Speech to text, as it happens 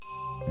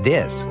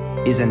This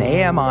is an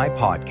AMI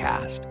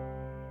podcast.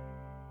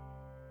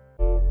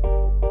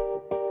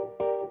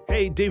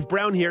 Hey, Dave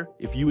Brown here.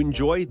 If you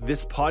enjoy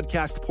this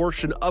podcast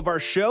portion of our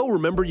show,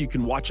 remember you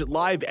can watch it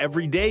live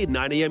every day at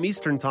 9 a.m.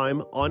 Eastern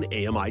Time on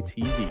AMI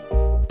TV.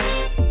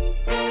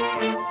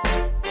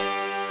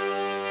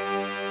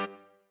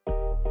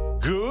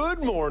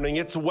 Good morning.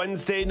 It's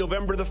Wednesday,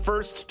 November the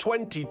 1st,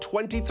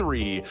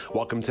 2023.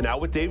 Welcome to Now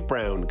with Dave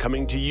Brown,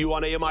 coming to you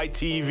on AMI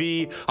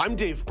TV. I'm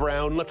Dave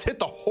Brown. Let's hit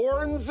the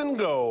horns and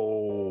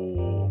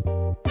go.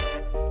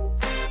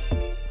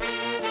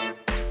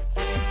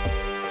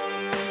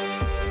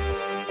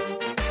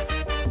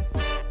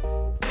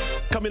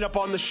 Coming up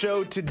on the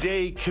show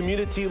today,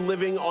 Community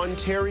Living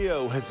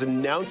Ontario has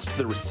announced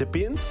the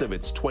recipients of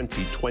its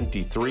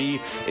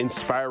 2023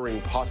 Inspiring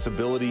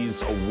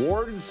Possibilities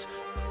Awards.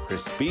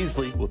 Chris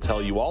Beesley will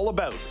tell you all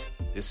about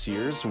this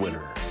year's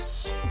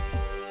winners.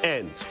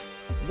 And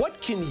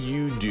what can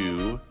you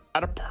do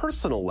at a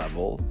personal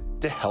level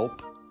to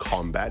help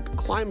combat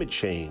climate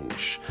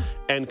change?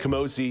 And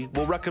Camozzi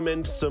will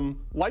recommend some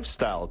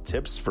lifestyle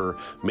tips for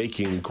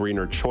making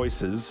greener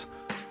choices.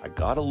 I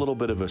got a little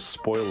bit of a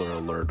spoiler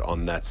alert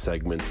on that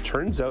segment.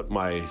 Turns out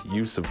my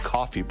use of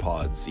coffee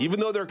pods, even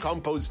though they're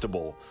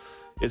compostable,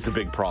 is a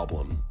big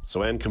problem.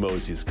 So Ann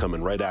Camozzi is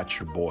coming right at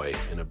your boy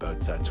in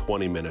about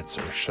 20 minutes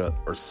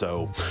or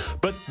so.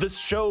 But this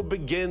show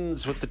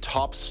begins with the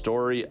top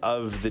story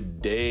of the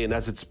day, and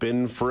as it's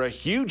been for a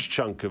huge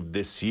chunk of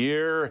this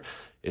year,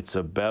 it's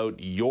about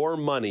your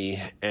money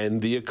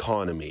and the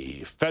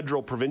economy.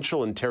 Federal,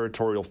 provincial, and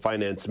territorial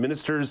finance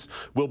ministers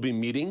will be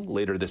meeting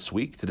later this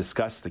week to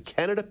discuss the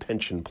Canada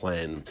Pension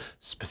Plan,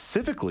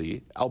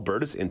 specifically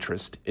Alberta's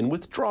interest in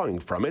withdrawing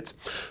from it.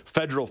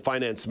 Federal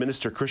Finance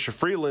Minister Chrystia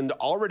Freeland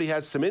already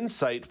has some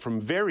insight from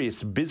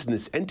various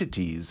business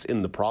entities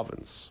in the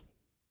province.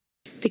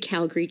 The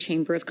Calgary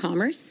Chamber of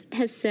Commerce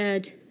has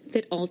said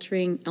that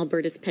altering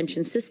Alberta's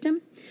pension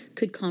system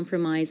could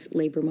compromise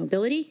labour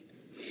mobility,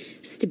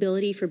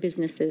 stability for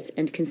businesses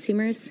and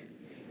consumers,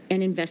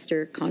 and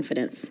investor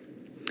confidence.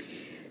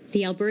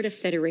 The Alberta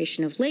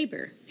Federation of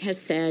Labour has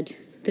said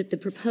that the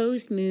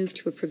proposed move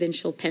to a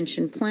provincial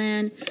pension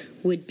plan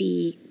would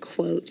be,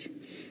 quote,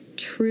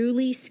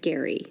 truly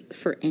scary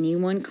for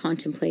anyone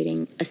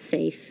contemplating a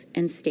safe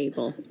and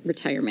stable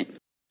retirement.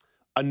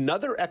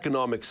 Another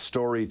economic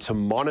story to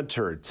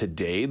monitor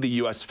today. The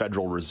U.S.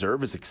 Federal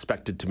Reserve is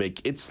expected to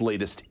make its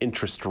latest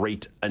interest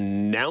rate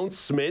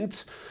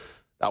announcement.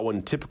 That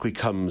one typically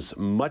comes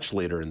much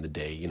later in the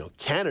day. You know,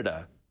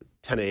 Canada,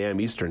 10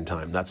 a.m. Eastern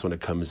Time, that's when it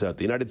comes out.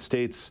 The United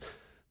States,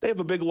 they have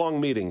a big, long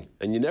meeting,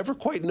 and you never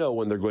quite know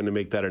when they're going to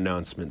make that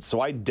announcement.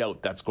 So I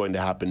doubt that's going to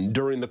happen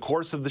during the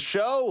course of the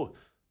show.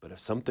 But if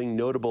something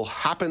notable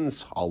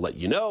happens, I'll let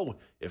you know.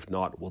 If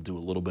not, we'll do a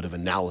little bit of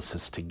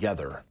analysis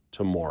together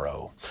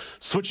tomorrow.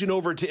 Switching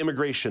over to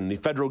immigration, the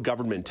federal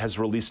government has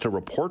released a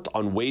report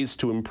on ways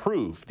to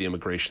improve the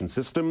immigration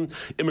system.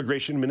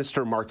 Immigration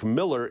Minister Mark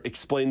Miller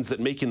explains that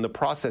making the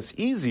process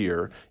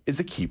easier is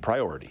a key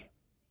priority.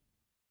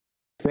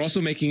 We're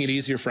also making it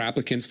easier for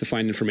applicants to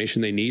find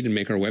information they need and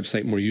make our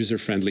website more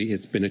user-friendly.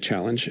 It's been a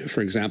challenge. For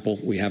example,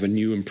 we have a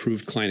new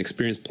improved client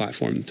experience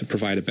platform to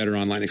provide a better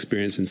online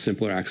experience and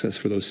simpler access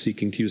for those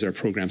seeking to use our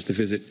programs to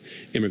visit,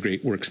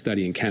 immigrate, work,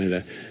 study in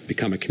Canada,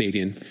 become a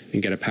Canadian,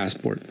 and get a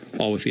passport,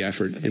 all with the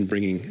effort in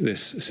bringing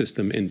this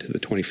system into the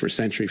 21st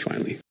century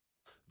finally.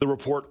 The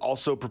report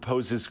also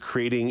proposes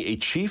creating a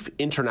chief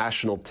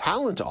international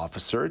talent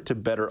officer to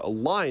better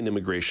align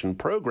immigration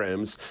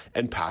programs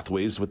and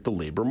pathways with the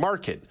labor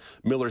market.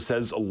 Miller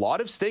says a lot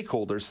of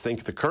stakeholders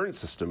think the current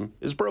system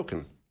is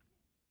broken.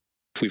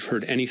 If we've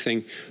heard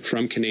anything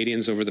from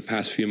Canadians over the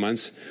past few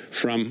months,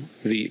 from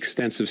the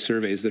extensive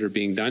surveys that are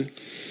being done,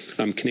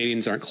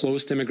 Canadians aren't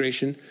closed to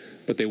immigration,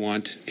 but they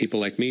want people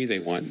like me, they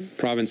want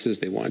provinces,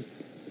 they want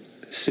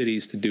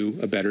cities to do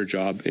a better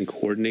job in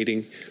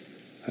coordinating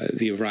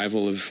the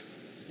arrival of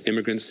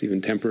immigrants,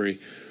 even temporary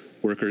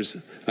workers,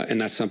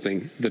 and that's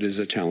something that is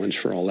a challenge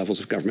for all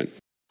levels of government.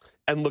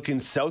 And looking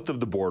south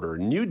of the border,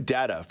 new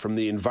data from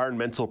the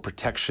Environmental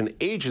Protection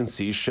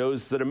Agency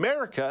shows that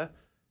America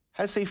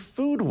has a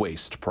food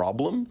waste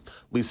problem.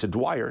 Lisa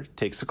Dwyer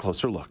takes a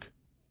closer look.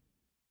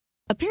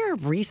 A pair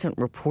of recent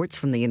reports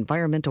from the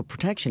Environmental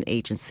Protection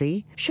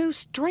Agency show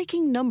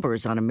striking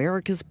numbers on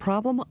America's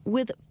problem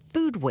with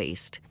food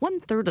waste.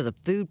 1/3 of the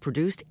food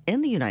produced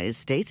in the United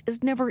States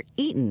is never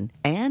eaten,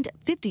 and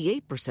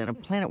 58%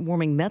 of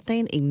planet-warming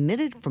methane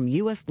emitted from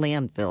U.S.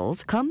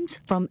 landfills comes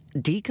from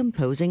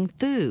decomposing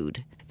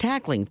food.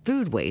 Tackling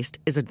food waste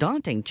is a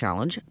daunting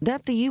challenge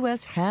that the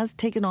U.S. has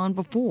taken on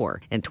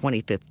before. In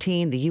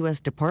 2015, the U.S.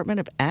 Department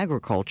of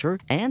Agriculture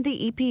and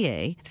the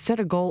EPA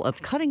set a goal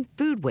of cutting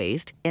food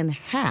waste in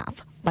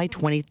half by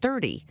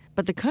 2030.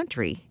 But the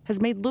country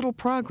has made little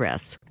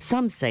progress.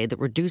 Some say that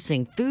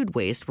reducing food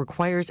waste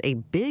requires a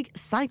big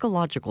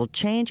psychological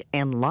change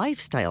and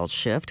lifestyle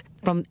shift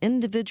from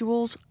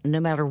individuals no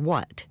matter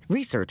what.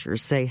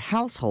 Researchers say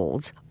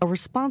households are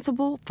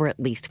responsible for at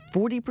least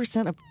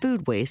 40% of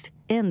food waste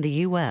in the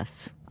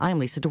U.S. I'm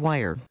Lisa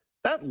Dwyer.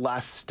 That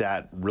last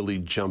stat really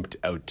jumped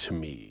out to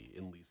me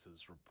in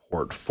Lisa's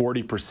report.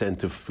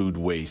 40% of food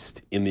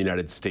waste in the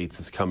United States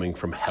is coming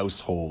from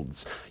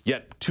households.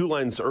 Yet 2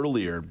 lines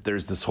earlier,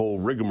 there's this whole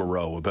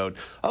rigmarole about,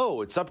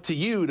 oh, it's up to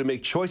you to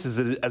make choices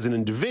as an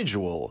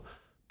individual.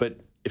 But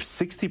if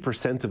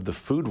 60% of the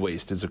food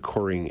waste is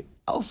occurring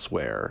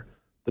elsewhere,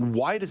 then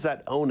why does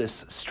that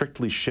onus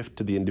strictly shift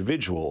to the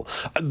individual?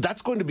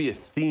 That's going to be a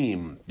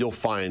theme you'll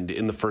find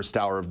in the first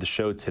hour of the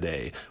show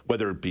today,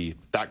 whether it be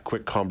that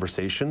quick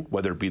conversation,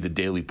 whether it be the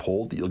daily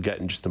poll that you'll get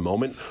in just a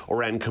moment,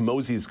 or Ann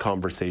Camozzi's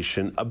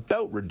conversation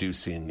about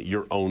reducing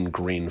your own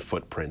green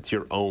footprint,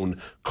 your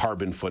own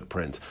carbon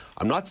footprint.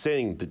 I'm not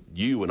saying that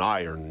you and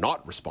I are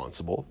not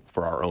responsible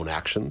for our own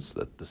actions,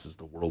 that this is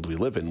the world we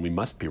live in. We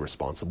must be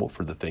responsible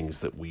for the things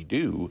that we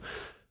do.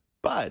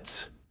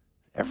 But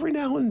every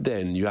now and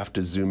then you have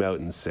to zoom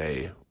out and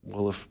say,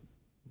 well, if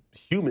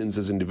humans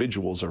as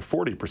individuals are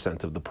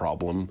 40% of the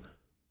problem,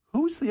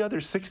 who's the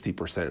other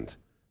 60%?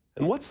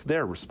 And what's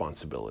their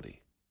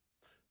responsibility?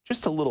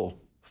 Just a little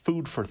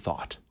food for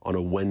thought on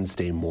a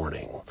Wednesday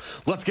morning.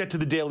 Let's get to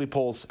the daily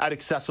polls at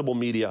Accessible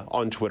Media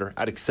on Twitter,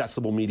 at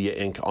Accessible Media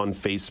Inc. on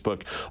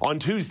Facebook. On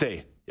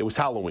Tuesday, it was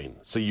Halloween,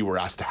 so you were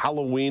asked a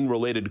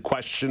Halloween-related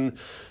question.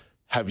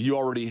 Have you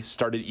already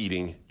started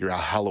eating your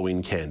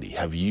Halloween candy?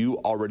 Have you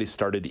already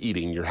started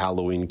eating your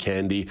Halloween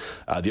candy?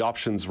 The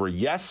options were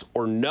yes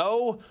or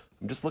no.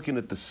 I'm just looking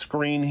at the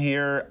screen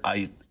here.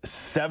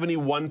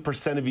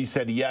 71% of you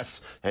said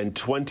yes, and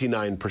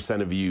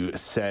 29% of you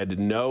said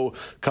no.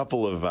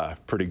 Couple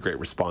of pretty great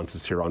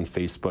responses here on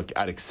Facebook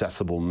at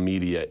Accessible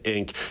Media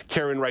Inc.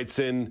 Karen writes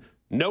in,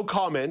 no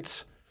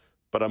comment,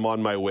 but I'm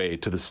on my way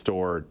to the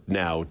store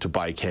now to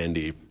buy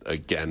candy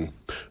again.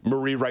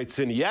 Marie writes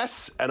in,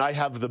 yes, and I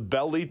have the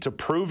belly to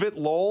prove it,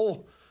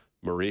 lol.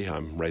 Marie,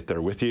 I'm right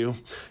there with you.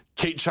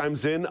 Kate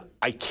chimes in,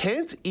 I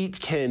can't eat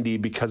candy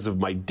because of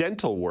my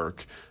dental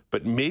work,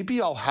 but maybe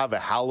I'll have a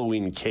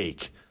Halloween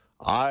cake.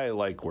 I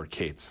like where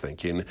Kate's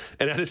thinking.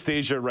 And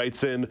Anastasia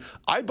writes in,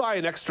 I buy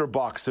an extra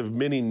box of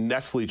mini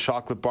Nestle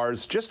chocolate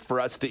bars just for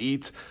us to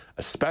eat.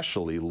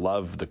 Especially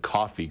love the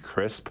coffee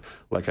crisp.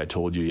 Like I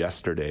told you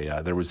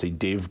yesterday, there was a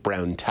Dave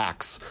Brown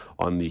tax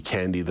on the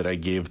candy that I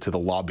gave to the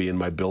lobby in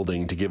my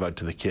building to give out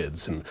to the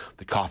kids. And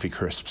the coffee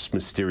crisps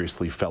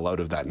mysteriously fell out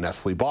of that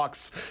Nestle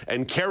box.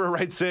 And Kara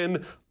writes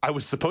in, I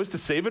was supposed to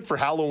save it for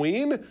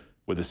Halloween?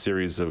 With a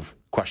series of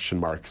question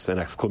marks and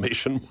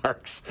exclamation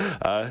marks.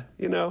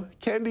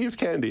 Candy is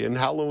candy, and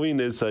Halloween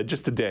is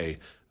just a day.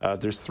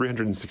 There's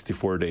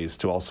 364 days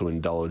to also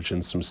indulge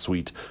in some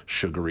sweet,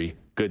 sugary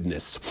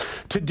goodness.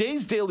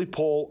 Today's daily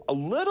poll, a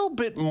little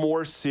bit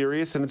more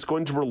serious, and it's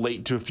going to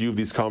relate to a few of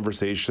these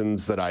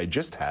conversations that I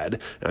just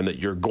had and that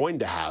you're going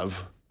to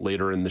have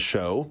later in the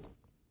show.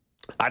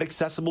 At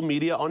Accessible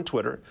Media on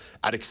Twitter,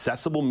 at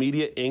Accessible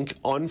Media Inc.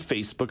 on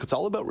Facebook. It's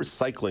all about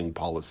recycling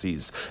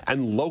policies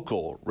and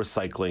local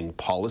recycling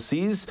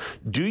policies.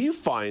 Do you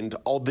find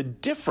all the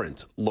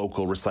different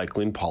local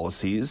recycling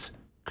policies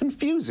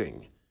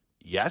confusing?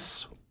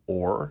 Yes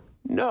or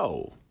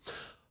no?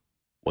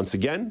 Once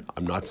again,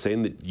 I'm not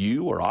saying that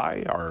you or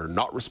I are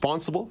not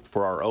responsible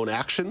for our own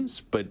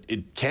actions, but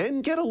it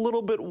can get a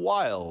little bit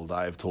wild.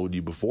 I've told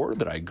you before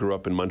that I grew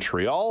up in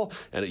Montreal,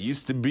 and it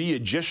used to be you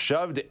just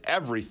shoved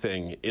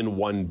everything in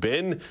one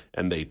bin,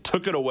 and they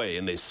took it away,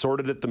 and they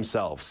sorted it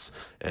themselves.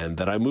 And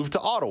then I moved to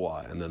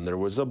Ottawa, and then there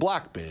was a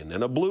black bin,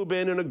 and a blue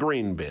bin, and a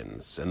green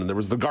bin. And then there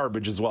was the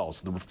garbage as well.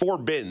 So there were 4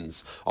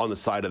 bins on the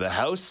side of the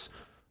house.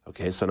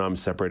 Okay, so now I'm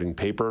separating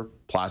paper,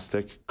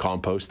 plastic,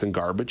 compost, and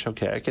garbage.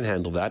 Okay, I can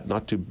handle that.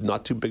 Not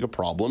too big a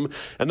problem.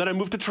 And then I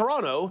moved to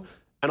Toronto,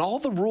 and all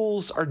the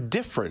rules are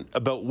different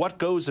about what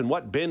goes in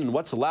what bin and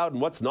what's allowed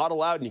and what's not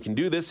allowed, and you can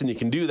do this and you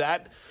can do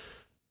that.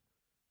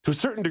 To a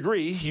certain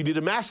degree, you need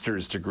a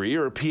master's degree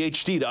or a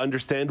PhD to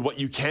understand what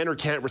you can or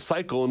can't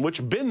recycle and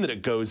which bin that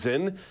it goes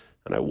in.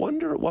 And I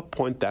wonder at what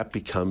point that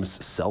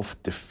becomes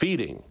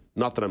self-defeating.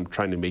 Not that I'm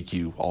trying to make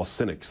you all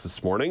cynics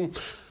this morning.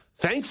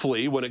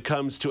 Thankfully, when it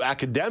comes to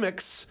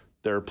academics,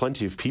 there are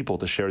plenty of people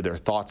to share their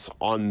thoughts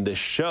on this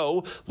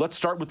show. Let's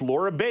start with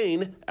Laura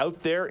Bain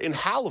out there in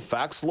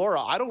Halifax. Laura,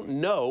 I don't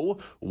know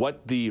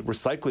what the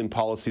recycling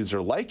policies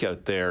are like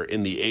out there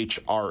in the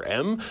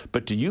HRM,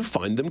 but do you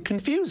find them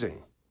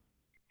confusing?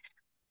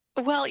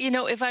 Well,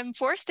 if I'm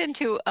forced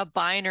into a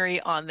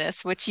binary on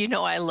this, which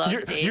I love,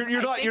 Dave.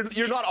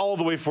 You're not all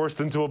the way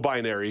forced into a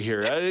binary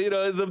here.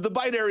 The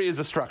binary is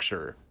a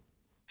structure.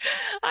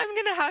 I'm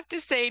going to have to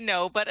say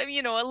no, but a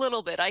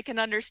little bit. I can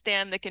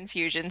understand the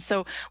confusion.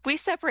 So we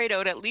separate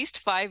out at least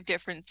 5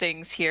 different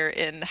things here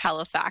in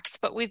Halifax,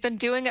 but we've been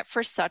doing it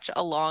for such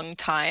a long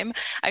time.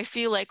 I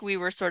feel like we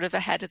were sort of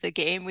ahead of the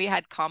game. We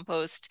had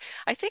compost,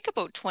 I think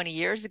about 20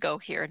 years ago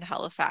here in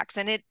Halifax,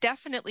 and it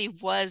definitely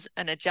was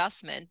an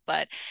adjustment,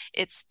 but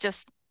it's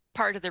just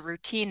part of the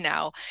routine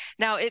now.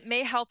 Now, it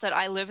may help that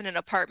I live in an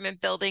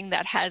apartment building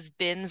that has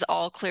bins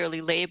all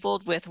clearly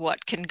labeled with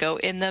what can go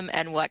in them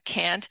and what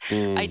can't.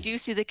 I do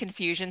see the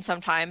confusion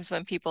sometimes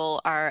when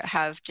people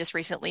have just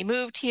recently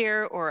moved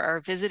here or are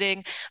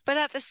visiting. But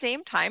at the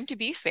same time, to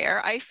be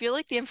fair, I feel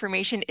like the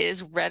information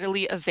is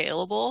readily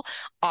available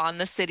on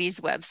the city's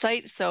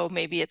website. So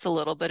maybe it's a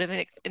little bit of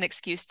an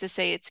excuse to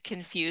say it's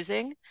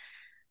confusing.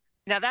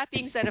 Now, that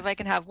being said, if I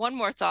can have one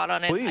more thought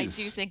on it, Please.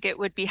 I do think it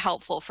would be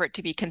helpful for it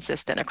to be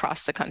consistent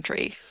across the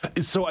country.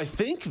 So I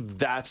think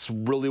that's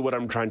really what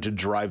I'm trying to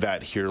drive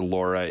at here,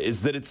 Laura,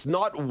 is that it's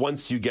not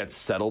once you get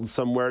settled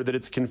somewhere that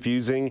it's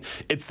confusing.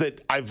 It's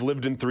that I've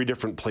lived in 3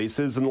 different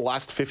places in the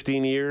last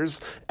 15 years,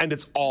 and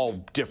it's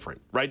all different,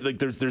 right? Like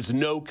there's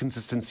no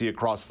consistency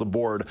across the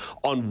board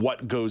on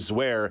what goes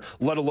where,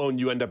 let alone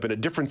you end up in a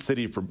different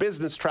city for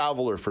business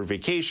travel or for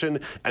vacation,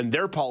 and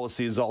their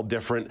policy is all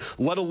different,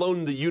 let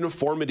alone the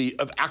uniformity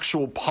of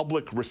actual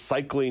public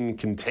recycling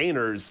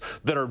containers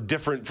that are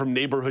different from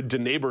neighborhood to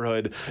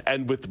neighborhood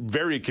and with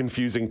very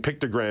confusing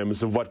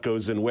pictograms of what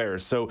goes in where.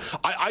 So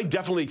I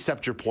definitely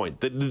accept your point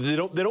that they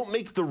don't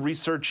make the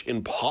research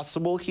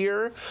impossible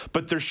here,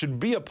 but there should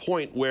be a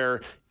point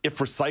where if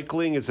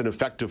recycling is an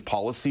effective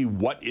policy,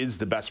 what is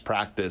the best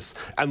practice?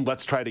 And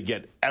let's try to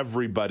get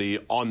everybody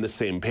on the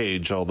same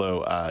page,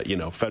 although,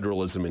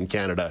 federalism in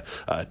Canada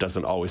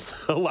doesn't always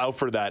allow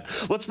for that.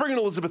 Let's bring in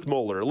Elizabeth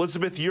Moeller.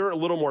 Elizabeth, you're a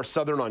little more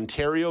Southern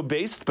Ontario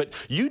based, but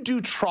you do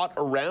trot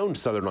around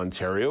Southern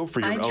Ontario for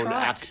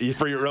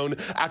your own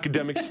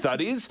academic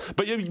studies,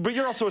 but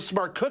you're also a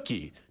smart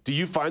cookie. Do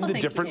you find the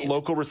different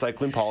local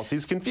recycling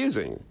policies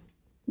confusing?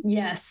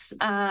 Yes.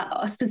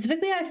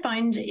 Specifically, I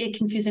find it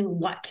confusing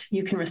what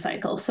you can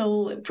recycle.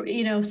 So,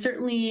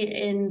 certainly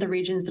in the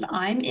regions that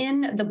I'm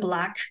in, the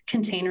black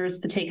containers,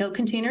 the takeout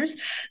containers,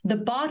 the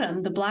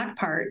bottom, the black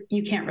part,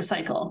 you can't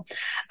recycle.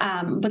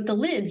 But the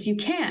lids, you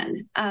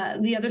can.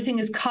 The other thing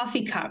is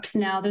coffee cups.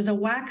 Now, there's a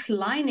wax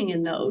lining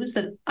in those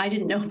that I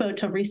didn't know about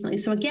till recently.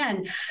 So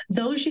again,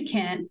 those you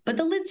can't, but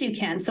the lids you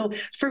can. So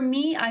for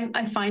me,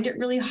 I find it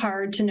really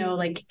hard to know,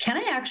 can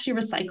I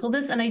actually recycle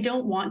this? And I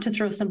don't want to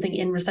throw something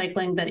in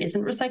recycling that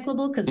isn't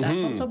recyclable because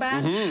that's also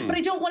bad. But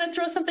I don't want to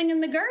throw something in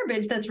the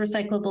garbage that's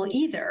recyclable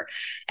either.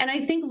 And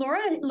I think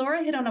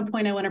Laura hit on a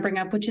point I want to bring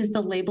up, which is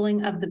the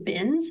labeling of the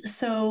bins.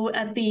 So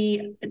at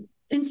the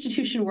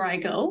institution where I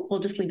go, we'll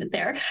just leave it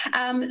there.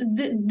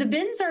 The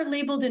bins are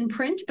labeled in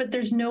print, but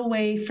there's no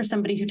way for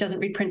somebody who doesn't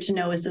read print to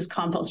know, is this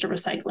compost or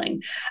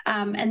recycling?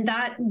 And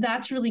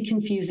that's really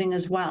confusing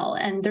as well.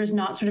 And there's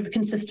not sort of a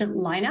consistent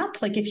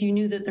lineup, like if you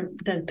knew that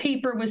the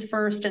paper was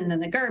first and then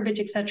the garbage,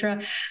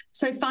 etc.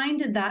 So I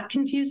find that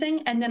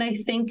confusing. And then I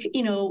think,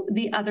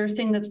 the other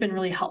thing that's been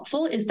really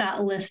helpful is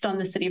that list on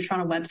the City of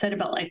Toronto website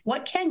about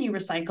what can you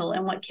recycle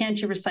and what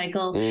can't you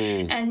recycle?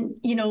 And,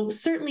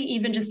 certainly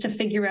even just to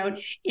figure out,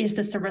 is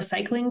this a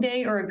recycling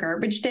day or a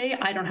garbage day?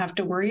 I don't have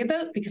to worry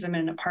about because I'm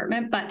in an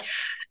apartment. But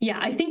yeah,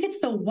 I think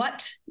it's the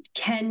what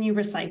can you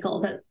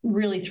recycle that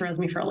really throws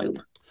me for a loop.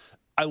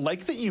 I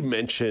like that you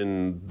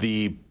mentioned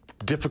the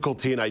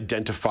difficulty in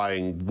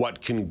identifying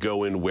what can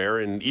go in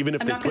where, and even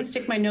if I'm not going to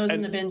stick my nose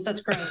in the bins,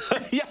 that's gross.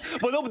 Yeah,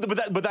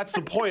 but that's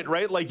the point,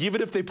 right?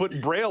 Even if they put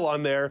Braille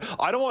on there,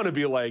 I don't want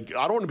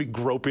to be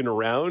groping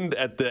around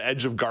at the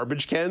edge of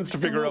garbage cans to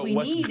figure out what's.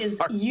 What we need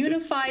is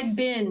unified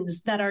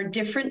bins that are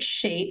different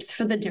shapes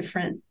for the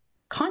different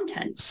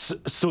contents.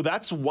 So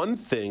that's one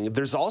thing.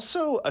 There's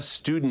also a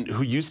student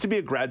who used to be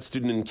a grad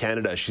student in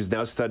Canada. She's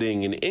now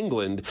studying in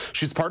England.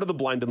 She's part of the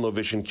blind and low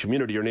vision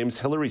community. Her name's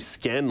Hilary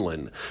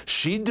Scanlon.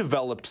 She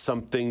developed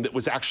something that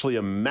was actually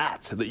a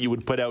mat that you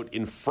would put out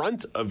in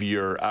front of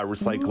your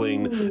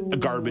recycling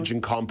garbage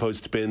and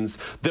compost bins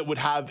that would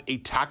have a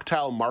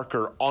tactile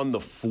marker on the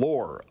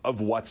floor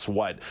of what's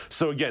what.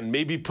 So again,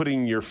 maybe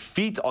putting your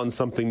feet on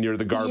something near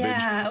the garbage.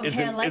 Yeah,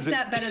 okay, I like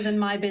that better than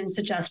my bin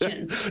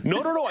suggestion.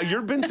 No.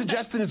 Your bin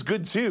suggestion is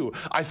good too.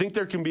 I think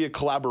there can be a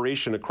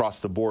collaboration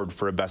across the board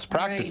for a best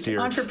practice here.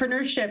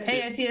 Entrepreneurship.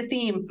 Hey, I see a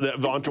theme.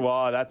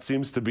 That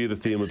seems to be the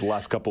theme of the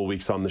last couple of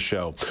weeks on the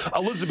show.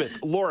 Elizabeth,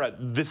 Laura,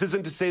 this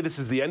isn't to say this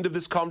is the end of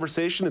this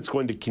conversation. It's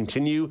going to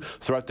continue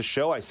throughout the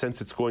show. I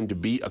sense it's going to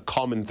be a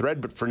common thread,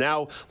 but for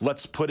now,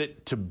 let's put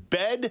it to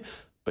bed.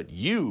 But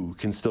you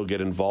can still get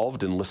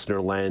involved in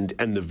Listenerland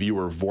and the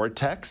Viewer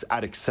Vortex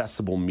at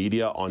Accessible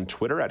Media on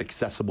Twitter, at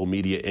Accessible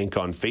Media Inc.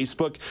 on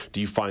Facebook.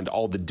 Do you find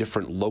all the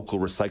different local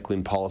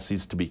recycling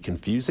policies to be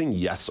confusing?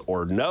 Yes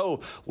or no?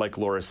 Like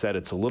Laura said,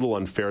 it's a little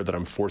unfair that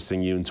I'm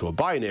forcing you into a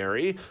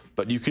binary,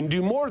 but you can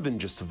do more than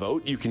just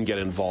vote. You can get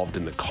involved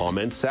in the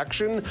comments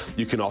section.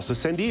 You can also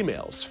send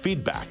emails,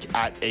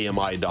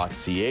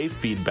 feedback@ami.ca,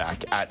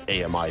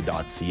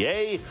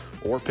 feedback@ami.ca,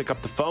 or pick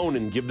up the phone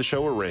and give the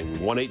show a ring,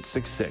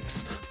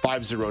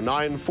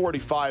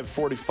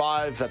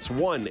 1-866-509-4545. That's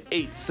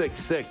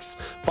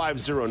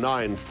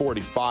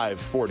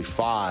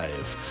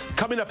 1-866-509-4545.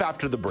 Coming up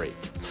after the break,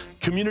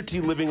 Community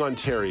Living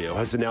Ontario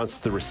has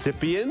announced the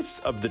recipients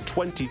of the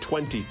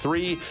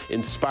 2023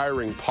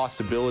 Inspiring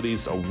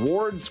Possibilities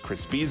Awards.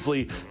 Chris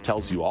Beesley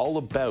tells you all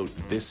about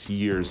this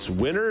year's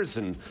winners,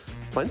 and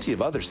plenty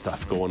of other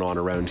stuff going on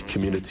around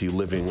Community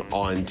Living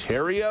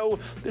Ontario.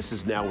 This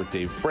is Now with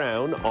Dave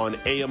Brown on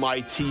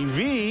AMI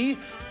TV,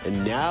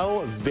 and now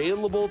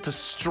available to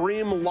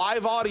stream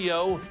live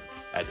audio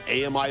at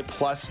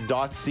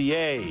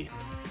amiplus.ca.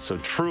 So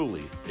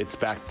truly, it's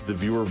back to the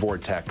viewer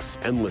vortex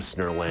and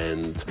listener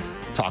land.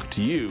 Talk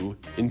to you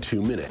in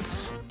 2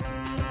 minutes.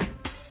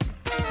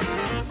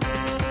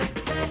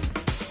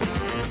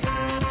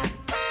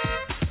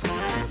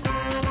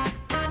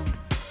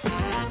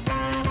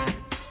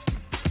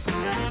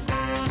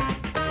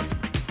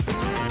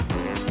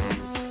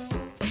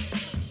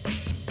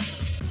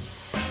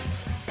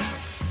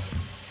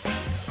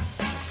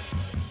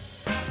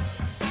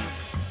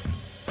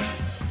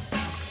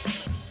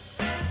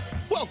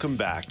 Welcome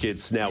back.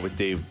 It's Now with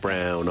Dave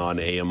Brown on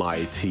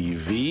AMI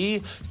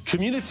TV.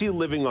 Community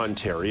Living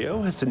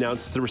Ontario has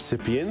announced the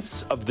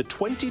recipients of the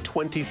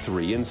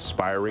 2023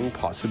 Inspiring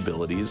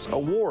Possibilities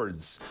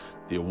Awards.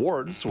 The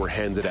awards were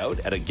handed out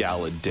at a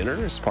gala dinner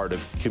as part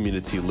of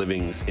Community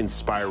Living's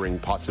Inspiring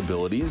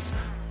Possibilities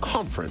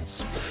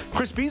Conference.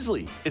 Chris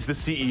Beesley is the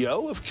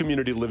CEO of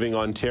Community Living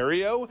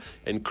Ontario,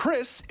 and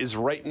Chris is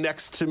right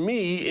next to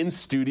me in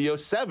Studio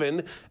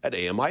 7 at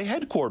AMI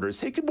headquarters.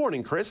 Hey, good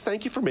morning, Chris.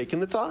 Thank you for making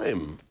the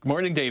time. Good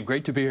morning, Dave.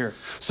 Great to be here.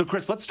 So,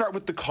 Chris, let's start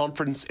with the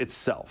conference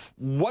itself.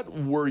 What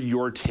were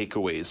your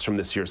takeaways from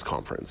this year's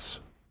conference?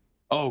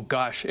 Oh,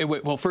 gosh.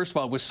 Well, first of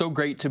all, it was so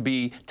great to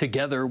be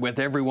together with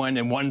everyone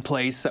in one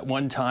place at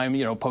one time,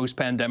 you know,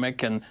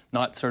 post-pandemic, and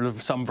not sort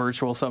of some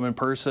virtual, some in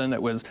person.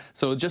 It was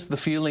so just the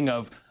feeling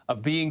of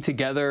being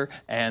together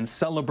and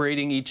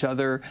celebrating each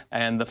other,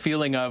 and the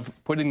feeling of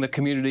putting the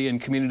community in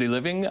community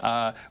living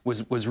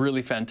was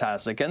really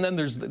fantastic. And then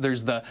there's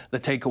the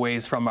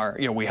takeaways from our,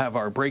 you know, we have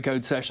our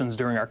breakout sessions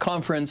during our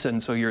conference, and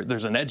so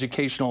there's an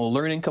educational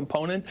learning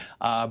component.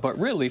 But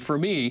really, for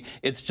me,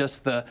 it's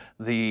just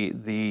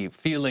the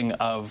feeling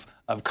of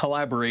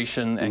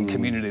collaboration and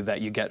community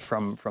that you get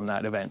from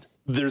that event.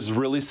 There's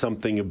really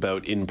something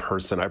about in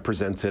person. I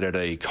presented at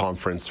a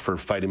conference for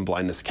Fighting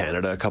Blindness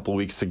Canada a couple of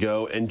weeks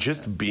ago, and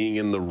just being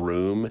in the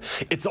room,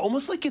 it's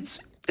almost like it's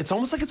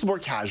more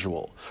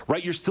casual,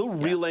 right? You're still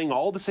relaying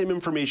all the same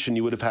information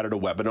you would have had at a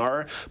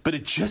webinar, but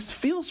it just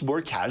feels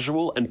more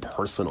casual and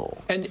personal.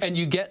 And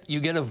you get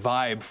a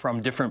vibe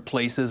from different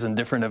places and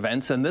different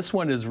events, and this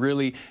one is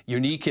really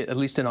unique, at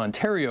least in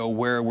Ontario,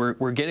 where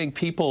we're getting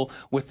people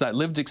with that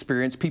lived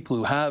experience, people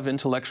who have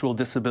intellectual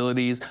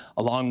disabilities,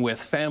 along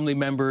with family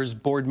members,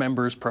 board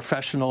members,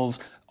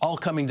 professionals, all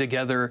coming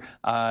together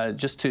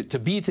just to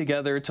be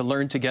together, to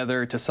learn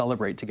together, to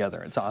celebrate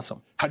together. It's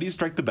awesome. How do you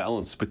strike the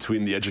balance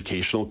between the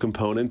educational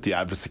component, the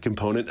advocacy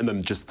component, and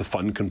then just the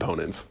fun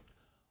component?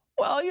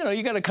 Well, you know,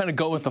 you got to kind of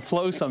go with the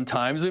flow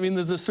sometimes. I mean,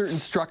 there's a certain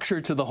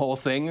structure to the whole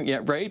thing, yeah,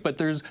 right? But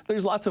there's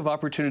lots of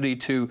opportunity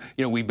to,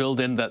 you know, we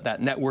build in that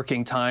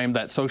networking time,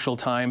 that social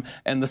time,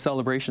 and the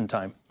celebration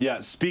time.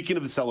 Yeah, speaking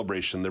of the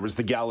celebration, there was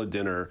the gala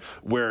dinner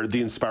where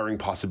the Inspiring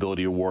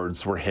Possibility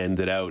Awards were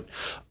handed out.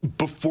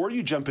 Before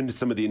you jump into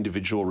some of the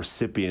individual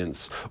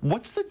recipients,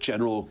 what's the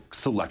general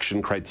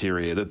selection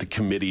criteria that the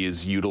committee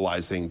is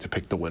utilizing to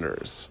pick the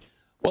winners?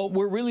 Well,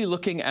 we're really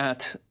looking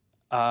at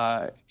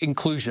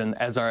inclusion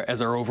as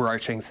our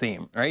overarching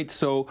theme, right?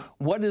 So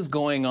what is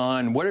going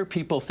on? What are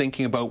people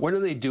thinking about? What are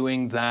they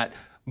doing that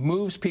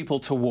moves people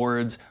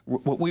towards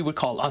what we would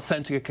call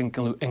authentic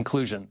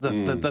inclusion?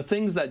 The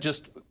things that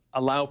just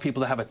allow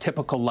people to have a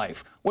typical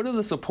life. What are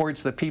the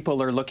supports that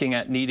people are looking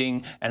at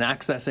needing and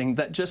accessing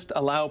that just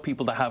allow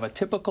people to have a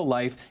typical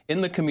life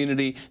in the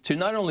community, to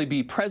not only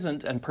be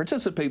present and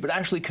participate, but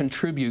actually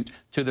contribute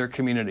to their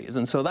communities?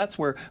 And so that's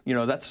where, you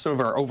know, that's sort of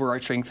our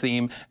overarching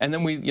theme. And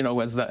then we, you know,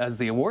 as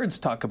the awards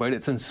talk about,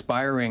 it's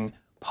inspiring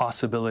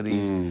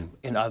possibilities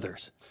in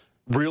others.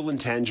 Real and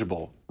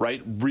tangible,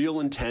 right? Real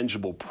and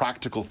tangible,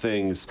 practical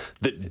things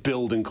that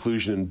build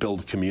inclusion and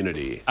build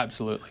community.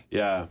 Absolutely.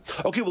 Yeah.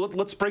 Okay, well,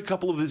 let's break a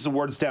couple of these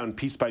awards down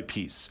piece by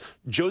piece.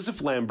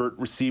 Joseph Lambert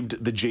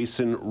received the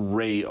Jason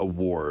Ray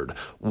Award.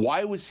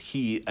 Why was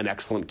he an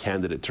excellent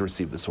candidate to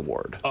receive this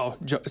award? Oh,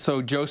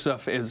 so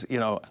Joseph is, you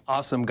know,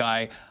 awesome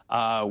guy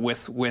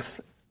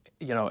with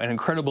you know, an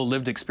incredible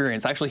lived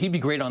experience. Actually, he'd be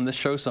great on this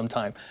show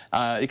sometime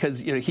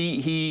because, you know,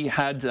 he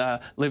had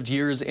lived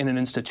years in an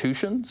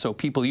institution. So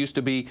people used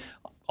to be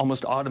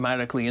almost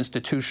automatically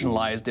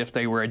institutionalized if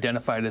they were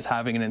identified as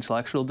having an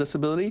intellectual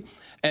disability.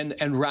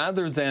 And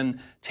rather than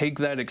take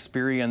that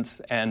experience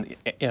and,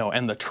 you know,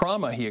 and the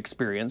trauma he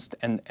experienced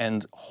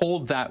and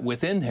hold that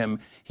within him,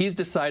 he's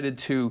decided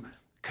to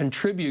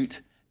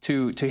contribute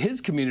to his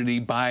community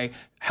by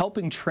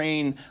helping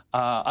train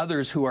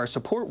others who are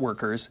support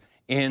workers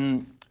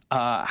in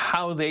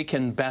how they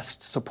can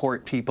best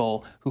support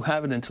people who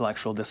have an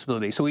intellectual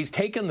disability. So he's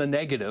taken the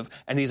negative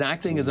and he's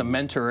acting as a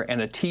mentor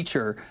and a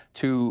teacher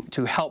to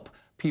help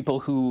people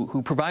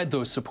who provide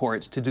those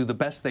supports to do the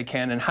best they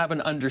can and have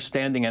an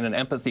understanding and an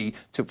empathy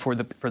for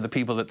the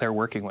people that they're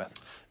working with.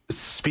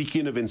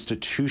 Speaking of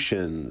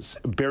institutions,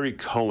 Barry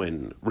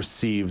Cohen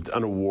received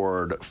an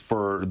award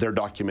for their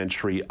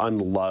documentary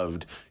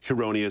Unloved,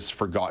 Hironia's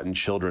Forgotten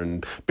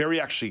Children.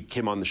 Barry actually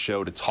came on the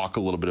show to talk a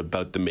little bit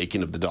about the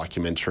making of the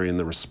documentary and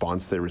the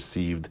response they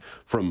received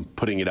from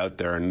putting it out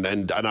there.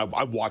 And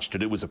I watched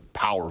it. It was a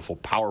powerful,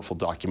 powerful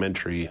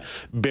documentary. Yeah.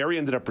 Barry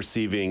ended up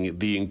receiving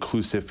the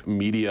Inclusive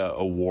Media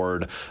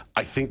Award.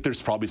 I think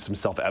there's probably some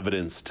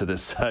self-evidence to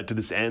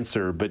this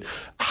answer, but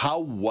how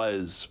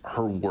was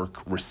her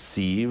work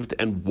received?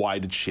 And why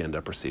did she end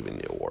up receiving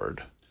the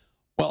award?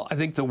 Well, I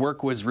think the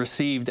work was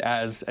received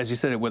as you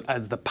said,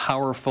 as the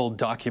powerful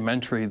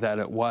documentary that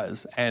it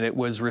was. And it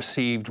was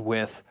received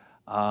with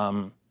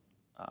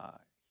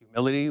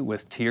humility,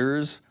 with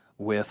tears,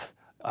 with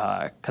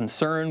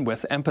concern,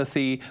 with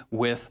empathy,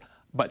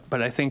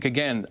 But I think,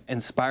 again,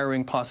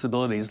 inspiring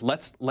possibilities.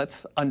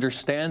 Let's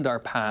understand our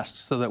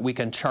past so that we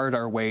can chart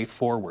our way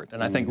forward.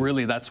 And I think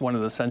really that's one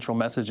of the central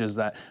messages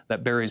that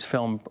Barry's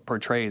film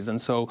portrays. And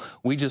so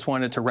we just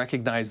wanted to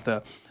recognize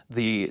the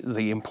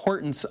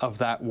importance of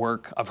that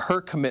work, of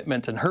her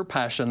commitment and her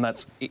passion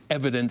that's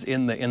evident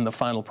in the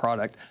final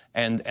product,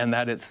 and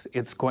that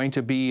it's going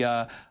to be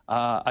a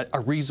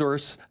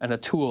resource and a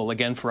tool,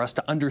 again, for us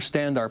to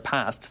understand our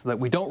past so that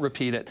we don't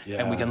repeat it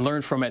and we can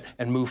learn from it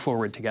and move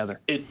forward together.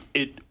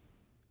 It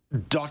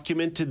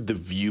documented the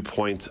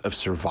viewpoint of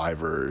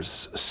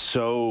survivors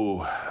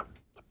so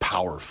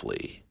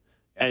powerfully,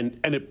 and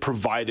it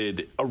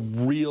provided a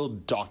real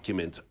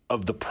document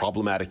of the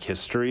problematic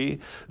history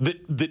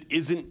that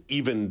isn't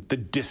even the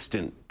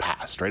distant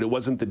past, right? It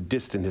wasn't the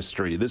distant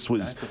history. This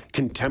was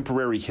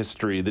contemporary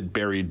history that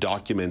Barry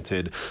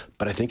documented,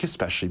 but I think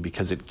especially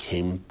because it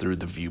came through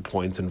the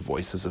viewpoints and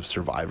voices of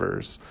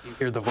survivors. You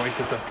hear the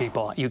voices of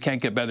people. You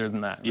can't get better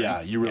than that. Right?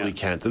 Yeah, you really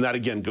can't. And that,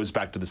 again, goes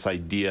back to this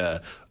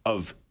idea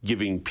of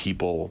giving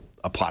people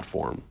a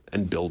platform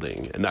and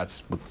building, and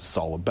that's what it's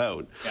all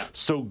about. Yeah.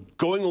 So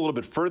going a little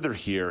bit further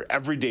here,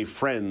 Everyday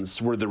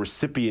Friends were the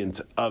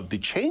recipient of the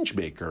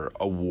Changemaker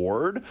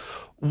Award.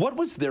 What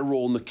was their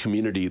role in the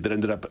community that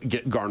ended up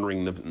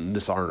garnering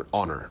this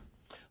honor?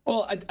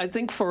 Well, I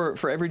think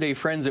for Everyday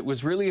Friends, it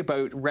was really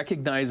about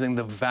recognizing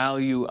the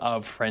value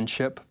of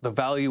friendship, the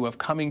value of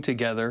coming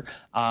together,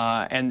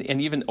 and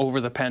even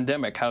over the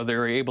pandemic, how they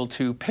were able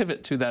to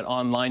pivot to that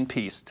online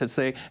piece to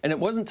say, and it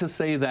wasn't to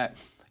say that,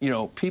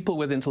 people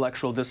with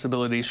intellectual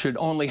disabilities should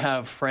only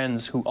have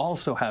friends who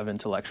also have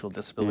intellectual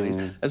disabilities.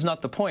 That's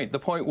not the point. The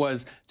point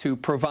was to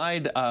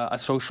provide a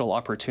social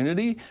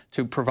opportunity,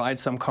 to provide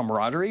some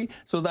camaraderie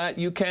so that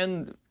you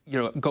can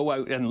go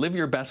out and live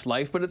your best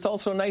life, but it's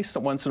also nice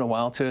once in a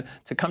while to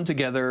come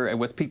together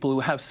with people who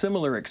have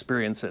similar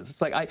experiences.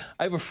 It's like I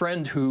have a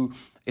friend who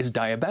is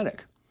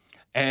diabetic.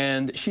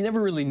 And she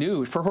never really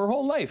knew, for her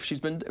whole life, she's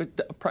been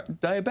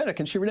diabetic,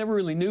 and she never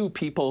really knew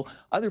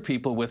other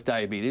people with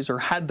diabetes, or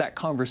had that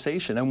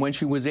conversation. And when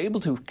she was able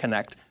to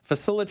connect,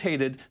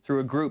 facilitated through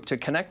a group to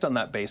connect on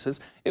that basis,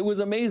 it was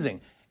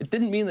amazing. It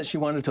didn't mean that she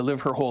wanted to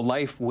live her whole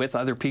life with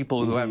other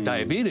people who have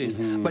diabetes,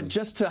 but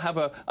just to have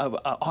a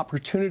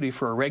opportunity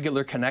for a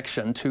regular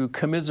connection, to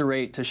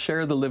commiserate, to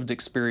share the lived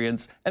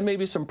experience, and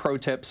maybe some pro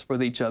tips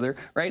with each other,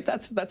 right?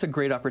 That's a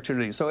great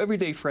opportunity. So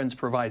Everyday Friends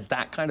provides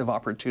that kind of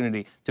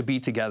opportunity to be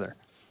together.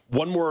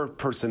 One more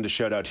person to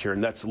shout out here,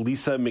 and that's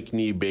Lisa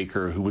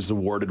McNee-Baker, who was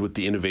awarded with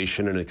the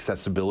Innovation and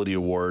Accessibility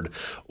Award.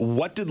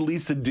 What did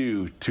Lisa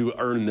do to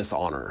earn this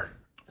honor?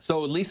 So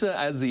Lisa,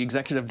 as the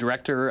executive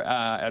director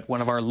at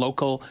one of our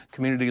local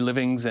community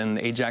livings in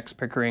Ajax,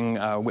 Pickering,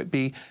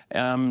 Whitby,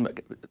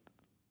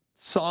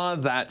 saw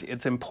that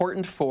it's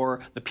important for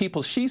the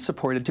people she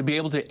supported to be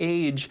able to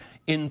age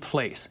in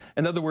place.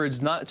 In other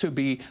words, not to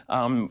be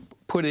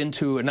put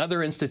into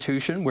another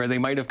institution where they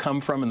might have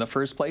come from in the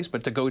first place,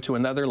 but to go to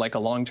another, like a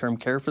long-term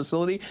care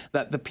facility,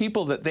 that the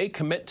people that they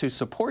commit to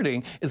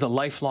supporting is a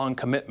lifelong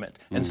commitment.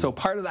 And so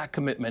part of that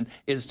commitment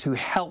is to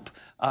help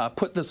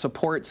put the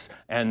supports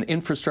and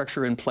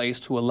infrastructure in place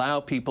to allow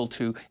people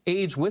to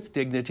age with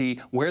dignity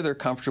where they're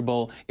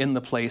comfortable in the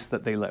place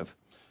that they live.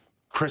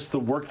 Chris, the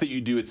work that you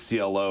do at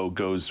CLO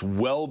goes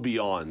well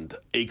beyond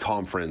a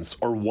conference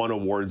or one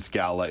awards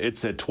gala.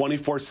 It's a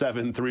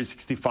 24/7,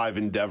 365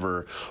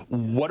 endeavor.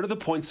 What are the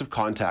points of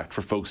contact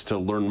for folks to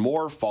learn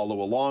more,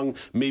 follow along,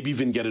 maybe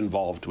even get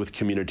involved with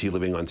Community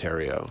Living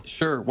Ontario?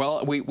 Sure.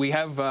 Well, we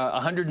have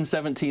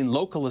 117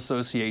 local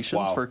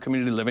associations for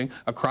community living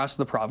across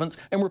the province,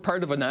 and we're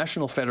part of a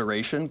national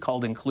federation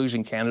called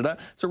Inclusion Canada.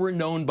 So we're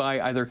known by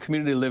either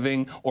Community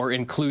Living or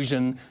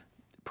Inclusion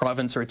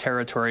province or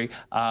territory.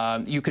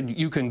 You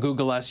can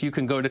Google us. You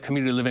can go to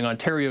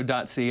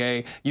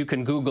communitylivingontario.ca. You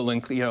can Google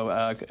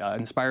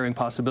Inspiring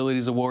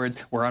Possibilities Awards.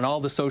 We're on all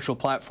the social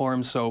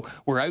platforms, so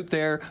we're out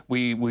there.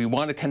 We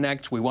want to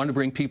connect. We want to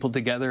bring people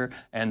together,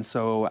 and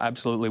so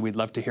absolutely, we'd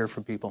love to hear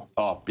from people.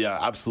 Oh yeah,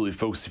 absolutely,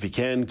 folks. If you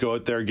can, go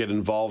out there, get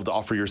involved,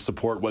 offer your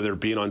support, whether it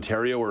be in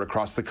Ontario or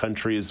across the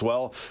country as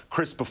well.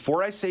 Chris,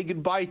 before I say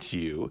goodbye to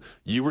you,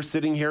 you were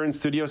sitting here in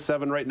Studio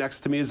 7 right next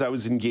to me as I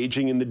was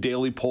engaging in the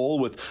daily poll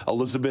with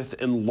Elizabeth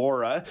Elizabeth and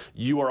Laura.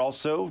 You are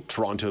also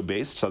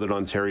Toronto-based, Southern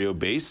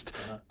Ontario-based,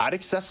 at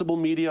Accessible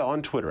Media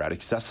on Twitter, at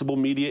Accessible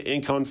Media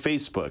Inc. on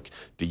Facebook.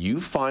 Do you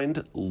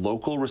find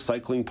local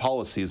recycling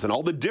policies and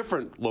all the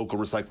different local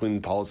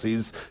recycling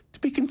policies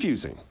to be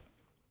confusing?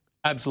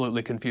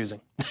 Absolutely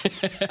confusing.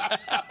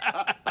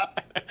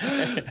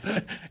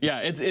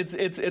 Yeah,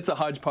 it's a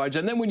hodgepodge.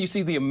 And then when you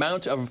see the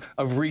amount of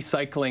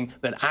recycling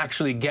that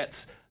actually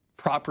gets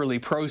properly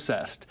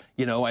processed,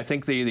 I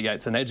think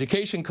it's an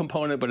education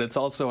component, but it's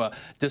also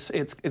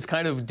it's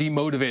kind of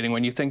demotivating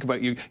when you think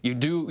about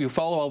you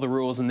follow all the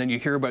rules and then you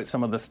hear about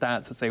some of the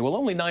stats that say, well,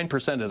 only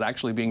 9% is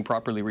actually being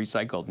properly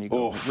recycled, and you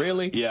go,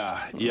 really?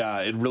 Yeah,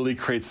 it really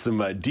creates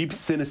some deep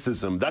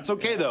cynicism. That's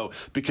okay though,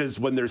 because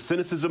when there's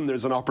cynicism,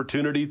 there's an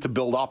opportunity to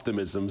build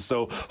optimism.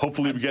 So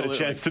hopefully we get a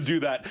chance to do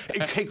that.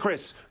 Hey,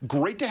 Chris,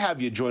 great to have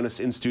you join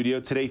us in studio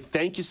today.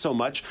 Thank you so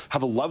much.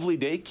 Have a lovely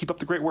day. Keep up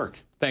the great work.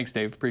 Thanks,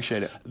 Dave.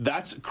 Appreciate it.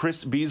 That's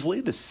Chris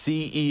Beesley, the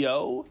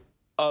CEO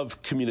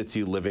of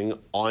Community Living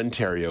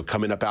Ontario.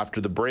 Coming up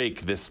after the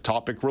break, this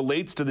topic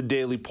relates to the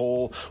daily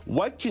poll.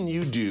 What can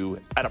you do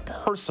at a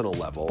personal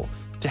level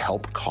to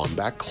help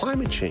combat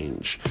climate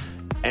change?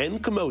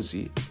 And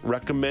Camozzi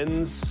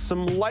recommends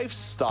some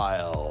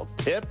lifestyle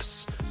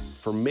tips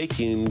for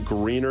making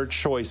greener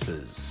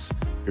choices.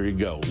 Here you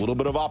go. A little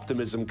bit of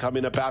optimism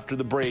coming up after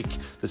the break.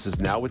 This is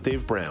Now with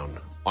Dave Brown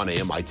on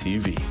AMI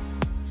TV.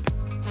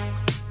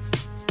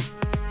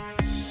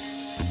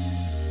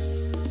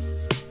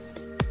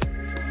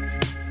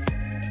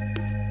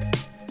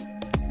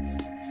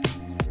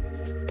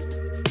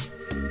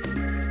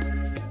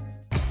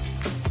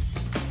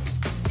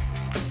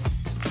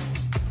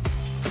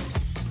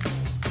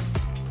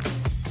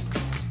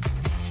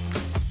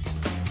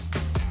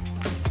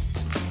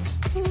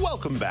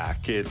 Welcome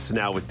back. It's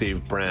Now with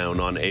Dave Brown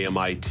on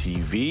AMI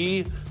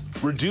TV.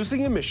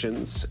 Reducing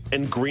emissions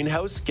and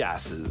greenhouse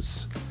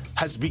gases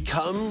has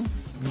become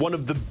one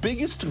of the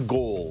biggest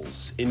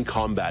goals in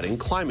combating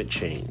climate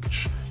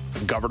change.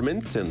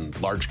 Government and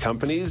large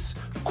companies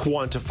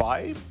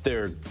quantify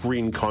their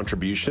green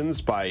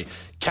contributions by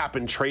cap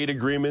and trade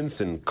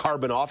agreements and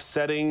carbon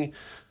offsetting.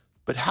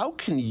 But how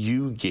can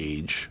you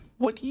gauge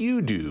what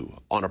you do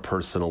on a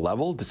personal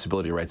level?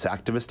 Disability rights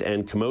activist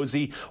Ann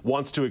Camozzi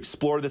wants to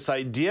explore this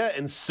idea,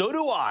 and so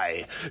do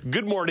I.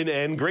 Good morning,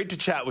 Ann. Great to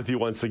chat with you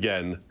once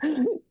again.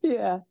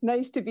 Yeah,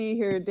 nice to be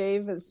here,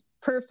 Dave. It's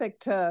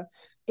perfect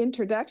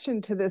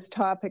introduction to this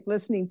topic,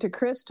 listening to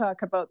Chris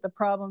talk about the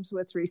problems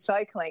with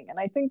recycling. And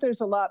I think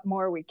there's a lot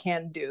more we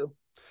can do.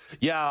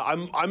 Yeah,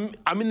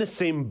 I'm in the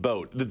same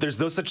boat. That there's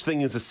no such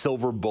thing as a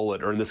silver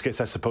bullet, or in this case,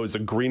 I suppose, a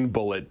green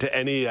bullet to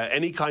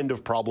any kind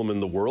of problem in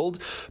the world.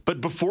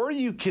 But before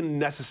you can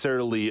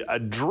necessarily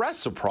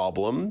address a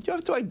problem, you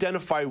have to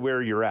identify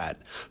where you're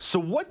at. So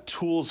what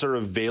tools are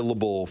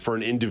available for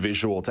an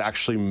individual to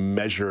actually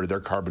measure their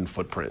carbon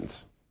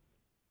footprint?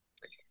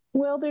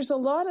 Well, there's a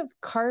lot of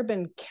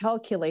carbon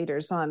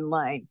calculators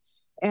online.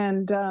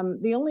 And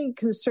the only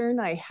concern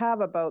I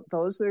have about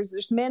those,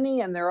 there's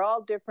many, and they're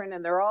all different,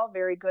 and they're all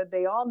very good.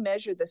 They all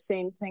measure the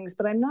same things,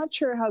 but I'm not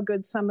sure how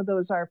good some of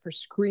those are for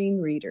screen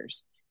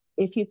readers.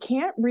 If you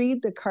can't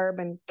read the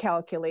carbon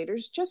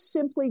calculators, just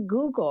simply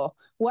Google,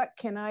 what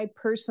can I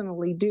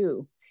personally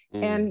do?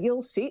 And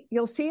you'll see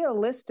a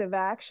list of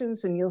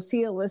actions, and you'll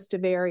see a list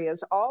of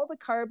areas. All the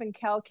carbon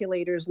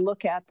calculators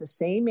look at the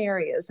same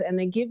areas, and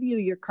they give you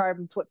your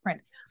carbon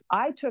footprint.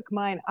 I took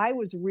mine. I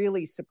was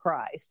really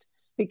surprised,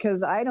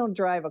 because I don't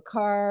drive a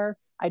car,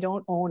 I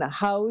don't own a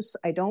house,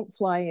 I don't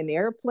fly in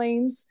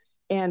airplanes,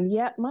 and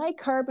yet my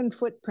carbon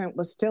footprint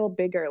was still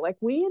bigger. Like,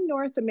 we in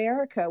North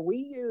America,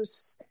 we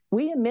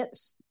emit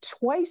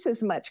twice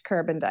as much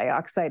carbon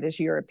dioxide as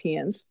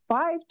Europeans,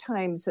 5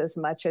 times as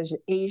much as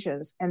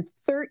Asians, and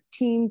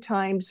 13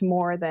 times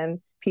more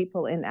than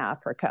people in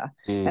Africa.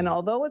 And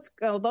although it's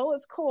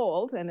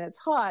cold and it's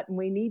hot, and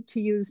we need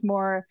to use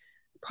more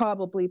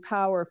probably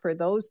power for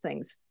those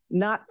things,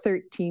 not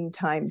 13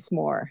 times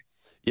more.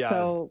 Yeah.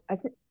 So I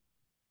think.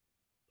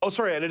 Oh,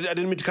 sorry, I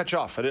didn't mean to cut you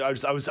off. I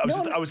was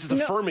just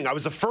affirming. I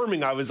was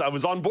affirming. I was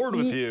on board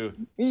with you.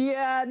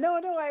 Yeah, no,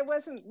 I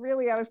wasn't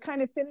really. I was kind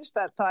of finished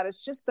that thought.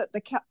 It's just that the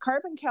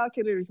carbon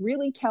calculators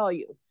really tell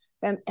you,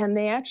 and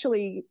they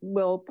actually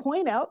will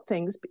point out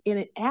things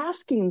in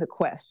asking the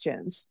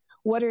questions.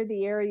 What are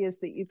the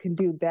areas that you can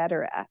do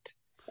better at?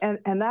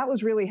 And that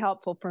was really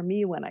helpful for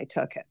me when I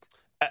took it.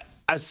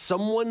 As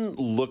someone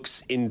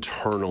looks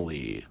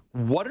internally,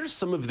 what are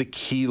some of the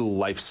key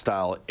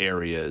lifestyle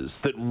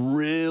areas that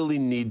really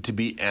need to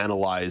be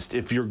analyzed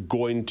if you're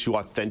going to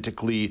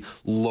authentically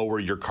lower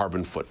your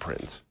carbon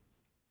footprint?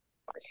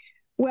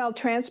 Well,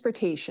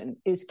 transportation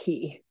is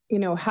key.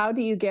 How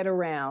do you get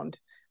around?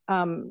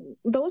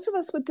 Those of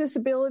us with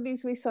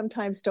disabilities, we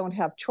sometimes don't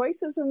have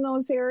choices in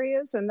those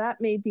areas, and that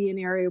may be an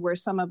area where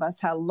some of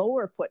us have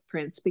lower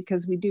footprints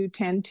because we do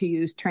tend to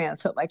use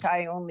transit. Like,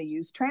 I only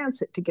use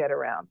transit to get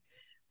around.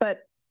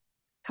 But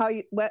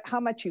how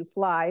much you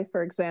fly,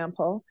 for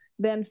example,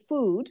 then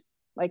food.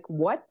 Like,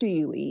 what do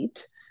you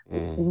eat?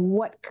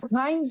 What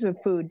kinds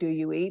of food do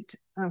you eat?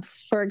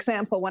 For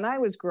example, when I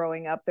was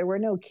growing up, there were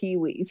no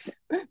kiwis.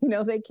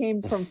 They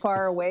came from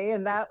far away,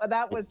 and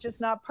that was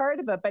just not part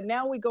of it. But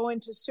now we go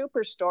into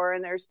Superstore,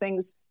 and there's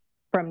things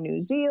from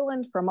New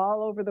Zealand, from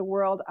all over the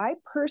world. I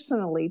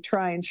personally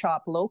try and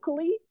shop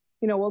locally.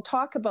 We'll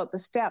talk about the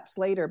steps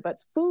later,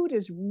 but food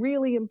is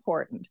really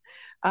important.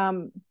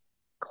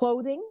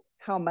 Clothing.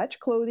 How much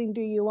clothing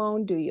do you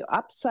own? Do you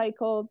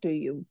upcycle? Do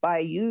you buy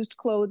used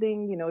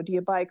clothing? Do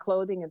you buy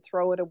clothing and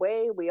throw it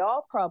away? We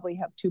all probably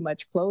have too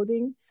much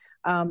clothing.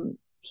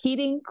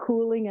 Heating,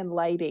 cooling, and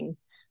lighting.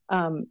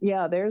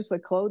 There's the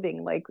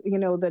clothing. Like,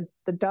 the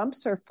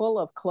dumps are full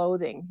of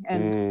clothing,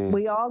 and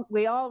we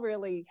all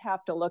really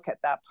have to look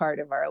at that part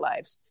of our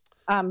lives.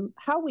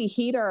 How we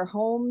heat our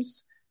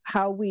homes,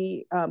 how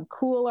we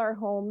cool our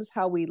homes,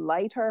 how we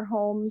light our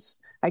homes.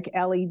 Like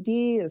LED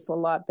is a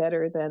lot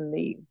better than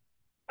the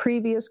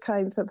previous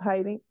kinds of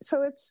lighting.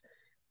 So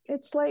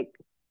it's like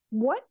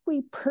what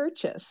we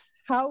purchase,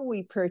 how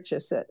we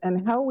purchase it,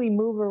 and how we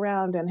move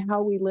around and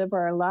how we live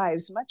our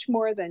lives, much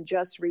more than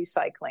just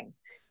recycling.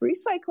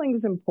 Recycling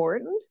is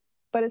important,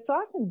 but it's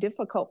often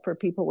difficult for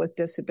people with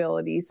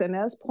disabilities. And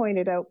as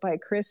pointed out by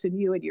Chris and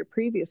you in your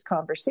previous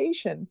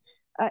conversation,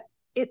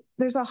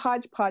 there's a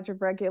hodgepodge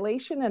of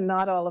regulation, and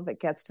not all of it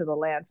gets to the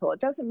landfill.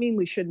 It doesn't mean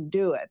we shouldn't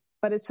do it,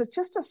 but it's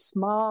just a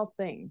small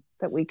thing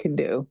that we can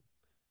do.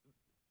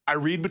 I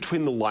read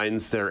between the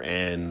lines there,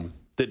 Anne,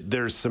 that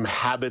there's some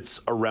habits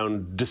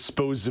around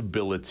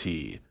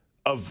disposability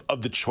of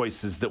the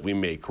choices that we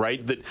make,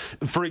 right? That,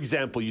 for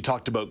example, you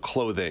talked about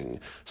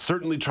clothing,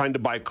 certainly trying to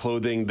buy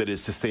clothing that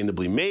is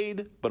sustainably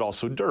made, but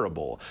also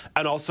durable,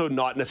 and also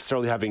not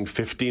necessarily having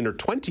 15 or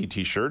 20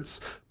 T-shirts,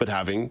 but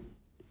having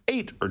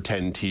 8 or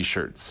 10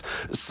 T-shirts.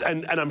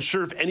 And I'm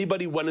sure if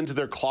anybody went into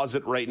their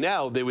closet right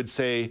now, they would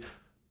say,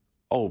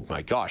 oh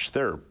my gosh,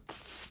 there are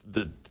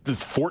the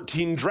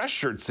 14 dress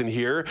shirts in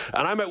here,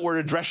 and I might wear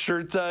a dress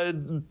shirt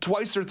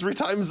twice or 3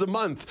 times a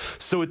month.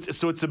 So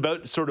it's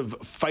about sort of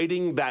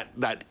fighting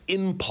that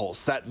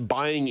impulse, that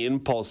buying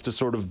impulse to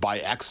sort of buy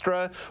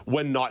extra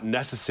when not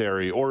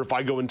necessary. Or if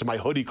I go into my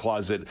hoodie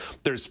closet,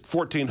 there's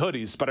 14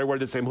 hoodies, but I wear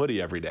the same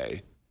hoodie every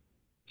day.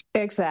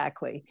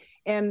 Exactly.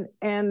 And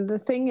the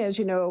thing is,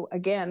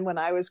 again, when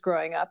I was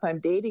growing up, I'm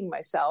dating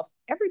myself,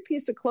 every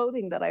piece of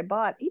clothing that I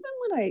bought, even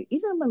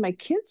when my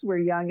kids were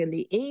young in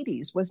the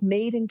 80s, was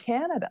made in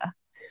Canada.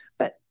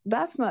 But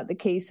that's not the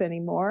case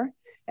anymore.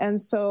 And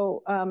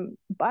so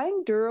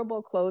buying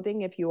durable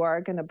clothing, if you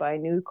are going to buy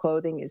new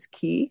clothing, is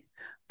key.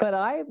 But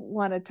I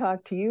want to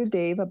talk to you,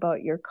 Dave,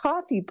 about your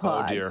coffee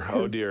pods.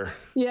 Oh, dear.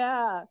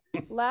 Yeah.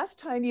 Last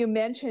time you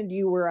mentioned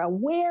you were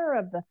aware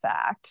of the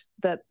fact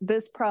that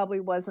this probably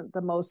wasn't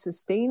the most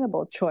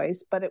sustainable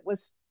choice, but it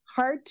was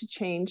hard to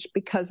change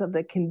because of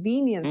the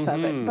convenience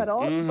of it, but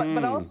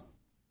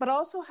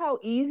also how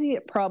easy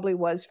it probably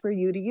was for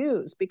you to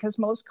use, because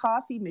most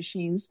coffee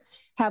machines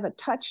have a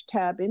touch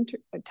tab,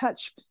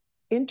 touch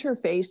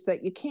interface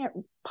that you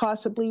can't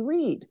possibly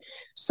read.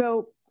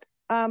 So,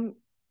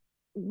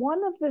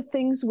 one of the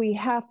things we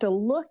have to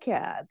look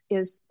at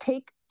is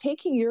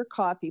taking your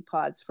coffee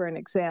pods for an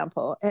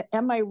example.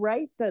 Am I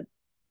right that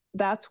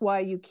that's why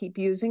you keep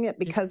using it,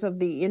 because of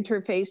the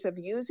interface of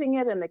using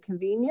it and the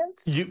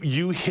convenience?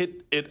 You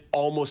hit it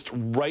almost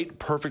right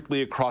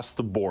perfectly across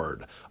the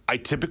board. I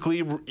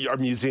typically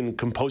am using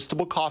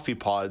compostable coffee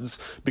pods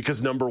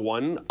because, number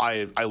one,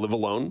 I live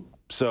alone.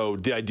 So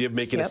the idea of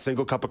making a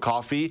single cup of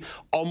coffee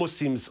almost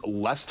seems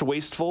less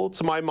wasteful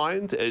to my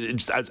mind,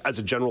 just as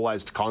a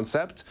generalized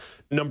concept.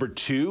 Number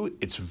two,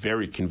 it's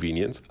very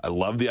convenient. I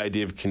love the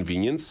idea of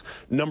convenience.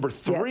 Number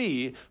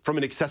three, from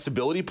an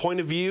accessibility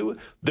point of view,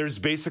 there's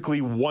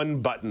basically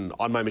one button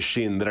on my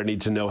machine that I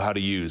need to know how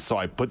to use. So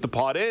I put the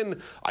pod in,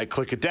 I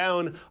click it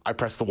down, I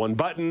press the one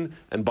button,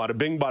 and bada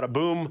bing, bada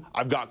boom,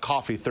 I've got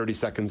coffee 30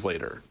 seconds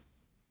later.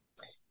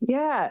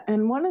 Yeah,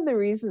 and one of the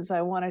reasons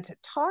I wanted to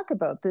talk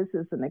about this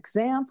as an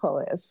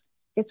example is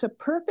it's a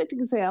perfect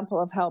example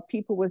of how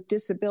people with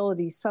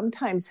disabilities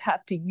sometimes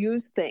have to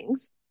use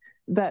things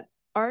that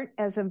aren't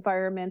as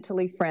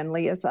environmentally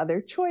friendly as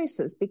other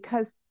choices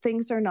because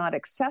things are not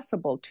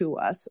accessible to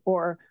us,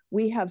 or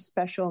we have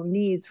special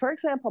needs. For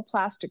example,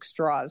 plastic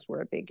straws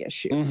were a big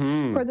issue.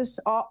 For this,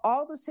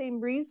 all the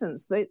same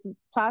reasons.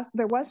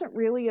 There wasn't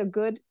really a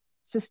good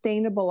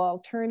sustainable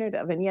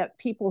alternative, and yet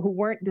people who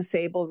weren't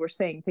disabled were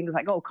saying things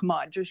like, oh, come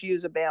on, just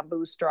use a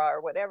bamboo straw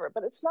or whatever.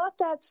 But it's not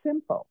that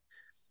simple.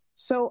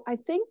 So I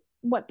think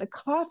what the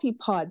coffee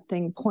pod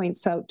thing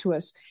points out to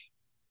us,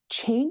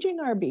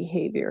 changing our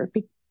behavior,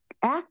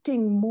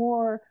 acting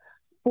more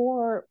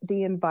for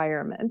the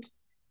environment,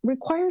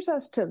 requires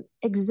us to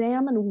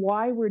examine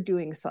why we're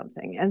doing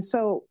something. And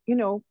so,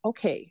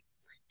 okay,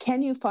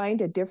 can you find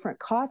a different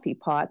coffee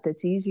pot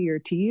that's easier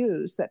to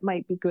use that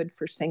might be good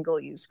for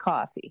single-use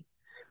coffee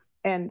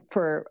and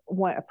for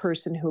a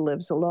person who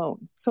lives alone?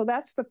 So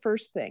that's the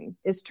first thing,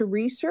 is to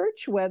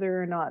research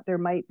whether or not there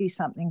might be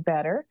something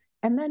better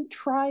and then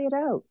try it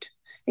out.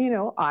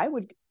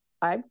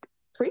 I've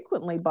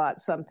frequently bought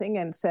something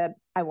and said,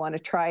 I want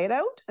to try it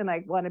out, and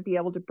I want to be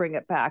able to bring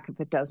it back if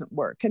it doesn't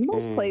work. And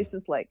most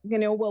places, like,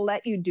 will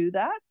let you do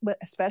that, but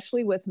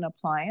especially with an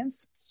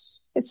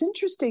appliance. It's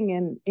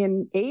interesting,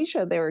 in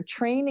Asia, they were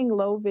training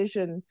low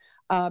vision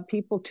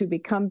people to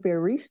become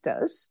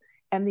baristas.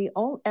 And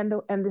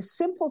the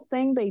simple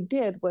thing they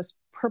did was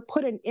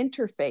put an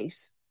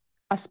interface,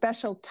 a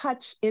special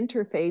touch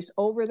interface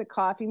over the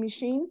coffee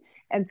machine.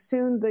 And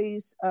soon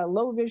these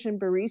low vision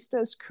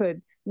baristas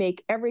could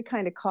make every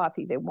kind of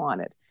coffee they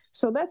wanted.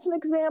 So that's an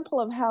example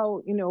of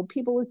how,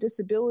 people with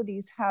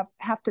disabilities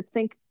have to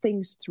think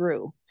things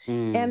through.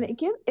 And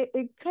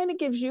it kind of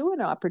gives you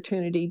an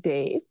opportunity,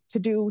 Dave, to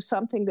do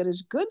something that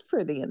is good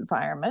for the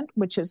environment,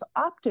 which is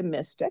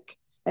optimistic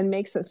and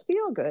makes us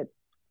feel good,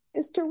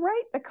 is to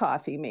write the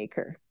coffee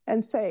maker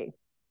and say,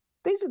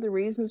 these are the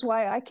reasons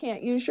why I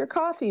can't use your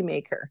coffee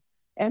maker.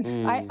 And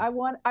I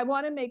want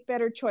to make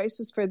better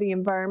choices for the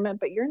environment,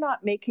 but you're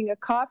not making a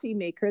coffee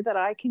maker that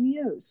I can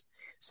use.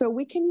 So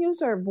we can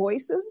use our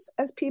voices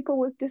as people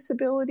with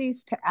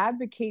disabilities to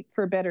advocate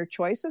for better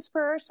choices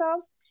for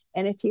ourselves.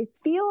 And if you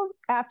feel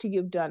after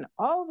you've done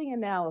all the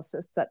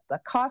analysis that the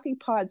coffee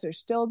pods are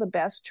still the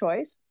best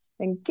choice,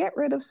 then get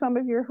rid of some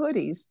of your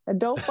hoodies and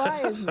don't buy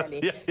as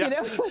many.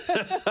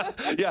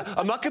 Yeah,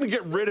 I'm not going to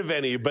get rid of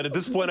any, but at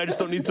this point, I just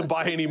don't need to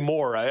buy any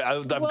more.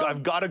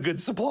 I've got a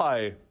good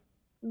supply.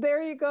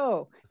 There you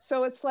go.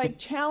 So it's like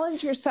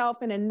challenge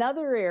yourself in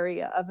another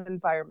area of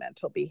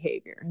environmental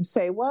behavior and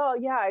say, well,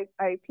 yeah,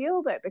 I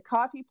feel that the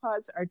coffee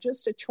pods are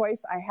just a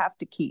choice I have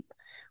to keep.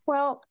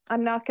 Well,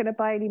 I'm not going to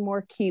buy any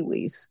more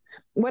kiwis.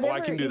 Whatever. I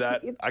can do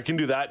that. I can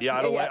do that. Yeah,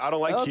 I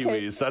don't like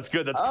kiwis. That's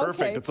good. That's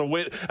perfect. It's a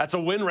win. That's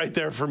a win right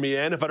there for me,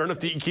 Anne. If I don't have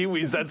to eat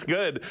kiwis, that's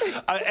good.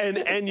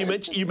 And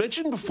you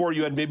mentioned before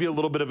you had maybe a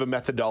little bit of a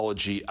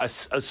methodology, a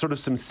sort of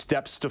some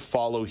steps to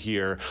follow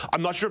here.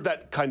 I'm not sure if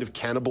that kind of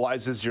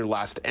cannibalizes your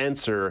last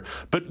answer,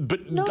 but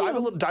dive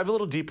a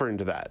little deeper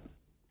into that.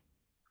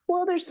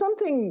 Well, there's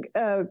something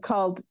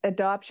called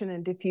adoption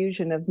and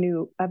diffusion of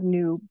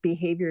new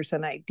behaviors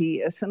and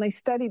ideas. And I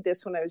studied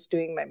this when I was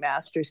doing my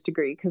master's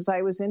degree because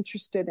I was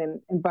interested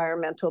in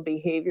environmental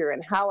behavior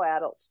and how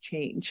adults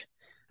change.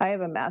 I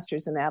have a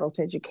master's in adult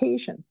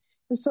education.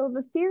 And so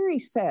the theory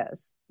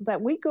says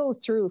that we go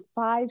through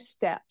 5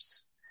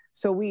 steps.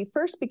 So we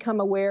first become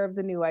aware of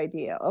the new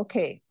idea.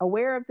 Okay,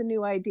 aware of the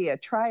new idea,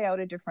 try out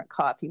a different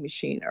coffee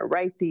machine or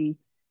write the,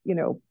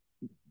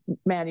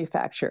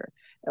 manufacturer.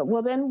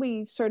 Well, then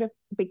we sort of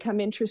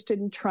become interested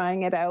in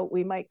trying it out.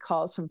 We might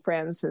call some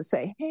friends and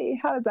say, hey,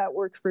 how did that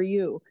work for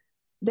you?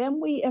 Then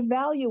we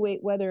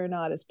evaluate whether or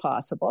not it's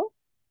possible.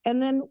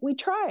 And then we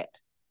try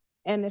it.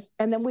 And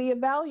then we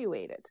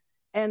evaluate it.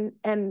 And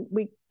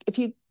if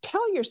you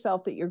tell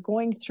yourself that you're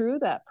going through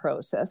that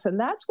process, and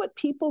that's what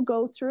people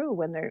go through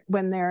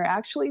when they're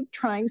actually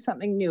trying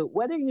something new,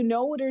 whether you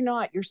know it or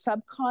not, you're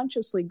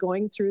subconsciously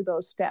going through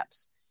those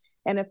steps.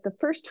 And if the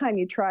first time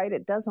you try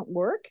it doesn't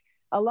work,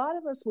 a lot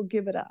of us will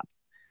give it up.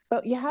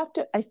 But you have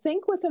to, I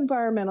think with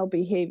environmental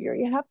behavior,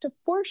 you have to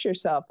force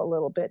yourself a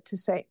little bit to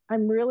say,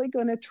 I'm really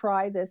going to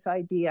try this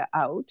idea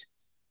out.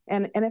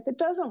 And if it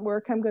doesn't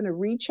work, I'm going to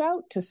reach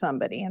out to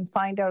somebody and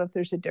find out if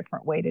there's a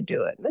different way to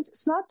do it.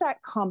 It's not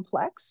that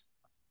complex,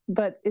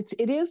 but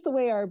it is the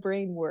way our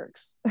brain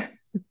works.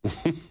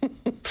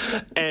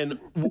 And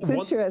it's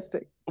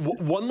interesting.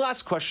 One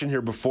last question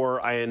here before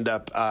I end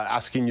up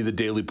asking you the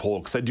daily poll,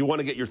 because I do want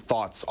to get your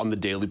thoughts on the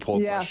daily poll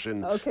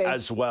question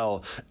as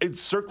well. It's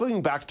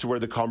circling back to where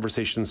the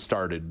conversation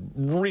started,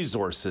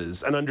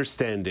 resources and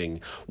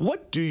understanding.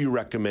 What do you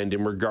recommend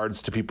in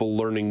regards to people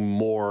learning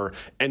more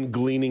and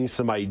gleaning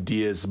some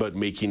ideas about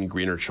making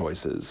greener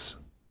choices?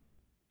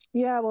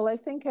 Yeah, well, I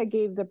think I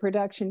gave the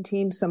production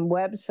team some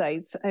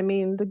websites. I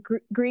mean, the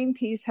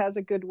Greenpeace has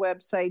a good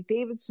website.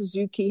 David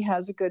Suzuki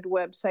has a good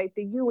website.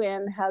 The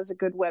UN has a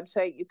good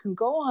website. You can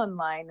go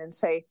online and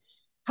say,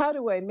 how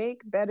do I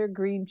make better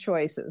green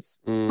choices?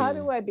 How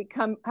do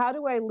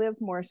I live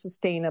more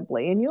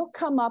sustainably? And you'll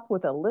come up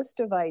with a list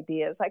of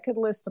ideas. I could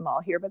list them all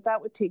here, but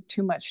that would take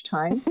too much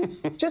time.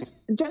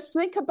 Just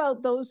think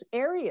about those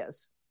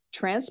areas: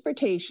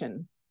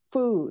 transportation,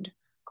 food,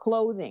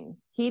 clothing,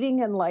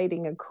 heating and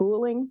lighting and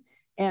cooling,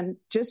 and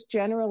just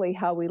generally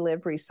how we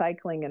live,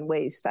 recycling and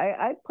waste.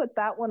 I put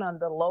that one on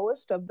the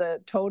lowest of the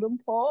totem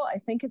pole. I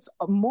think it's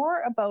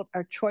more about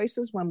our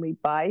choices when we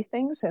buy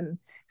things and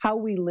how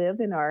we live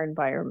in our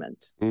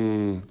environment.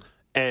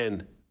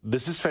 And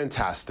this is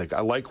fantastic. I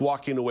like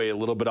walking away a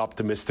little bit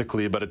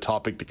optimistically about a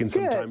topic that can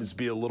sometimes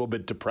be a little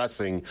bit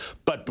depressing.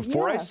 But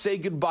before I say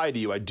goodbye to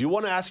you, I do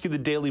want to ask you the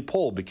daily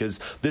poll, because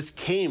this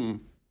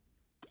came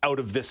out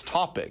of this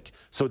topic.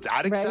 So it's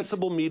at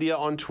Accessible Media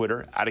on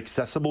Twitter, at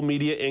Accessible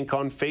Media Inc.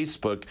 on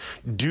Facebook.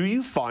 Do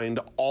you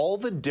find all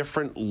the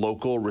different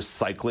local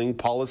recycling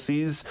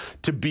policies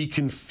to be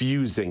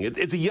confusing?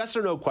 It's a yes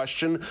or no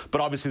question,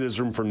 but obviously there's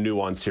room for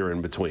nuance here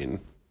in between.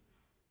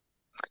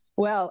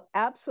 Well,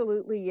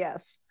 absolutely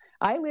yes.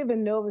 I live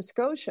in Nova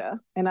Scotia,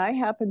 and I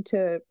happen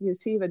to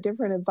receive a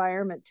different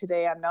environment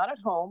today. I'm not at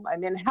home.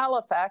 I'm in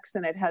Halifax,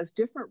 and it has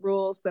different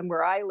rules than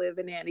where I live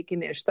in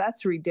Antigonish.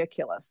 That's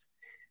ridiculous.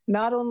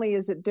 not only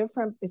is it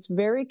different, it's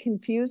very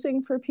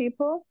confusing for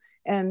people,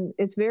 and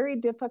it's very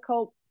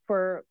difficult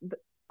for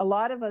a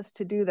lot of us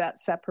to do that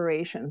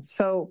separation.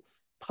 So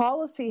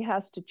policy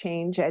has to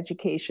change,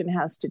 education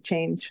has to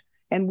change,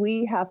 and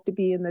we have to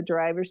be in the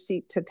driver's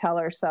seat to tell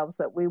ourselves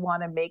that we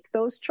want to make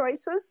those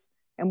choices,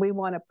 and we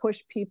want to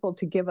push people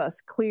to give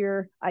us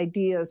clear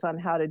ideas on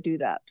how to do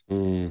that.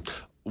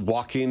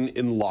 Walking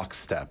in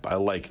lockstep. I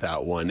like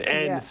that one.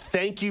 And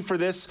Thank you for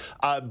this.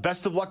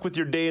 Best of luck with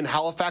your day in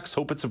Halifax.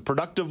 Hope it's a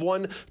productive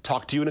one.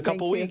 Talk to you in a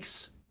couple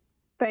weeks.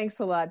 Thanks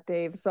a lot,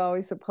 Dave. It's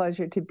always a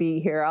pleasure to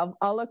be here.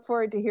 I'll look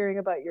forward to hearing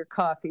about your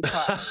coffee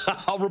pot.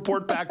 I'll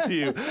report back to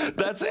you.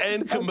 That's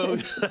Ann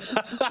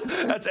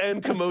Camozzi. That's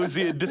Ann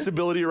Camozzi, a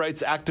disability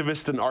rights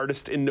activist and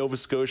artist in Nova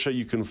Scotia.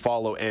 You can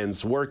follow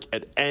Ann's work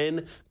at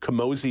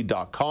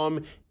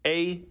anncamozzi.com,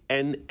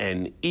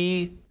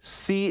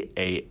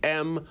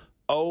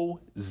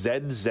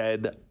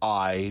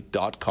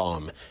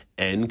 ANNECAMOZZI.com,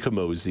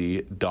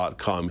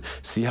 AnnCamozzi.com.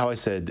 See how I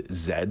said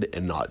Z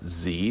and not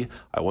Z?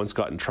 I once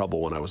got in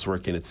trouble when I was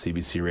working at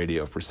CBC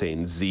Radio for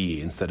saying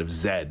Z instead of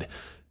Z, and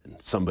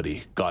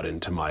somebody got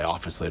into my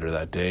office later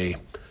that day.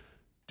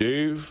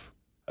 Dave,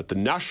 at the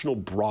national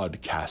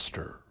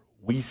broadcaster,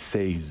 we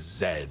say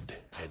Z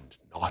and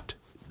not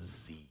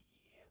Z.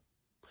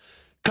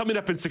 Coming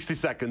up in 60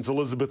 seconds,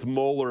 Elizabeth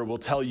Moeller will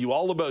tell you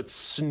all about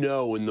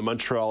snow in the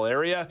Montreal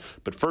area.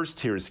 But first,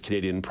 here's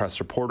Canadian Press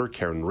reporter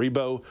Karen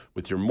Rebo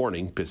with your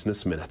Morning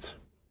Business Minute.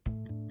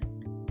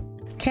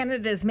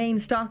 Canada's main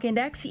stock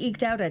index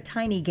eked out a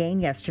tiny gain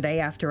yesterday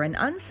after an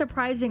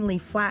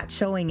unsurprisingly flat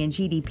showing in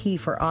GDP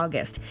for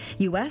August.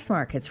 U.S.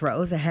 markets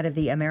rose ahead of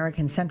the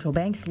American Central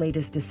Bank's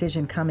latest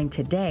decision coming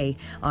today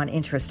on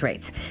interest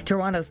rates.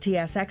 Toronto's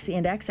TSX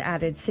index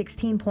added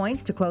 16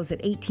 points to close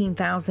at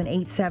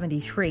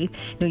 18,873.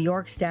 New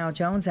York's Dow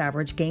Jones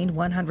average gained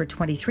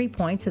 123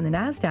 points and the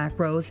Nasdaq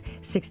rose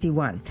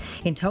 61.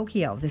 In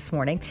Tokyo this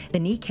morning, the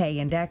Nikkei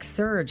index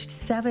surged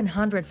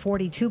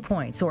 742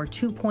 points or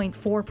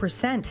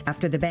 2.4%.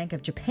 After the Bank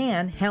of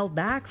Japan held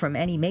back from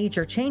any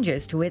major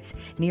changes to its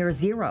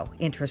near-zero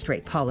interest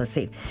rate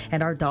policy.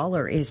 And our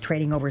dollar is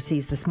trading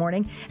overseas this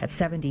morning at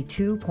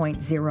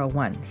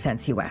 72.01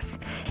 cents U.S.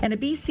 And a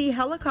BC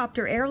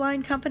helicopter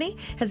airline company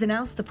has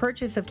announced the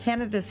purchase of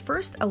Canada's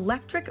first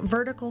electric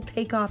vertical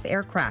takeoff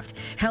aircraft.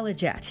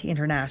 Helijet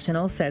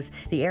International says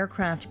the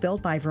aircraft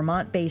built by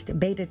Vermont-based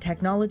Beta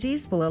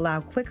Technologies will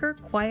allow quicker,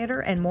 quieter,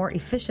 and more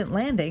efficient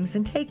landings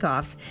and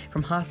takeoffs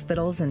from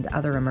hospitals and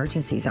other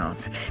emergency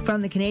zones.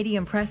 From the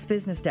Canadian Press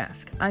Business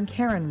Desk, I'm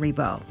Karen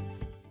Rebo.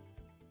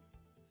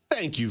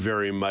 Thank you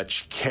very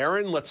much,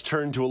 Karen. Let's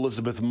turn to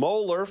Elizabeth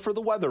Moeller for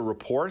the weather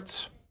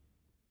report.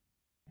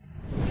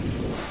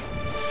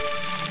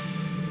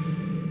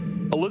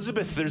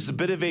 Elizabeth, there's a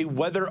bit of a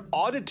weather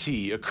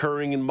oddity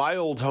occurring in my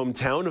old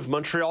hometown of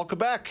Montreal,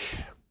 Quebec.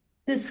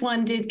 This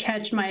one did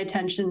catch my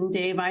attention,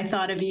 Dave. I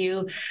thought of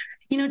you.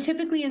 You know,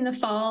 typically in the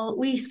fall,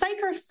 we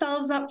psych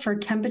ourselves up for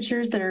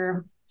temperatures that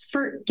are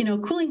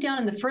cooling down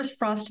in the first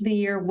frost of the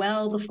year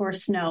well before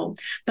snow.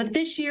 But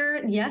this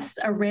year, yes,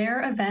 a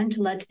rare event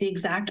led to the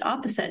exact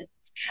opposite.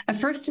 A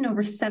first in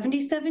over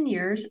 77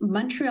 years,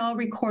 Montreal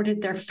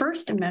recorded their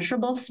first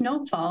measurable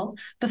snowfall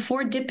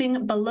before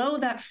dipping below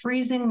that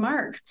freezing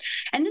mark.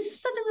 And this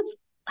is something that's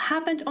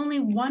happened only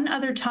one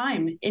other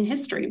time in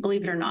history,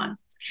 believe it or not.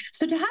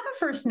 So to have a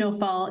first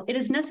snowfall, it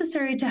is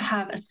necessary to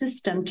have a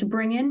system to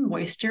bring in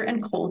moisture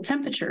and cold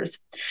temperatures.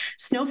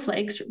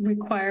 Snowflakes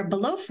require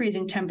below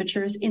freezing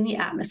temperatures in the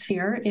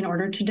atmosphere in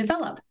order to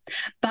develop,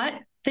 but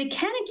they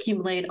can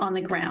accumulate on the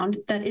ground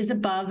that is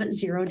above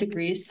 0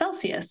 degrees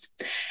Celsius.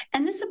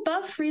 And this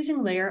above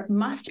freezing layer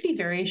must be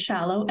very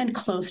shallow and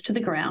close to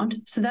the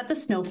ground so that the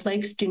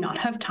snowflakes do not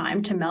have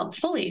time to melt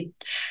fully.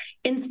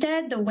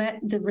 Instead,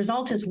 the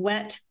result is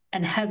wet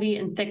and heavy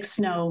and thick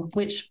snow,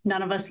 which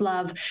none of us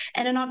love.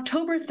 And on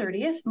October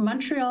 30th,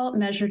 Montreal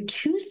measured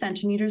 2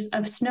 centimeters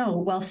of snow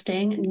while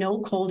staying no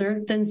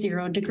colder than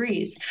 0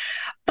 degrees.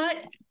 But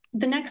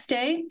the next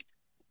day,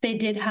 they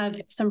did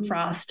have some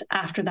frost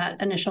after that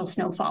initial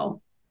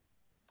snowfall.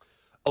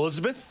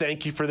 Elizabeth,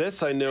 thank you for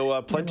this. I know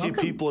plenty of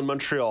people in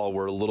Montreal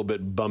were a little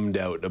bit bummed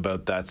out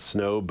about that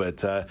snow,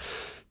 but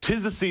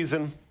 'tis the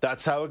season.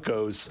 That's how it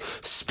goes.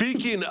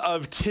 Speaking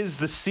of 'tis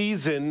the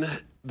season,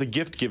 the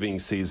gift-giving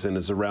season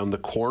is around the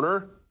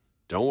corner.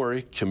 Don't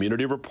worry,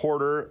 community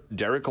reporter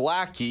Derek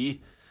Lackey,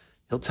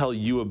 he'll tell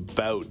you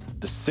about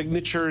the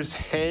Signatures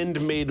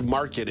Handmade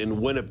Market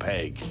in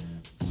Winnipeg.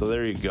 So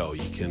there you go.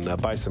 You can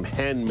buy some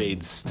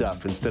handmade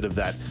stuff instead of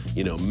that,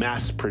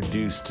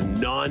 mass-produced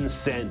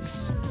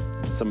nonsense.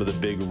 Some of the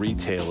big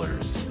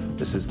retailers.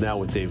 This is Now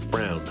with Dave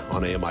Brown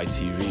on AMI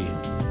TV.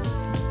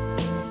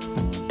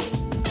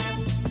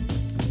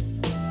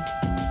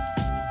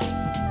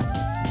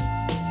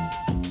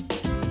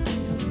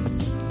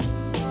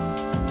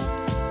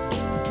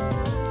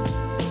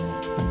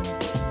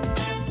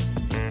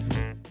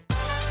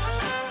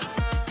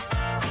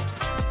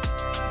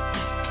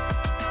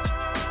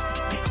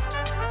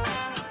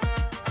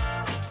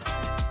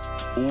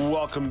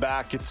 Welcome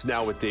back. It's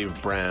Now with Dave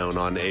Brown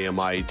on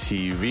AMI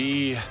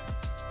TV.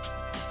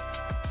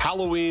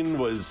 Halloween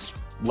was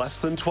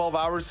less than 12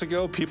 hours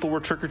ago. People were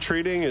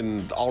trick-or-treating,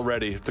 and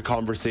already the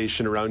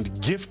conversation around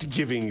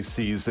gift-giving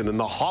season and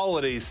the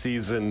holiday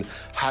season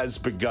has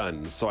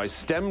begun. So I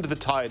stemmed the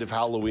tide of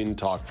Halloween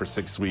talk for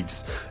 6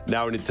 weeks.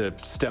 Now I need to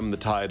stem the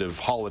tide of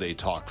holiday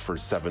talk for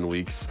 7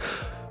 weeks.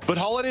 But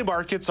holiday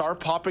markets are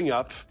popping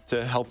up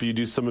to help you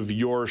do some of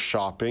your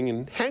shopping,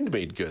 and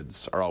handmade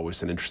goods are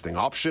always an interesting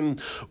option.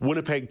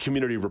 Winnipeg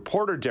community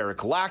reporter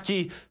Derek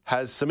Lackey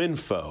has some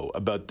info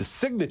about the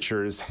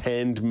Signatures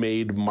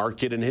Handmade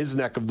Market in his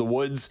neck of the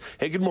woods.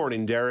 Hey, good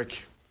morning,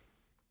 Derek.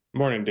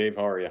 Morning, Dave.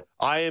 How are you?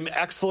 I am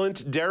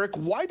excellent. Derek,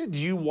 why did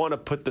you want to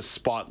put the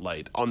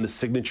spotlight on the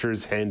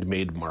Signatures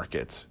Handmade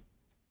Market?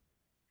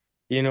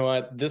 You know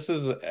what? This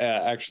is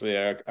actually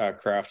a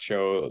craft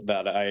show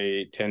that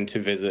I tend to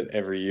visit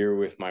every year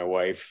with my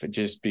wife,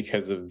 just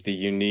because of the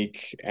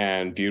unique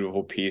and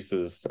beautiful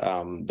pieces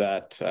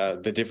that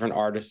the different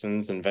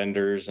artisans and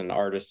vendors and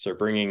artists are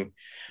bringing,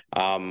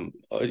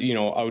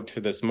 out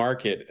to this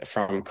market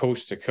from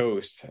coast to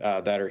coast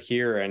that are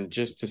here, and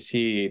just to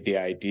see the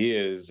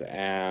ideas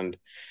and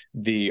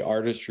the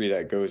artistry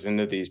that goes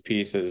into these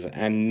pieces,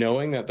 and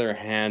knowing that they're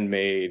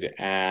handmade,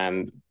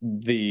 and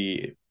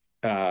the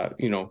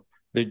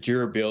the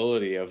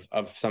durability of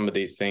some of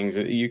these things.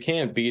 You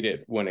can't beat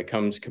it when it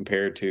comes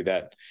compared to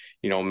that,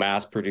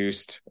 mass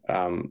produced,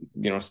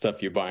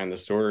 stuff you buy in the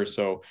store.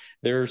 So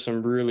there are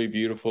some really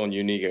beautiful and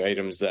unique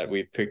items that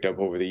we've picked up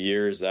over the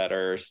years that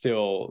are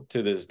still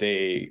to this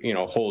day,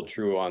 hold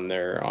true on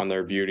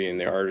their beauty and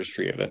the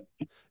artistry of it.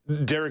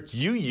 Derek,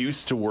 you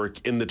used to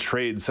work in the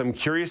trades. I'm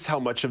curious how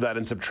much of that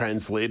ends up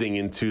translating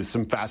into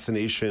some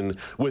fascination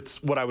with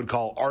what I would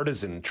call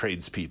artisan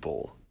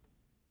tradespeople.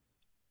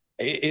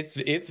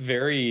 It's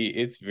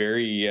very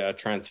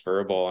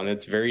transferable, and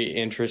it's very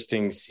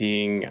interesting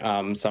seeing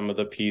some of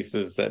the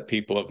pieces that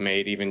people have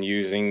made, even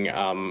using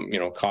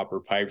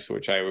copper pipes,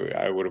 which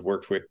I would have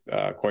worked with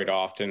quite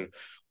often,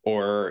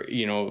 or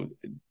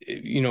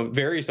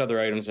various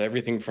other items,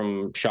 everything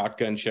from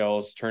shotgun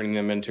shells, turning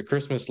them into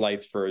Christmas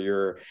lights for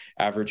your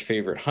average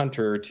favorite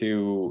hunter,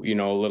 to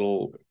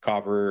little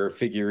copper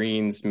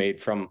figurines made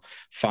from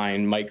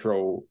fine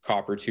micro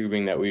copper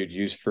tubing that we would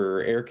use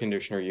for air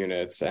conditioner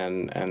units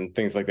and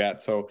things like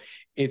that. So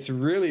it's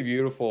really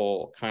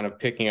beautiful kind of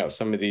picking out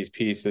some of these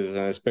pieces,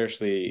 and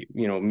especially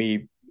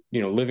me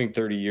living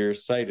 30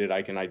 years sighted,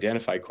 I can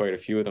identify quite a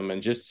few of them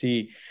and just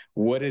see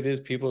what it is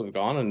people have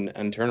gone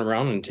and turn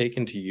around and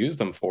taken to use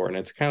them for. And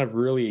it's kind of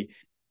really,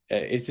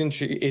 it's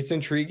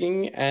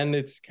intriguing, and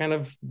it's kind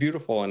of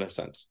beautiful in a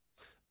sense.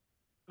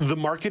 The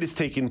market is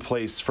taking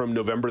place from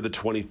November the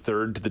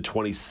 23rd to the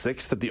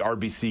 26th at the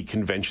RBC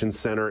Convention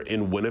Center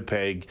in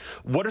Winnipeg.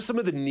 What are some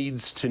of the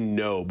needs to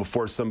know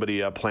before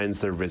somebody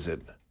plans their visit?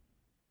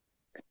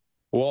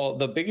 Well,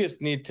 the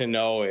biggest need to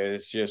know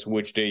is just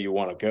which day you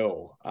want to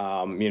go.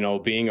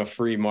 Being a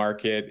free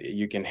market,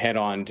 you can head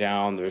on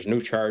down. There's no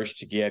charge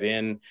to get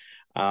in.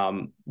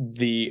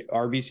 The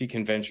RBC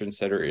Convention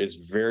Center is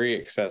very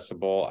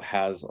accessible,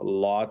 has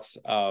lots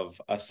of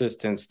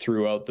assistance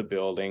throughout the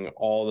building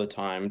all the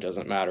time.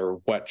 Doesn't matter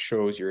what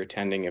shows you're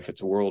attending, if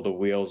it's World of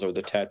Wheels or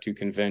the tattoo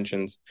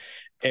conventions,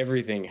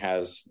 everything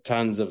has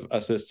tons of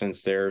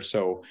assistance there.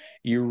 So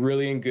you're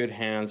really in good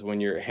hands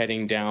when you're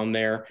heading down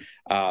there.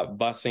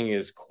 Busing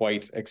is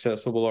quite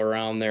accessible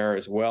around there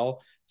as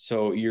well.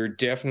 So you're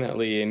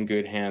definitely in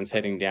good hands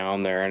heading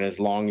down there. And as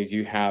long as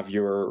you have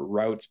your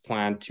routes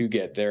planned to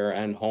get there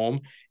and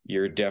home,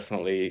 you're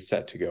definitely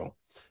set to go.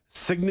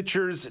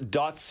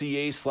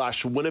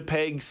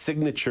 Signatures.ca/Winnipeg,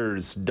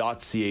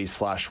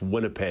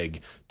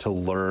 signatures.ca/Winnipeg to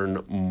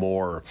learn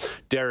more.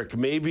 Derek,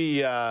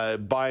 maybe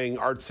buying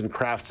arts and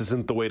crafts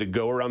isn't the way to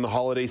go around the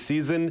holiday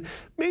season.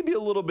 Maybe a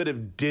little bit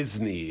of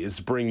Disney is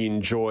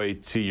bringing joy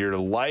to your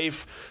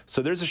life.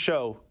 So there's a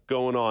show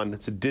going on.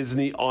 It's a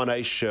Disney on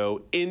Ice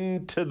show.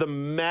 Into the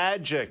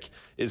Magic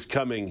is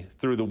coming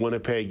through the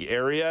Winnipeg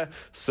area.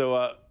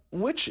 So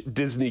which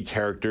Disney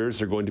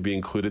characters are going to be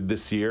included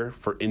this year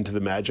for Into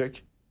the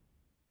Magic?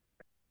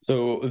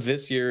 So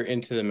this year,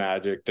 Into the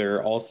Magic,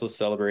 they're also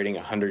celebrating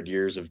 100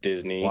 years of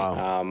Disney.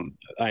 Wow.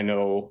 I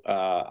know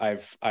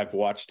I've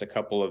watched a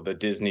couple of the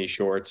Disney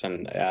shorts,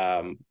 and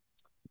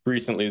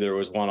recently there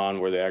was one on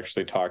where they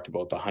actually talked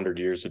about the 100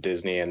 years of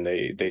Disney, and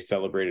they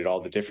celebrated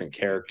all the different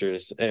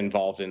characters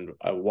involved in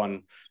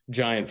one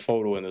giant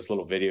photo in this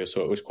little video.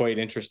 So it was quite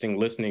interesting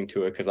listening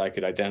to it, because I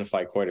could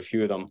identify quite a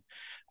few of them.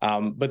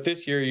 But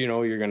this year,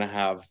 you're going to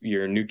have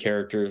your new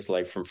characters,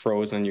 like from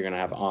Frozen. You're going to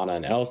have Anna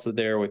and Elsa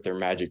there with their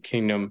Magic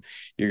Kingdom.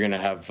 You're going to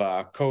have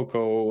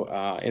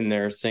Coco in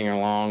there singing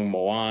along,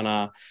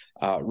 Moana,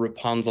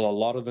 Rapunzel, a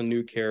lot of the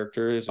new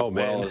characters, as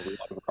well as a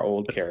lot of our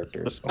old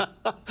characters. So.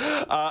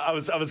 I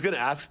was going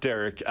to ask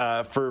Derek,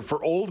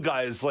 for old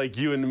guys like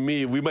you and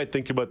me, we might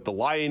think about The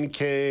Lion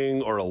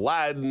King or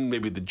Aladdin,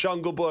 maybe The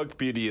Jungle Book,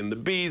 Beauty and the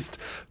Beast.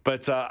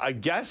 But I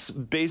guess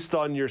based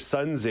on your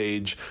son's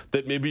age,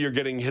 that maybe you're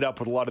getting hit up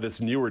with a lot of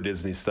this newer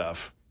Disney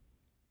stuff.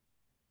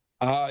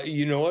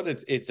 You know what?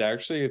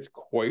 It's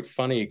quite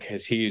funny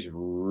because he's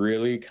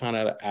really kind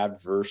of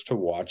adverse to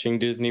watching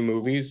Disney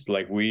movies.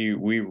 Like we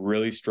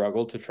really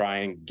struggle to try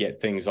and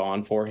get things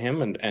on for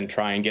him and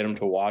try and get him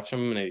to watch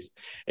them. And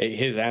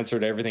his answer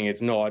to everything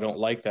is no, I don't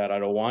like that. I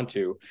don't want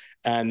to.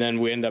 And then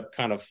we end up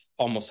kind of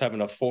almost having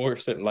to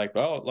force it and like,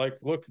 oh, like,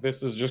 look,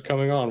 this is just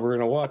coming on. We're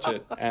going to watch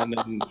it. And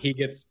then he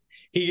gets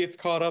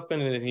caught up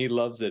in it and he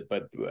loves it.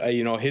 But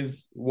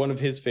one of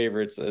his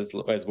favorites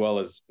as well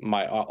as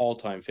my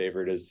all-time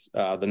favorite is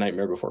The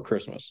Nightmare Before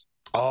Christmas.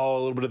 Oh, a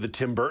little bit of the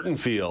Tim Burton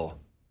feel.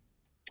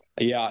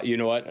 Yeah, you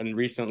know what? And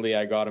recently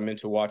I got him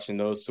into watching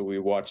those. So we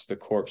watched The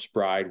Corpse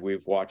Bride.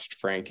 We've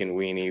watched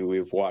Frankenweenie.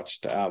 We've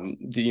watched,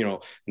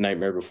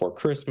 Nightmare Before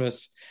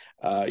Christmas.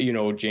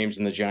 James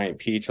and the Giant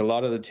Peach. A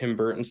lot of the Tim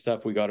Burton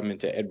stuff. We got him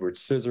into Edward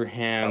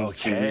Scissorhands.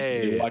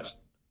 Okay.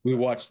 We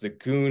watched The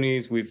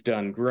Goonies. We've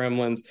done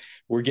Gremlins.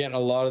 We're getting a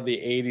lot of the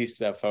 80s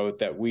stuff out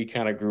that we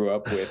kind of grew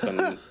up with.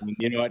 And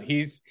you know what?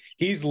 He's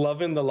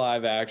loving the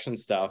live action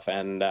stuff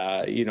and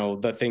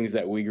the things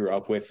that we grew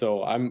up with.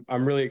 So I'm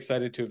really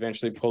excited to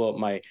eventually pull out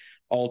my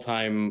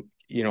all-time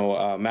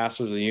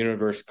Masters of the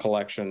Universe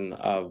collection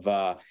of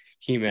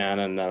He-Man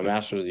and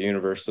Masters of the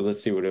Universe. So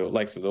let's see what it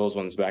likes of those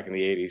ones back in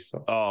the 80s.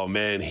 So. Oh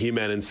man,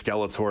 He-Man and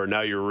Skeletor.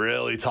 Now you're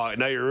really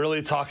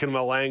talking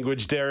my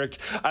language, Derek.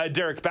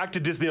 Derek, back to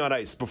Disney on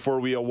Ice before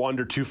we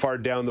wander too far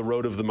down the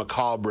road of the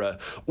macabre.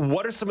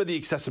 What are some of the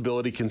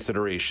accessibility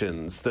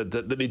considerations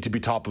that need to be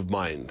top of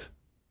mind?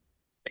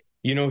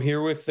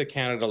 Here with the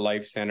Canada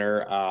Life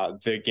Centre,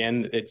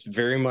 again, it's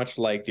very much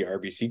like the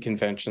RBC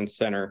Convention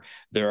Centre.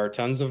 There are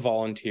tons of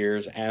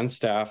volunteers and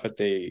staff at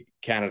the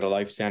Canada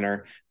Life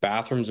Centre.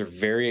 Bathrooms are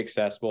very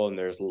accessible, and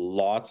there's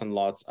lots and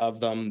lots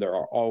of them. There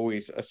are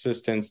always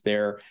assistants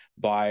there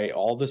by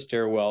all the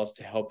stairwells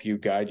to help you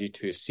guide you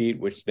to a seat,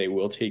 which they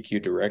will take you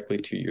directly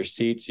to your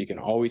seat. So you can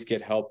always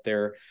get help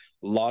there.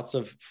 Lots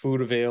of food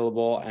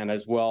available, and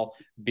as well,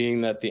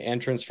 being that the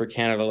entrance for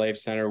Canada Life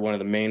Centre, one of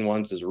the main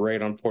ones, is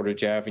right on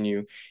Portage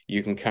Avenue.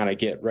 You can kind of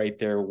get right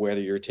there whether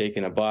you're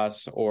taking a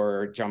bus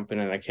or jumping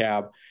in a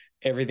cab.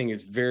 Everything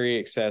is very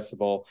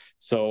accessible.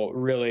 So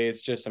really,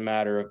 it's just a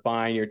matter of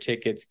buying your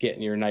tickets,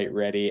 getting your night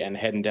ready, and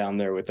heading down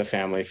there with the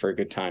family for a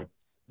good time.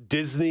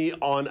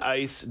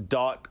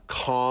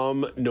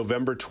 DisneyOnIce.com,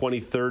 November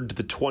 23rd to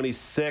the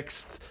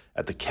 26th.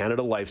 At the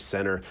Canada Life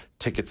Centre,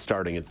 tickets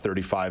starting at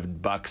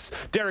 $35.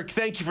 Derek,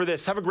 thank you for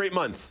this. Have a great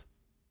month.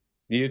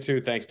 You too.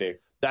 Thanks, Dave.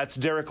 That's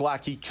Derek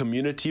Lackey,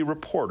 community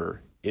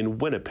reporter in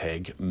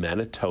Winnipeg,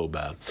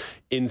 Manitoba.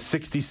 In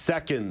 60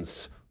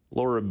 seconds,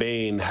 Laura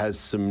Bain has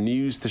some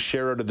news to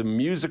share out of the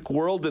music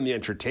world and the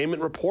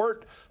entertainment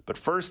report. But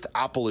first,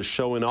 Apple is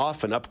showing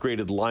off an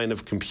upgraded line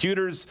of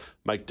computers.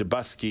 Mike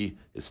Dubusky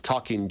is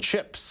talking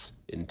chips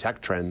in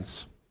Tech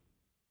Trends.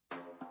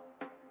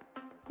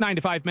 9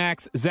 to 5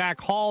 Max Zach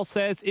Hall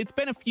says it's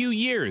been a few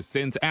years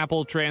since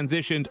Apple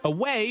transitioned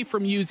away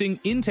from using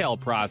Intel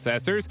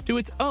processors to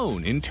its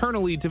own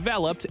internally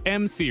developed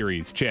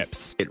M-series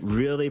chips. It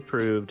really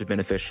proved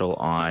beneficial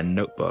on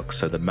notebooks.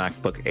 So the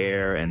MacBook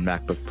Air and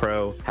MacBook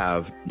Pro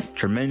have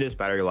tremendous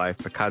battery life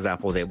because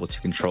Apple is able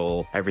to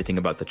control everything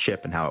about the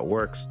chip and how it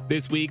works.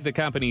 This week, the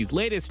company's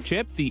latest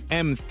chip, the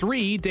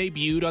M3,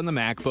 debuted on the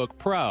MacBook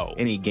Pro.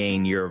 Any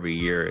gain year over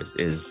year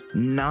is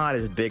not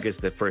as big as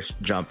the first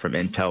jump from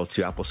Intel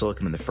to Apple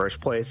Silicon in the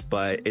first place,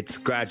 but it's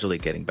gradually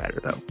getting better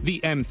though. The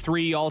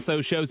M3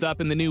 also shows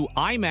up in the new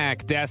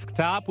iMac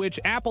desktop, which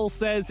Apple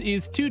says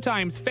is 2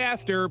 times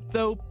faster,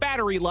 though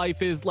battery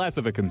life is less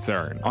of a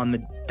concern. On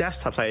the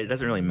desktop side, it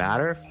doesn't really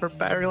matter for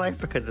battery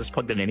life because it's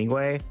plugged in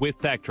anyway. With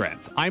Tech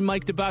Trends, I'm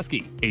Mike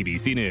Dubusky,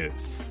 ABC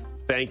News.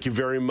 Thank you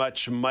very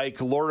much,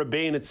 Mike. Laura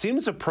Bain, it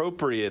seems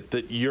appropriate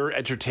that your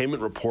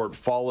entertainment report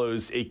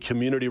follows a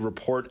community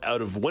report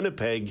out of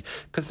Winnipeg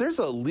because there's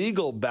a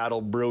legal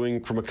battle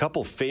brewing from a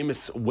couple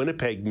famous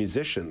Winnipeg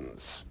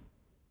musicians.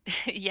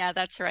 Yeah,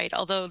 that's right.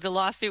 Although the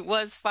lawsuit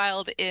was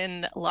filed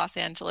in Los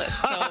Angeles.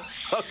 So,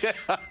 okay.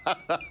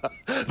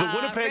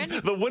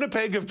 The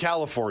Winnipeg of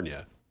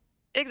California.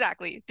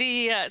 Exactly.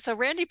 So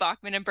Randy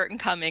Bachman and Burton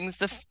Cummings,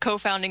 the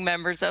co-founding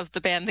members of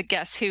the band The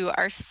Guess Who,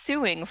 are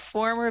suing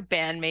former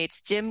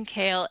bandmates Jim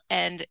Cale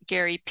and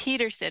Gary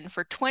Peterson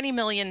for $20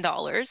 million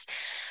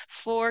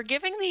for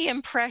giving the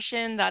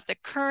impression that the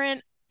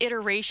current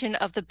iteration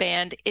of the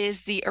band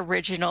is the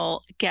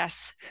original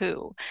Guess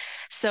Who.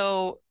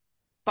 So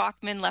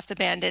Bachman left the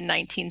band in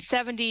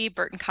 1970.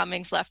 Burton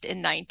Cummings left in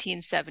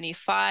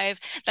 1975.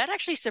 That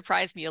actually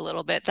surprised me a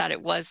little bit that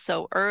it was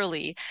so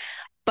early.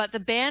 But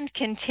the band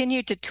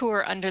continued to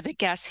tour under the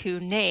Guess Who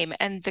name,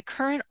 and the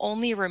current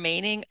only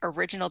remaining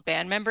original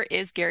band member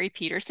is Gary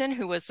Peterson,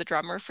 who was the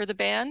drummer for the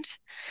band.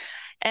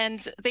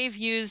 And they've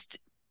used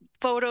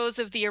photos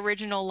of the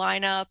original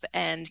lineup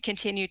and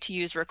continue to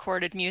use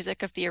recorded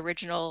music of the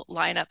original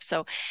lineup.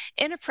 So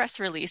in a press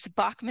release,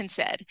 Bachman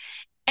said,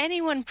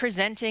 anyone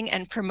presenting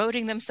and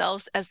promoting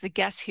themselves as the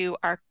Guess Who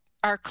are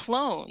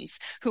clones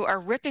who are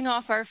ripping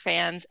off our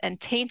fans and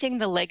tainting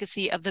the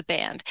legacy of the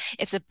band.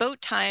 It's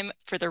about time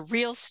for the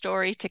real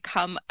story to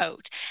come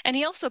out. And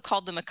he also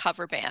called them a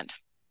cover band.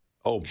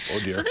 Oh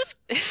dear. So this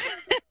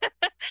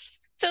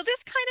so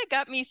this kind of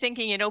got me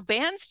thinking,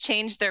 bands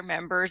change their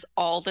members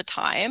all the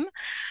time.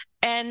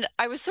 And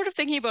I was sort of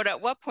thinking about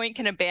at what point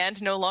can a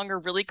band no longer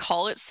really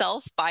call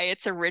itself by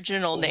its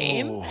original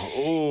name?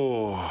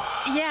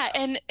 Yeah,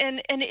 and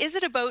is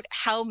it about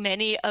how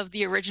many of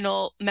the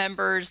original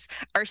members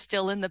are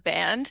still in the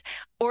band,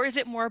 or is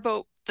it more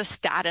about the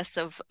status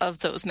of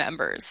those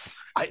members?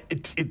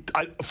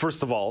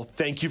 First of all,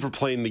 thank you for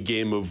playing the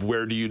game of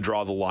where do you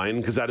draw the line,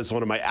 because that is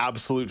one of my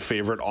absolute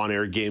favorite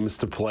on-air games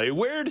to play.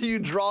 Where do you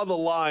draw the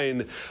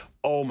line?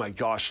 Oh my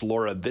gosh,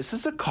 Laura, this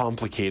is a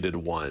complicated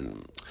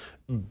one.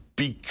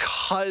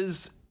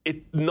 Because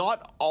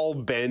not all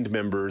band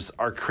members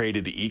are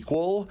created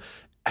equal.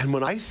 And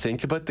when I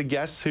think about the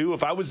Guess Who,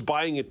 if I was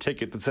buying a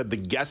ticket that said the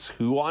Guess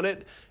Who on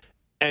it,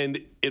 and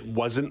it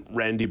wasn't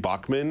Randy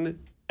Bachman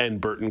and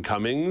Burton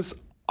Cummings,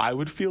 I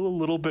would feel a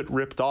little bit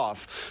ripped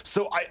off.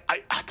 So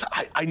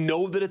I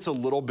know that it's a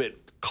little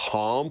bit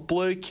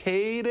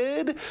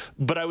complicated,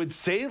 but I would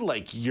say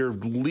like your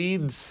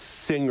lead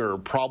singer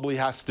probably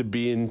has to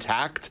be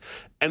intact.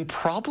 And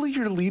probably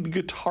your lead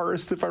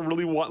guitarist, if I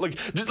really want,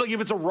 just if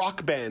it's a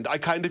rock band, I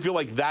kind of feel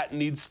like that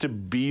needs to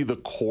be the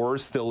core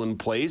still in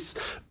place,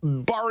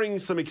 barring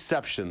some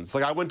exceptions.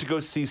 Like I went to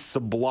go see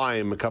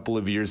Sublime a couple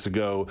of years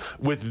ago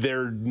with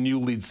their new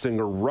lead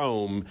singer,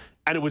 Rome,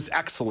 and it was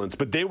excellent,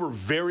 but they were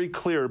very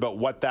clear about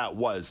what that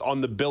was.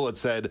 On the bill, it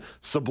said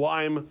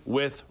Sublime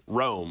with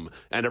Rome.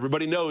 And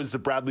everybody knows that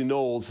Bradley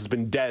Knowles has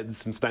been dead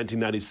since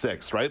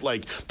 1996, right?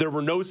 Like, there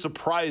were no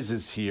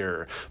surprises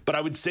here. But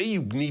I would say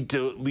you need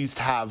to at least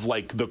have,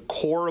 the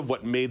core of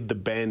what made the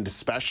band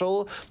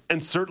special.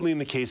 And certainly in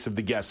the case of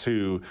the Guess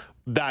Who,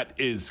 that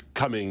is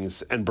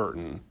Cummings and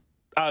Burton.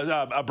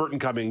 Burton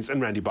Cummings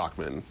and Randy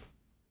Bachman.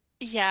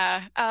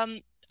 Yeah,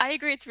 I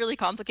agree it's really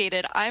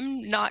complicated.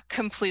 I'm not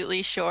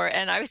completely sure.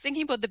 And I was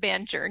thinking about the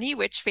band Journey,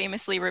 which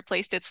famously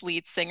replaced its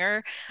lead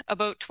singer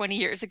about 20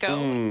 years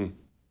ago.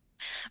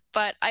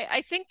 But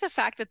I think the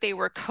fact that they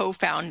were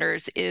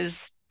co-founders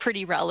is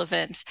pretty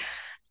relevant.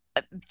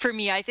 For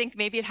me, I think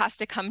maybe it has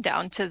to come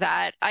down to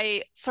that.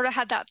 I sort of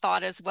had that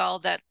thought as well,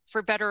 that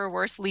for better or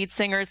worse, lead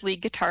singers,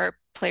 lead guitar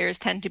players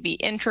tend to be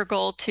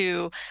integral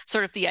to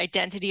sort of the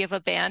identity of a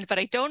band. But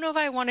I don't know if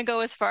I want to go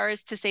as far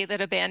as to say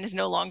that a band is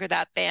no longer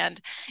that band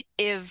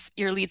if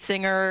your lead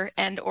singer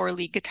and or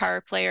lead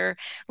guitar player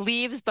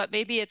leaves. But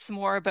maybe it's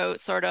more about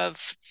sort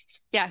of,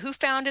 who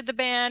founded the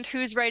band,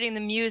 who's writing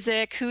the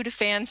music, who do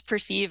fans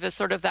perceive as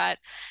sort of that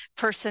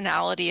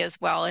personality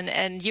as well.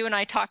 And you and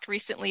I talked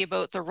recently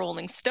about the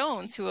Rolling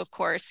Stones, who of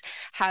course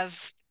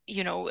have,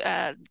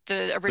 the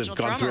original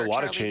drummer, gone through a lot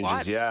Charlie of changes,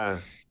 Watts. yeah.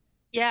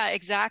 Yeah,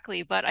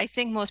 exactly. But I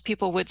think most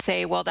people would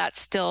say, well, that's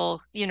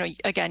still,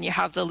 again, you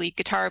have the lead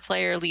guitar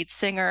player, lead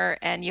singer,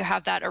 and you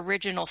have that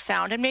original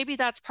sound. And maybe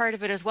that's part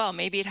of it as well.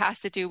 Maybe it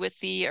has to do with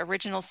the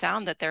original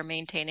sound that they're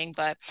maintaining.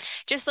 But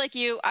just like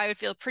you, I would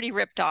feel pretty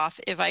ripped off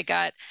if I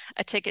got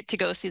a ticket to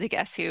go see the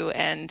Guess Who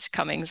and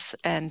Cummings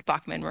and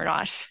Bachman were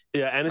not.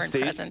 Yeah,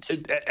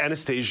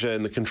 Anastasia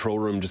in the control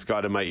room just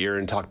got in my ear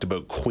and talked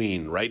about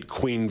Queen, right?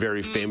 Queen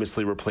very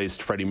famously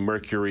replaced Freddie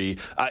Mercury.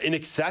 In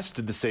Excess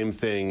did the same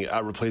thing,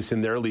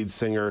 replacing their lead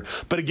singer.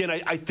 But again,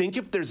 I think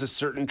if there's a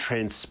certain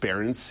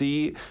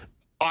transparency,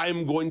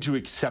 I'm going to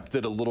accept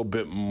it a little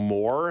bit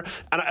more.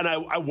 And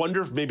I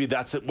wonder if maybe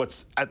that's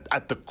what's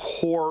at the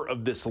core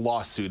of this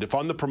lawsuit. If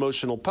on the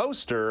promotional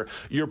poster,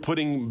 you're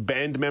putting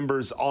band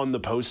members on the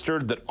poster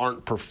that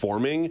aren't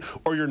performing,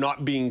 or you're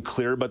not being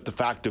clear about the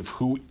fact of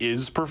who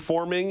is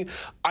performing,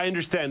 I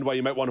understand why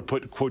you might want to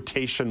put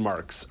quotation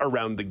marks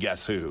around the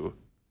Guess Who.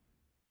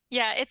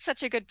 Yeah, it's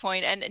such a good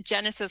point. And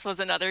Genesis was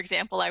another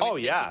example I was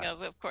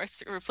thinking of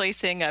course,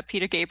 replacing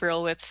Peter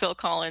Gabriel with Phil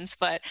Collins.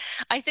 But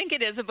I think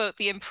it is about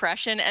the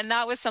impression. And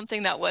that was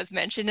something that was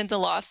mentioned in the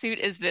lawsuit,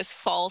 is this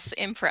false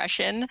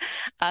impression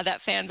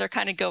that fans are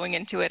kind of going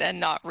into it and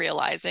not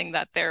realizing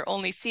that they're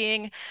only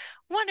seeing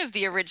one of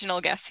the original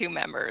Guess Who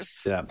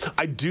members. Yeah,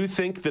 I do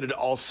think that it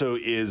also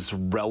is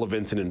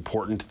relevant and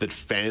important that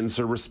fans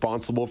are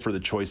responsible for the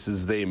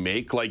choices they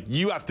make. Like,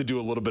 you have to do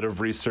a little bit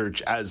of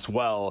research as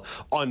well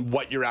on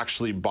what you're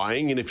actually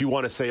buying. And if you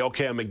want to say,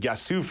 okay, I'm a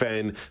Guess Who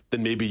fan,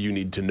 then maybe you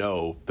need to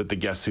know that the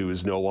Guess Who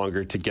is no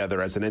longer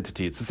together as an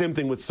entity. It's the same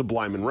thing with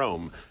Sublime and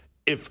Rome.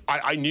 If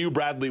I knew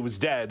Bradley was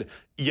dead,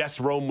 yes,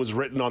 Rome was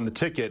written on the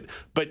ticket.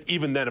 But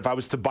even then, if I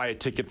was to buy a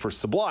ticket for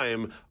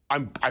Sublime,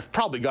 I've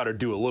probably got to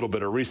do a little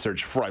bit of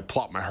research before I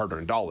plop my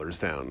hard-earned dollars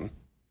down.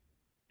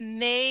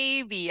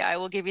 Maybe I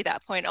will give you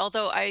that point.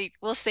 Although I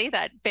will say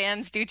that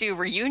bands do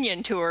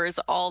reunion tours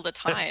all the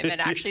time.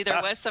 And actually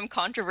there was some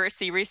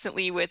controversy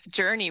recently with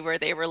Journey where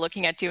they were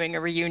looking at doing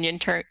a reunion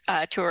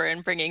tour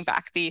and bringing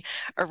back the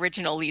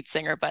original lead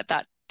singer, but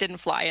that didn't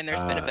fly, and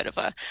there's been a bit of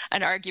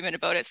an argument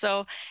about it.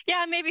 So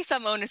yeah, maybe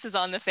some onus is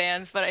on the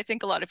fans, but I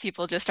think a lot of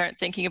people just aren't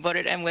thinking about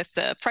it. And with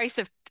the price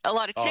of a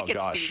lot of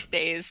tickets these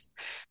days.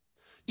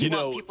 You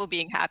want people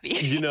being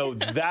happy.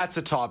 That's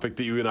a topic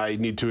that you and I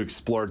need to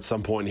explore at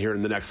some point here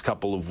in the next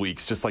couple of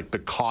weeks, just like the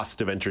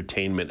cost of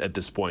entertainment at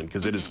this point,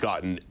 because it has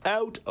gotten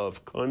out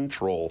of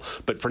control.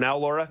 But for now,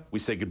 Laura, we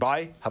say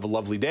goodbye. Have a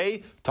lovely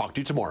day. Talk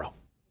to you tomorrow.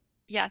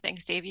 Yeah,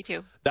 thanks, Dave. You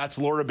too. That's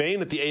Laura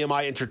Bain at the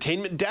AMI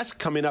Entertainment Desk.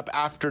 Coming up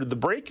after the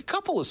break, a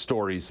couple of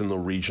stories in the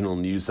regional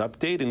news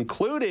update,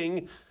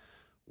 including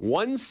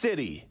one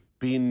city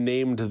being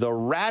named the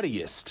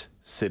rattiest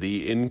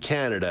city in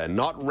Canada.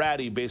 Not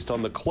ratty based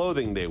on the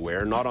clothing they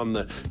wear, not on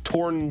the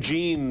torn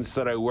jeans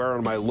that I wear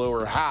on my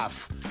lower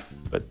half,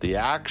 but the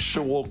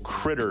actual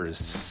critters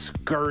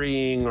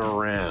scurrying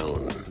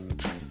around.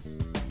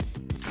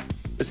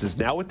 This is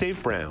Now with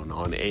Dave Brown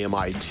on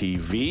AMI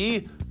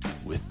TV,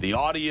 with the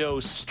audio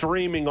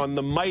streaming on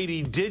the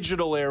mighty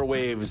digital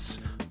airwaves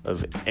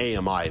of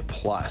AMI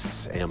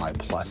Plus,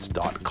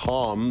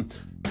 AMIplus.com.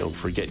 Don't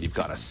forget, you've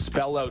got to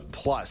spell out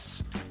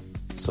plus.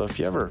 So if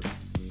you ever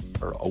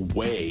are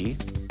away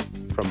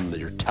from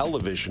your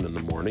television in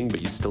the morning,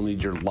 but you still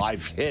need your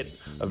live hit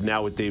of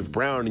Now with Dave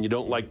Brown and you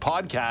don't like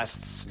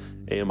podcasts,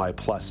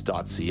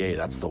 AMIplus.ca.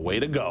 That's the way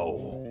to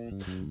go.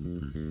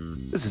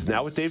 This is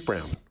Now with Dave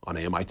Brown on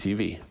AMI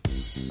TV.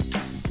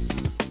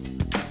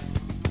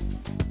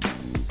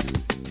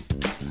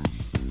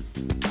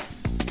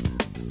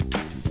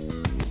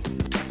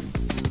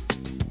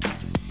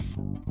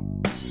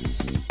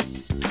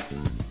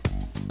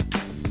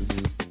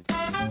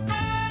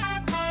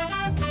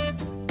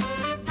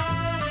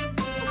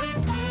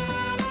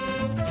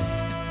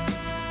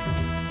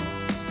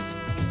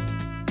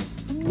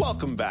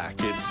 Welcome back.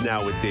 It's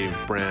Now with Dave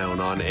Brown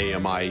on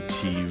AMI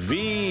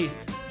TV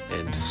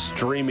and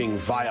streaming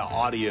via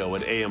audio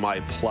at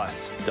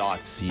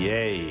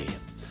AMIplus.ca.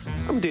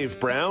 I'm Dave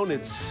Brown.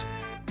 It's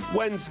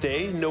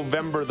Wednesday,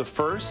 November the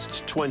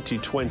 1st,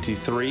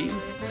 2023.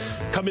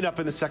 Coming up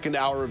in the second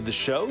hour of the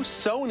show,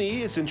 Sony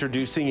is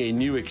introducing a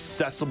new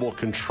accessible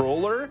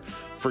controller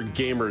for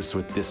gamers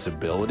with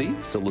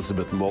disabilities.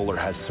 Elizabeth Moeller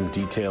has some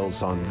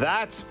details on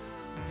that.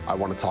 I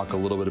want to talk a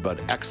little bit about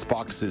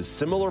Xbox's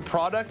similar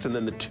product, and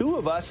then the two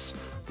of us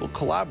will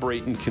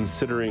collaborate in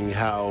considering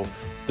how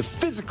the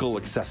physical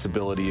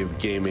accessibility of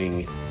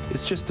gaming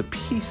is just a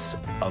piece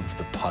of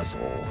the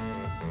puzzle.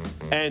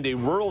 And a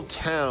rural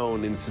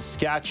town in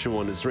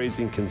Saskatchewan is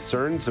raising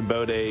concerns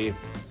about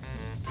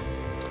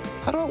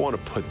how do I want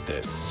to put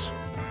this?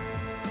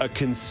 A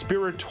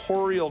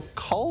conspiratorial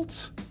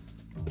cult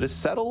that is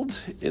settled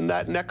in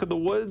that neck of the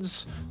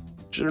woods.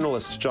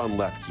 Journalist John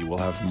Loeppky will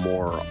have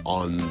more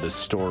on the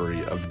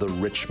story of the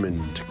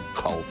Richmond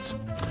cult.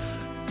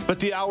 But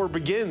the hour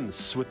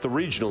begins with the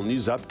regional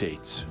news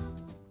update.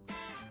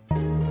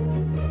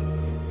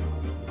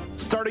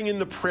 Starting in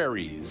the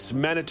prairies,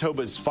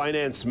 Manitoba's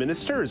finance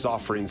minister is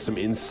offering some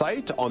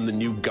insight on the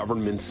new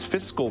government's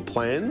fiscal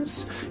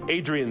plans.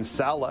 Adrian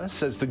Sala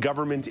says the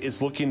government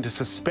is looking to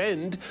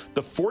suspend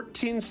the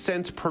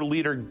 14-cent per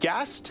litre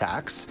gas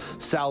tax.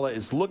 Sala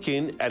is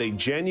looking at a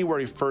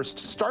January 1st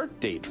start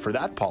date for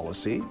that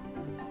policy.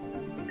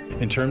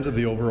 In terms of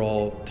the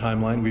overall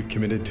timeline, we've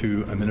committed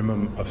to a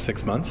minimum of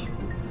 6 months.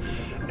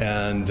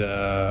 And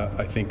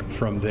I think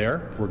from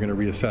there, we're going to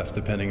reassess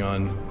depending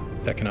on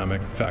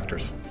economic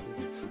factors.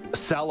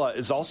 Sala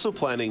is also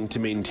planning to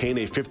maintain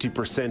a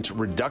 50%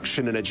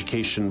 reduction in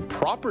education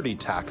property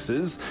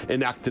taxes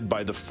enacted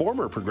by the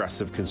former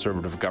Progressive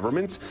Conservative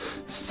government.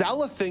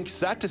 Sala thinks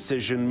that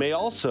decision may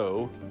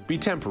also be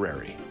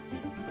temporary.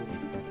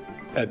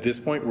 At this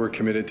point, we're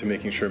committed to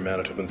making sure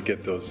Manitobans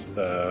get those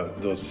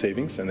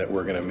savings, and that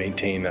we're going to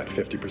maintain that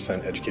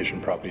 50%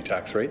 education property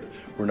tax rate.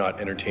 We're not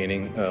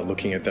entertaining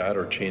looking at that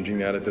or changing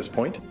that at this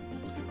point.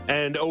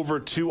 And over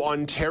to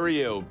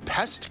Ontario,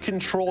 pest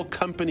control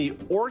company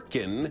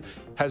Orkin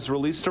has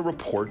released a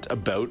report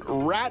about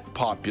rat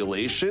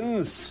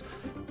populations.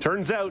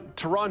 Turns out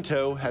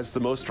Toronto has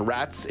the most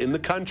rats in the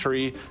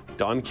country.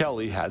 Don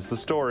Kelly has the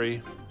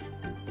story.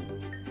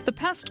 The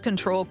pest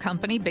control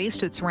company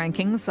based its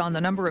rankings on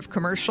the number of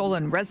commercial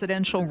and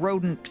residential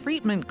rodent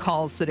treatment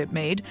calls that it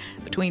made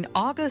between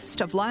August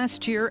of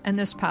last year and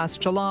this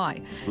past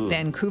July.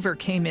 Vancouver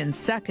came in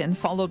second,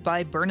 followed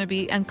by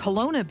Burnaby and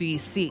Kelowna,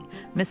 BC.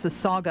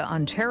 Mississauga,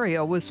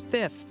 Ontario was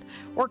fifth.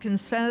 Orkin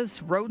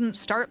says rodents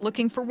start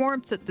looking for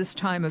warmth at this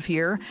time of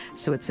year,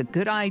 so it's a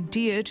good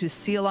idea to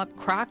seal up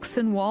cracks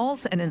in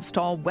walls and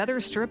install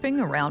weather stripping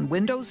around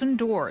windows and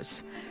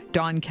doors.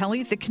 Don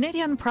Kelly, The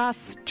Canadian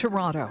Press,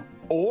 Toronto.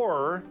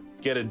 Or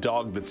get a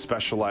dog that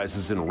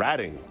specializes in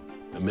ratting.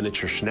 A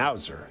miniature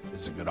schnauzer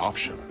is a good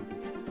option.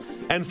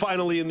 And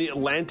finally, in the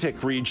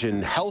Atlantic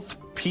region, Health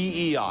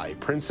PEI,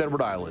 Prince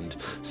Edward Island,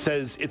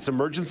 says its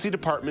emergency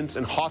departments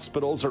and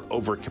hospitals are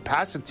over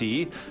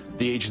capacity.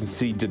 The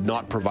agency did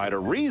not provide a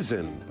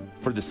reason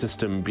for the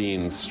system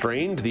being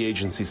strained. The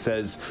agency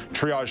says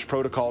triage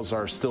protocols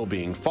are still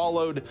being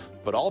followed,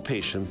 but all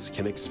patients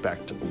can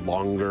expect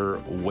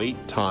longer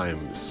wait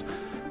times.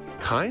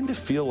 Kind of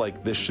feel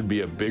like this should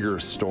be a bigger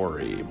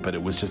story, but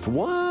it was just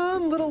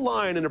one little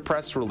line in a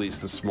press release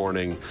this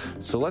morning.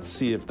 So let's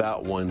see if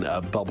that one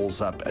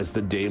bubbles up as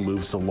the day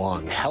moves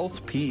along.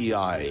 Health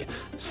PEI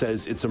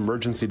says its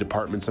emergency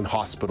departments and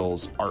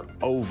hospitals are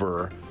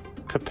over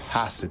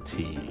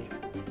capacity.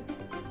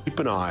 Keep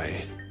an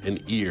eye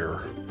and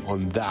ear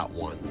on that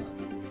one.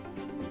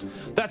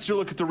 That's your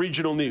look at the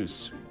regional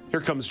news.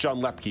 Here comes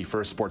John Loeppky for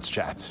a sports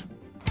chat.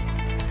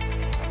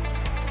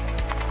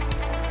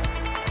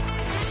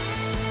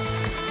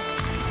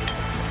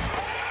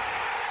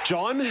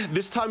 John,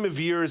 this time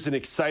of year is an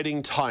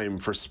exciting time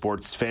for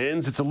sports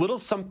fans. It's a little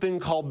something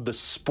called the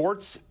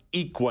sports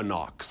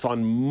equinox.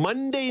 On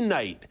Monday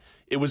night,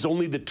 it was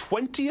only the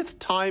 20th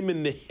time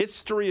in the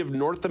history of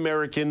North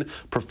American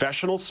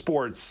professional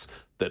sports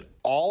that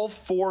all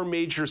four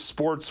major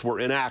sports were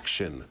in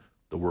action.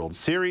 The World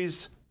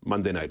Series,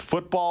 Monday Night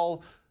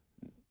Football,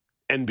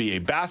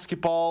 NBA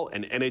basketball,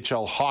 and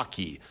NHL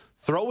hockey.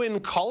 Throw in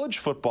college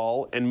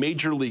football and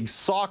Major League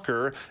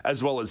Soccer,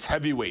 as well as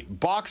heavyweight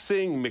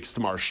boxing, mixed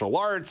martial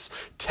arts,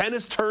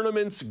 tennis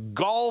tournaments,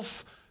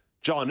 golf.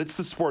 John, it's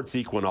the sports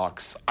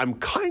equinox. I'm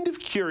kind of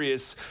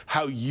curious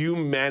how you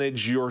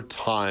manage your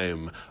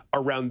time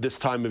around this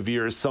time of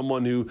year as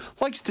someone who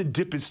likes to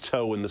dip his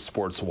toe in the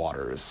sports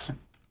waters.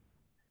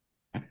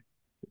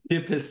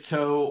 Dip his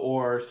toe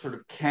or sort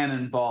of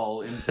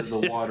cannonball into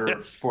the water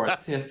of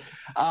sports. Yes.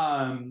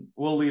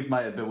 We'll leave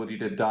my ability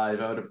to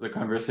dive out of the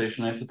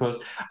conversation, I suppose.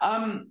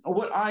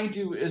 What I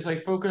do is I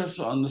focus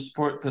on the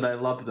sport that I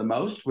love the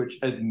most, which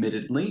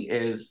admittedly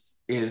is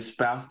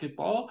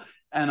basketball.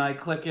 And I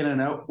click in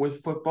and out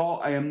with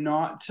football. I'm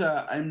not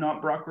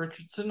Brock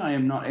Richardson. I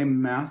am not a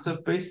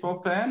massive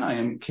baseball fan. I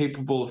am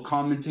capable of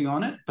commenting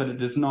on it, but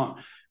it is not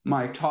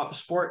my top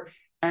sport.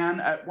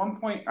 And at one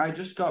point, I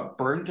just got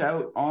burnt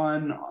out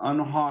on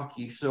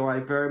hockey. So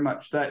I very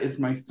much, that is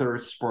my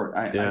third sport.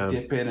 I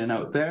dip in and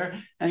out there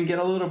and get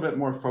a little bit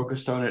more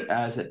focused on it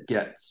as it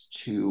gets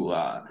to,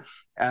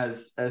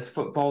 as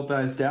football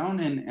dies down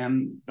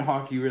and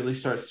hockey really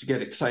starts to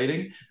get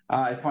exciting.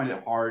 I find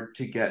it hard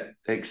to get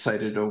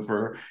excited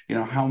over,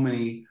 how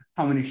many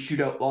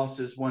shootout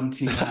losses one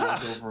team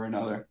has over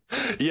another.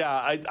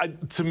 Yeah,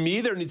 to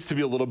me, there needs to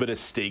be a little bit of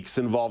stakes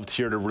involved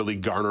here to really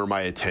garner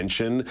my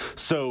attention.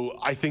 So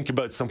I think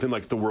about something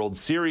like the World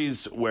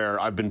Series, where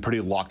I've been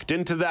pretty locked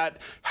into that.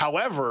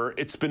 However,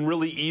 it's been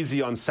really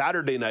easy on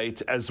Saturday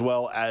night as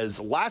well as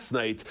last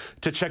night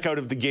to check out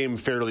of the game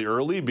fairly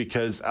early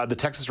because the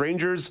Texas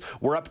Rangers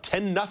were up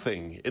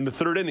 10-0 in the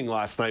third inning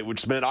last night,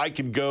 which meant I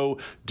could go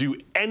do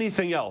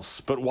anything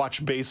else but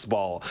watch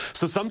baseball.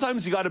 So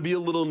sometimes you got to be a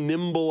little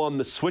nimble on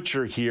the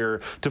switcher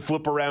here to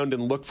flip around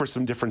and look for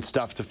some different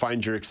stuff to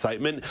find your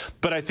excitement.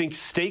 But I think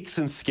stakes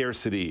and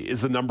scarcity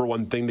is the number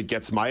one thing that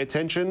gets my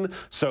attention.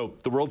 So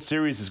the World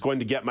Series is going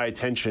to get my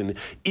attention.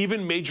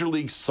 Even Major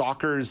League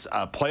Soccer's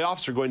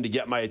playoffs are going to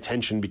get my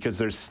attention because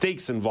there's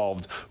stakes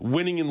involved.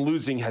 Winning and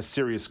losing has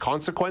serious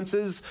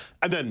consequences.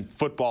 And then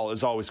football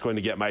is always going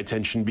to get my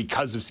attention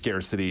because of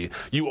scarcity.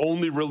 You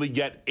only really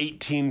get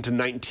 18 to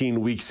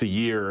 19 weeks a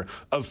year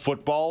of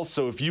football.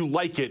 So if you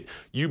like it,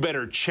 you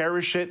better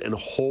cherish it and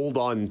hold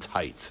on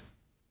tight.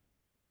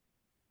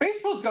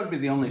 Baseball's got to be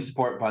the only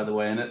sport, by the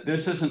way, and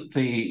this isn't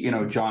the,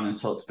 John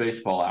insults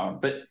baseball hour,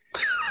 but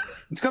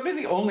it's got to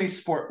be the only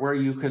sport where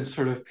you can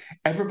sort of,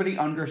 everybody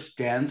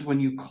understands when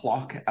you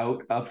clock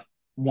out of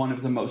one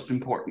of the most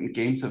important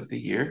games of the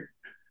year.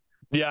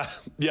 Yeah.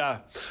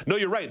 No,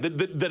 you're right.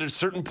 That at a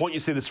certain point you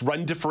say this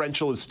run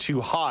differential is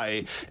too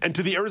high. And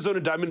to the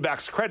Arizona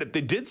Diamondbacks' credit, they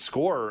did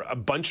score a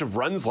bunch of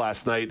runs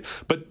last night,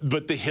 but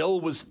the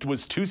hill was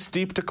too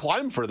steep to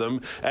climb for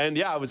them. And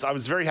yeah, I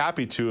was very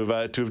happy to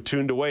have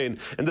tuned away and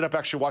ended up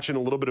actually watching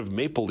a little bit of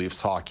Maple Leafs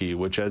hockey,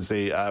 which as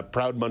a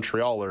proud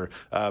Montrealer,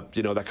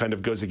 that kind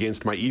of goes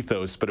against my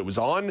ethos. But it was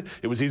on.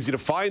 It was easy to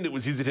find. It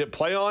was easy to hit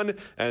play on,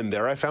 and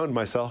there I found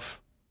myself.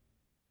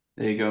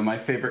 There you go. My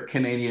favorite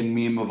Canadian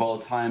meme of all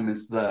time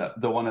is the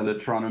one of the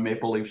Toronto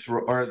Maple Leafs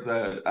or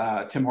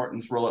the Tim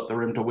Hortons roll up the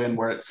rim to win,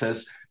 where it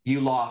says, "You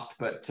lost,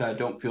 but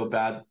don't feel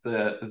bad.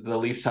 The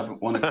Leafs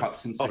haven't won a cup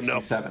since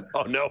 '67."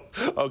 Oh no.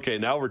 Okay,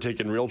 now we're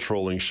taking real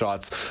trolling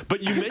shots.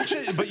 But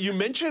you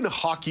mentioned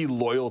hockey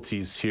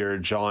loyalties here,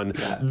 John.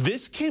 Yeah.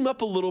 This came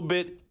up a little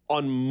bit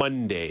on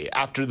Monday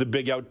after the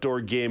big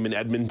outdoor game in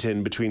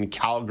Edmonton between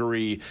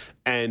Calgary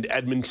and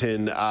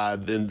Edmonton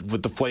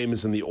with the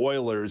Flames and the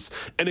Oilers.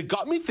 And it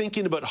got me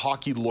thinking about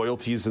hockey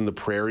loyalties in the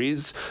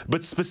prairies,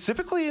 but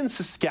specifically in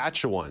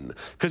Saskatchewan,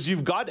 because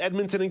you've got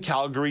Edmonton and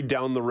Calgary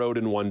down the road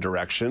in one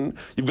direction.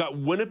 You've got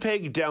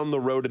Winnipeg down the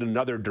road in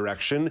another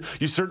direction.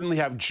 You certainly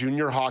have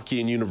junior hockey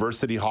and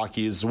university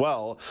hockey as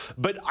well.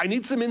 But I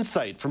need some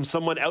insight from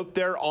someone out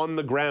there on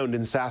the ground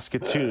in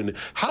Saskatoon.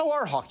 How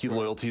are hockey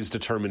loyalties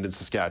determined in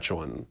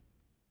Saskatchewan?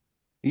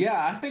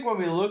 Yeah, I think when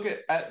we look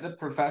at the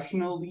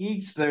professional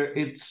leagues,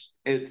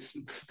 it's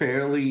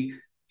fairly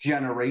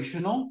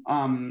generational.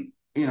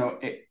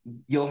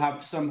 You'll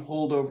have some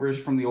holdovers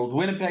from the old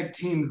Winnipeg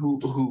team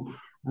who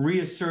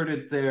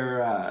reasserted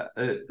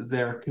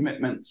their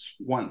commitments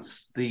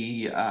once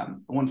the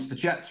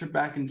Jets are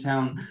back in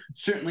town.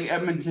 Certainly,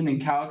 Edmonton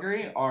and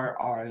Calgary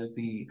are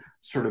the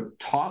sort of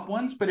top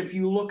ones. But if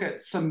you look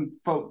at some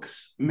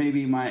folks,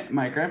 maybe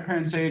my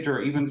grandparents' age,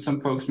 or even some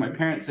folks my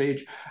parents'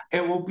 age,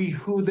 it will be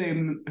who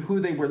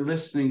they were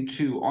listening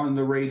to on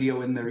the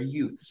radio in their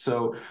youth.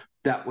 So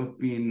that would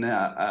be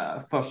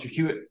Foster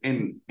Hewitt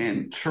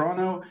in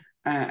Toronto,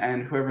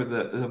 and whoever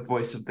the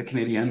voice of the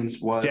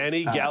Canadiens was,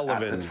 Danny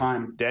Gallivan at the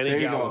time.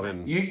 Danny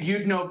Gallivan.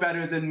 You'd know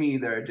better than me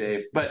there,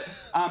 Dave. But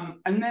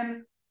and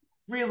then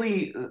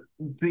really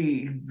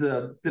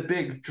the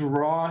big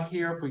draw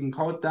here, if we can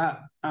call it that,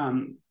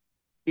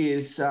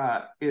 is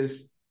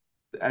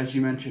as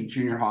you mentioned,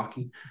 junior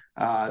hockey,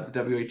 the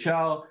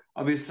WHL.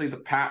 Obviously, the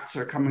Pats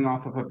are coming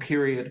off of a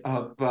period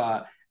of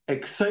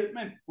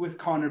excitement with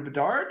Connor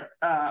Bedard.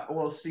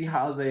 We'll see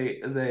how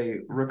they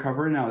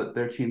recover now that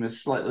their team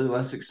is slightly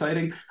less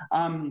exciting.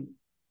 But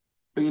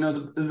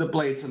the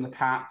Blades and the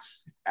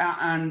Pats,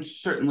 and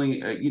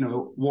certainly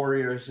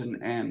Warriors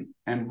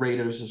and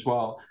Raiders as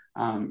well.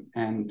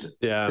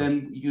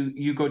 Then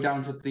you go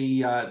down to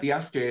the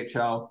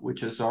SJHL,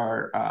 which is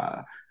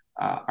our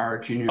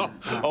junior.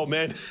 Oh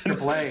man,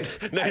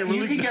 AAA.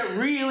 You can get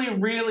really,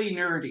 really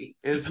nerdy,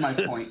 is my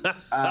point.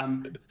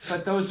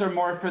 But those are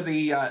more for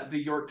the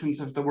Yorktons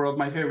of the world.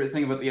 My favorite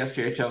thing about the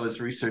SJHL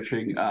is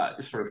researching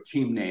sort of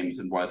team names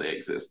and why they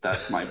exist.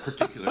 That's my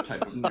particular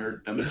type of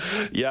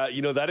nerddom. Yeah,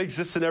 that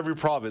exists in every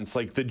province.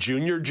 Like the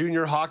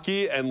junior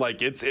hockey, and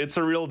like it's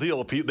a real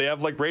deal. They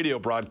have like radio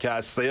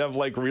broadcasts. They have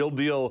like real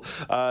deal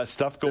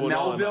stuff going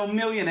on. The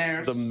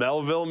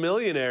Melville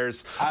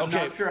Millionaires. I'm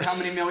not sure how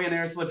many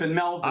millionaires live in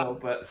Melville.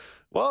 But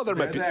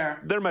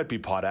there might be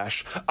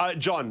potash.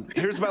 John,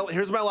 here's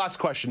my last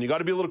question. You got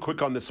to be a little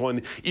quick on this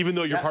one, even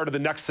though you're part of the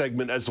next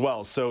segment as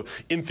well. So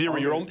in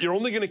theory, you're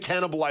only going to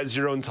cannibalize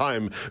your own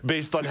time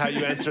based on how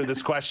you answer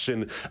this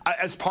question.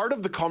 As part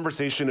of the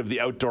conversation of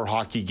the outdoor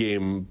hockey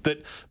game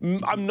that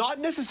I'm not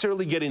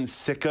necessarily getting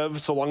sick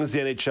of, so long as the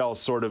NHL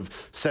sort of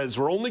says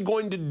we're only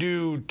going to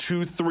do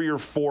 2, 3, or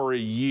 4 a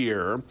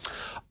year.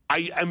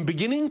 I am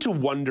beginning to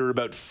wonder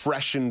about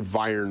fresh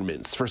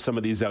environments for some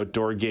of these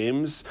outdoor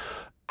games.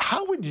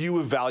 How would you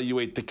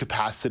evaluate the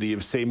capacity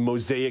of, say,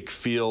 Mosaic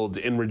Field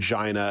in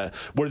Regina,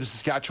 where the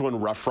Saskatchewan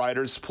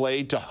Roughriders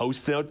play, to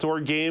host an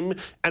outdoor game?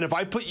 And if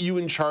I put you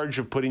in charge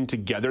of putting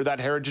together that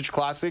Heritage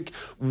Classic,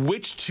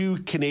 which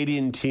 2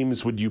 Canadian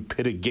teams would you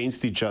pit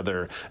against each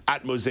other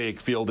at Mosaic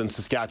Field in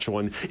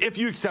Saskatchewan, if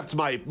you accept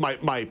my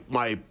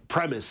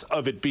premise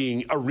of it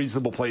being a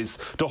reasonable place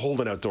to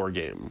hold an outdoor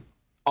game?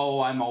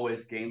 Oh, I'm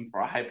always game for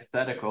a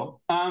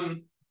hypothetical.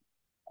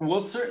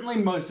 Well, certainly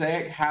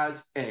Mosaic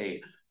has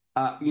an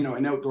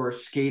outdoor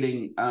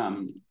skating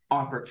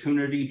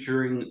opportunity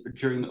during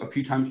a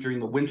few times during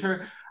the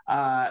winter.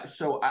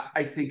 So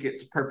I think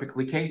it's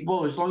perfectly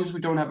capable, as long as we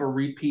don't have a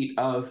repeat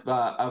of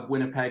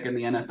Winnipeg in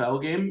the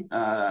NFL game.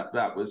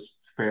 That was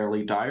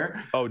fairly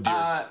dire. Oh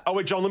dear.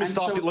 Wait, John, let me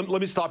stop you.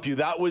 Let me stop you.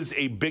 That was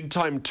a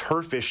big-time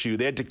turf issue.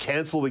 They had to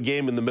cancel the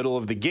game in the middle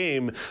of the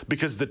game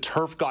because the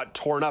turf got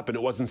torn up and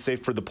it wasn't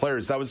safe for the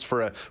players. That was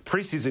for a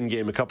preseason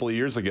game a couple of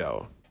years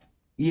ago.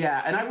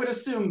 Yeah, and I would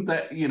assume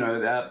that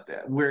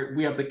that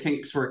we have the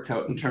kinks worked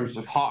out in terms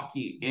of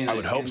hockey in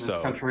this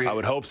country. I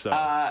would hope so.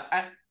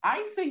 I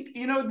think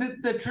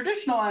the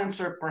traditional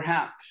answer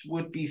perhaps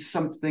would be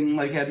something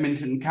like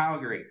Edmonton,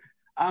 Calgary,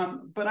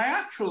 but I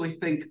actually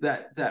think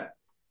that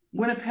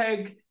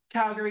Winnipeg,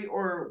 Calgary,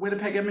 or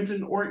Winnipeg,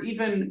 Edmonton, or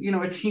even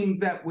a team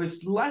that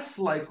was less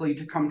likely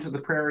to come to the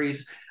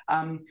prairies,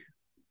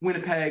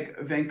 Winnipeg,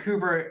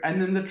 Vancouver,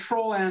 and then the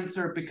troll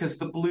answer, because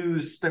the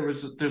Blues,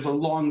 there's a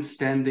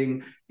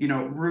long-standing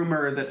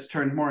rumor that's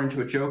turned more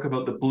into a joke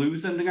about the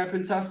Blues ending up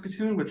in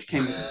Saskatoon, which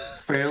came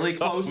fairly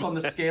close on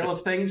the scale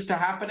of things to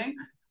happening.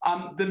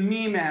 The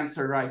meme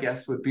answer, I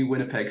guess, would be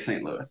Winnipeg,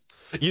 St. Louis.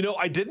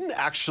 I didn't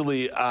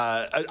actually,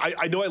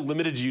 I know I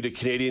limited you to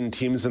Canadian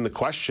teams in the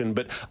question,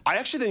 but I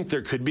actually think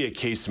there could be a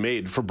case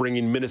made for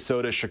bringing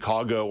Minnesota,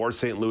 Chicago, or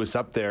St. Louis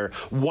up there,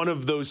 one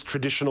of those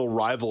traditional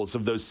rivals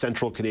of those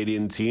central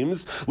Canadian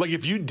teams. Like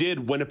if you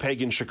did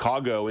Winnipeg and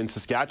Chicago in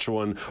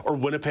Saskatchewan, or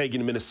Winnipeg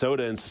and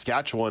Minnesota in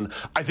Saskatchewan,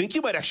 I think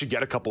you might actually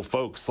get a couple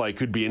folks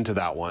who'd be into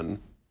that one.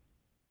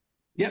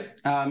 Yep,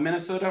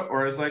 Minnesota,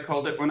 or as I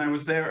called it when I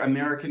was there,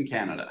 American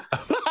Canada.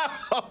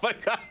 Oh my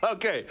God.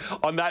 Okay.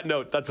 On that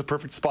note, that's a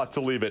perfect spot to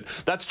leave it.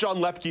 That's John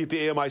Loeppky at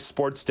the AMI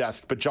Sports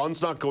Desk. But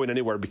John's not going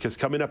anywhere, because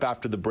coming up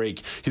after the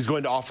break, he's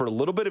going to offer a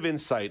little bit of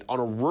insight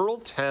on a rural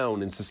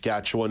town in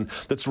Saskatchewan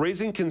that's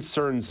raising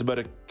concerns about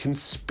a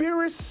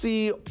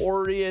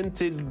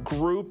conspiracy-oriented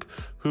group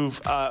who've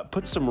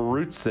put some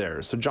roots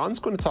there. So John's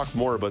going to talk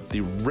more about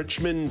the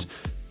Richmond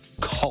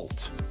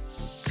cult.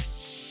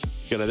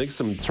 And I think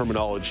some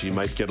terminology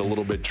might get a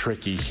little bit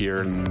tricky here,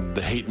 and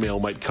the hate mail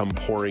might come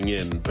pouring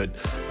in. But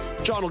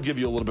John will give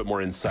you a little bit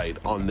more insight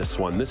on this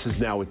one. This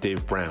is Now with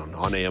Dave Brown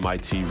on AMI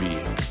TV.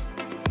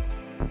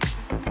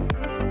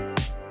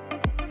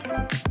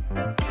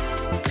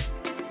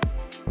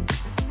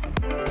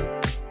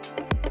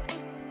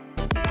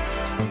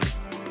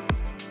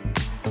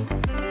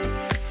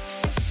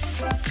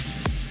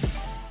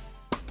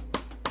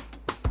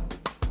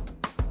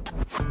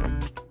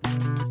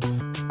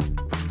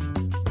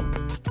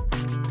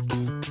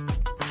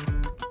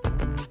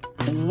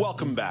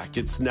 Welcome back.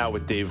 It's Now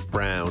with Dave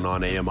Brown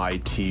on AMI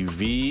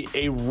TV.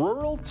 A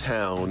rural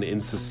town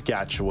in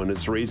Saskatchewan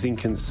is raising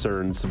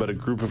concerns about a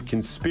group of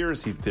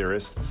conspiracy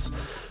theorists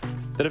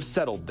that have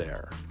settled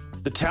there.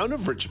 The town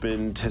of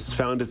Richmond has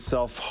found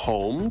itself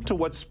home to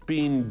what's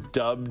being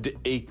dubbed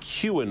a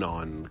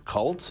QAnon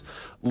cult.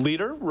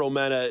 Leader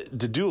Romana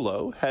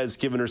Didulo has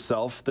given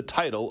herself the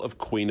title of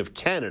Queen of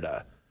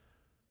Canada.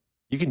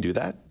 You can do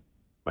that?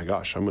 My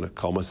gosh, I'm going to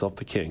call myself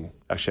the king.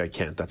 Actually, I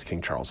can't. That's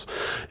King Charles.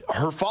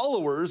 Her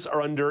followers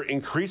are under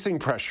increasing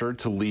pressure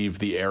to leave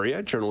the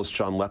area. Journalist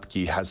John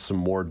Loeppky has some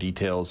more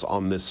details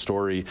on this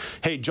story.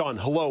 Hey, John,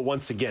 hello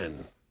once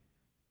again.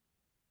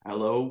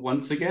 Hello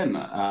once again.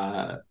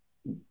 Now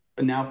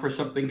for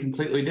something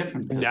completely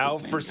different. Now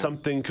for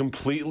something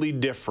completely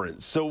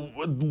different. So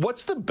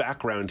what's the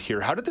background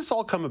here? How did this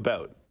all come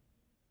about?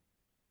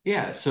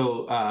 Yeah,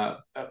 so I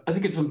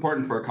think it's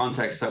important for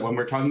context that when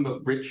we're talking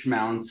about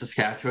Richmond,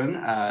 Saskatchewan,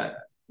 we're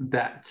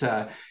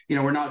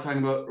not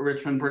talking about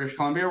Richmond, British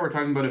Columbia. We're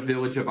talking about a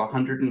village of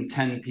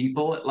 110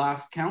 people at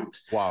last count.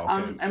 Wow.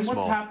 Okay. And Small.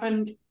 what's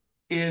happened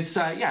is,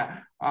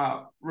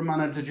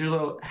 Romana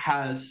Didulo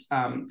has,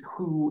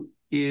 who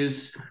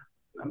is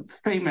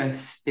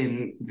famous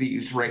in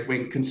these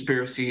right-wing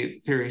conspiracy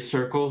theory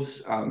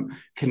circles,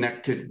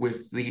 connected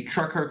with the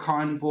trucker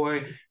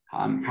convoy,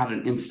 had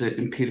an incident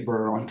in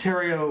Peterborough,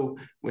 Ontario,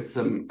 with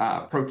some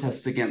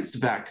protests against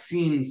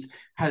vaccines,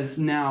 has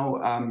now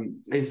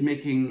is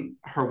making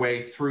her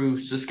way through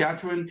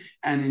Saskatchewan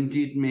and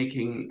indeed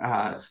making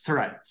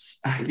threats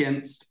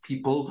against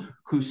people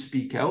who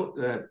speak out.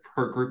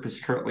 Her group is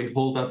currently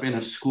holed up in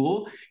a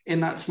school in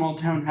that small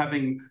town,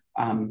 having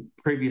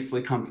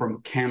previously come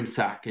from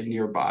Camozzi, a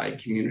nearby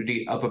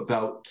community of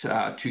about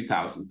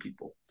 2,000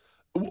 people.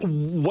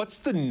 What's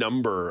the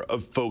number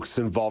of folks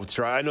involved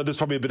here? I know there's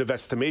probably a bit of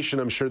estimation.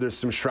 I'm sure there's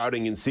some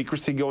shrouding and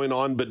secrecy going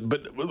on, but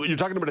you're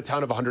talking about a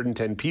town of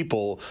 110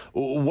 people.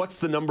 What's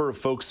the number of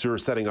folks who are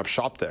setting up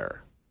shop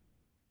there?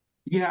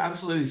 Yeah,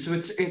 absolutely. So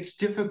it's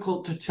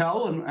difficult to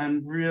tell,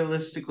 and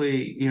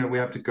realistically, we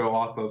have to go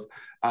off of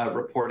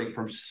reporting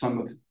from some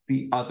of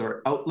the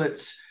other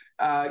outlets.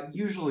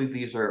 Usually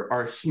these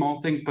are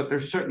small things, but they're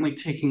certainly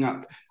taking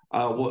up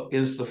what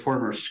is the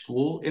former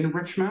school in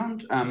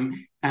Richmond,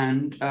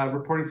 and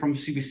reporting from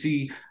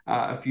CBC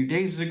a few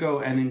days ago,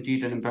 and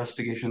indeed an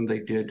investigation they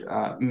did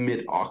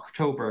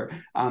mid-October,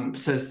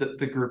 says that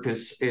the group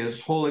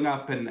is holding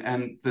up,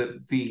 and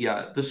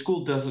the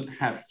school doesn't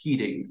have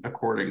heating,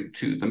 according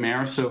to the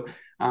mayor. So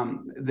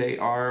they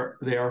are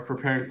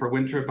preparing for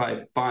winter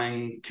by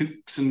buying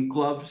toques and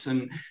gloves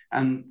and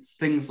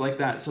things like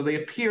that. So they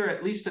appear,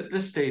 at least at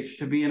this stage,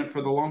 to be in it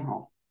for the long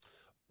haul.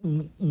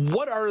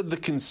 What are the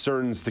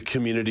concerns the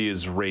community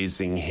is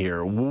raising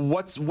here?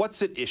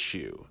 What's at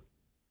issue?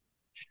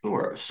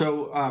 Sure.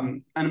 So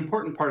an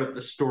important part of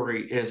the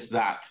story is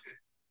that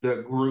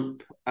the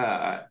group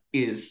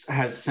has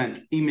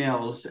sent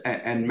emails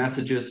and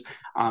messages,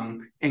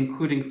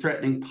 including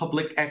threatening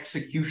public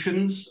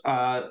executions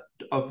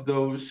of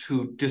those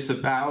who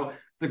disavow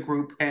the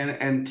group,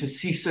 and to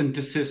cease and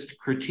desist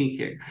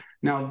critiquing.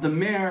 Now, the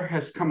mayor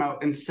has come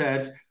out and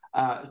said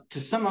to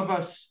some of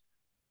us,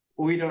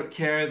 we don't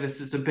care, this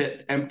is a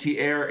bit empty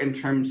air in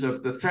terms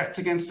of the threats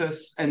against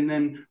us, and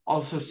then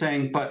also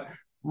saying, but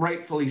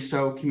rightfully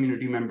so,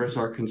 community members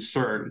are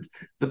concerned.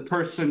 The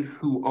person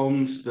who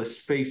owns the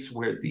space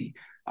where the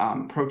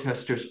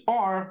protesters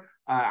are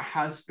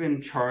has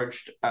been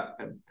charged,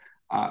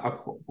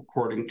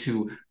 according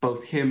to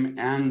both him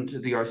and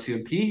the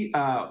RCMP,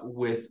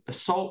 with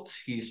assault.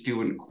 He's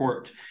due in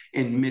court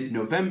in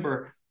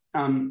mid-November,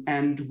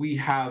 and we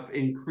have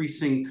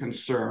increasing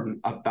concern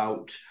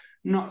about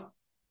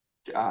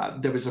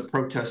there was a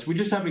protest. We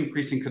just have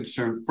increasing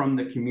concern from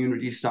the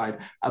community side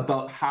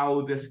about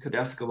how this could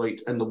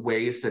escalate and the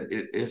ways that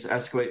it is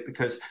escalate,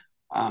 because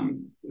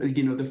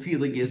the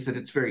feeling is that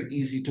it's very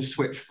easy to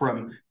switch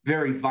from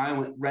very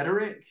violent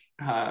rhetoric.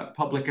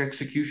 Public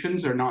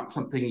executions are not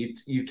something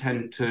you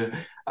tend to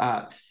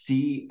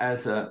see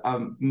as a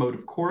mode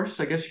of course,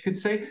 I guess you could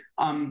say.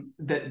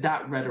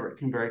 That rhetoric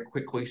can very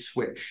quickly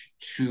switch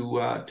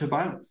to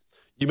violence.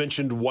 You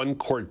mentioned one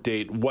court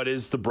date. What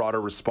is the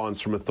broader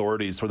response from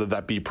authorities, whether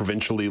that be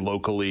provincially,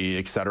 locally,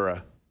 et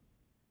cetera?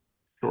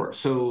 Sure.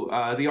 So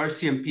the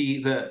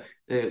RCMP,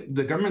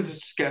 the government of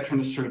Saskatchewan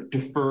has sort of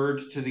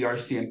deferred to the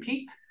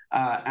RCMP,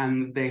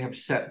 and they have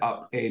set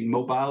up a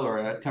mobile or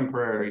a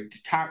temporary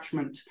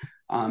detachment.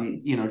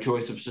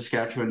 Joys of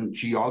Saskatchewan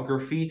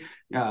geography.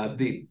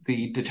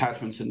 The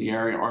detachments in the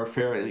area are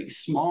fairly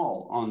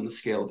small on the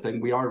scale of thing.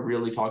 We are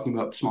really talking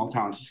about small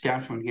town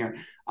Saskatchewan here.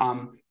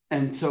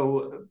 And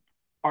so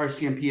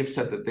RCMP have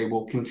said that they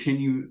will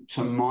continue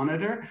to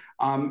monitor,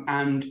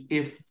 and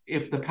if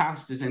the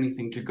past is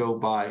anything to go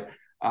by,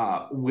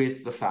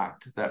 with the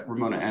fact that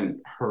Ramona and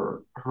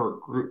her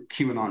group,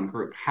 QAnon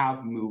group,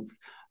 have moved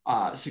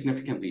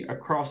significantly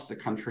across the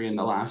country in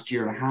the last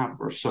year and a half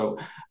or so,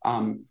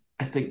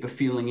 I think the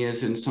feeling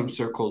is in some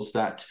circles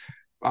that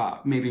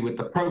maybe with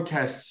the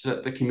protests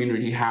that the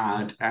community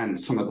had and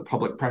some of the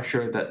public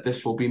pressure, that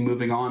this will be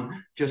moving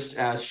on, just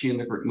as she and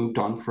the group moved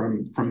on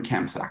from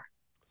CAMSAC.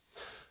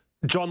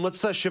 John, let's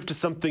shift to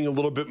something a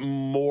little bit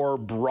more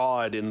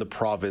broad in the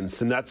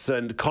province, and that's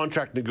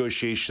contract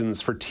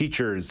negotiations for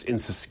teachers in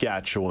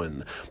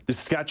Saskatchewan. The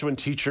Saskatchewan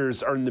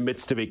teachers are in the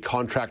midst of a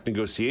contract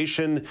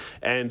negotiation,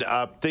 and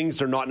things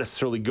are not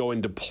necessarily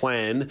going to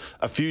plan.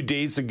 A few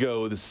days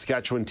ago, the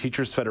Saskatchewan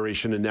Teachers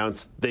Federation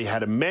announced they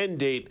had a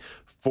mandate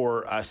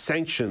for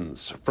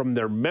sanctions from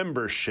their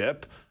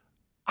membership.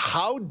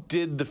 How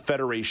did the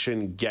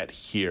Federation get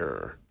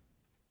here?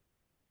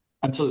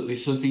 Absolutely.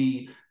 So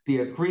the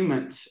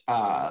agreement,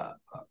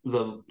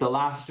 the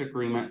last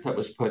agreement that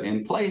was put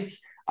in place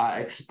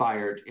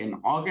expired in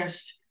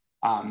August.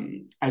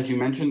 As you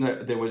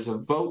mentioned, there was a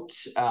vote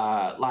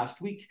last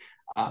week.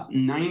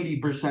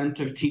 90%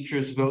 of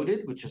teachers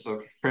voted, which is a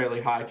fairly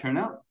high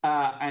turnout,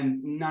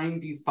 and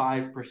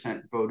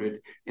 95% voted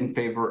in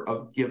favor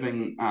of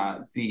giving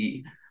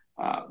the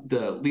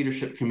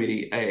leadership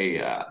committee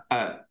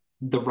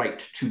the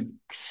right to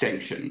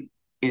sanction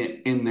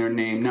in their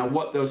name. Now,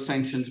 what those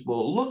sanctions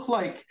will look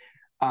like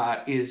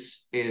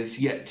is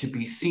yet to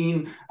be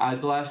seen.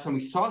 The last time we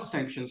saw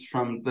sanctions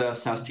from the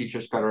Sask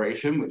Teachers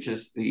Federation, which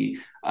is the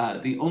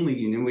only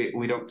union,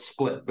 we don't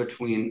split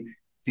between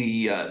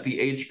the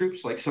age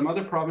groups like some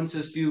other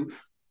provinces do.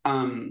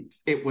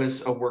 It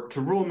was a work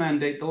to rule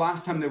mandate. The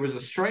last time there was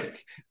a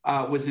strike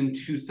was in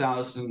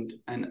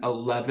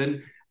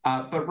 2011.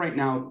 But right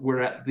now we're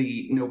at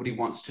the nobody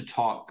wants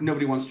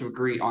to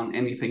agree on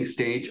anything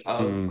stage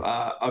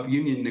of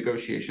union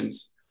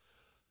negotiations.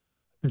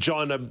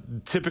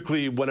 John,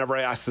 typically whenever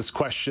I ask this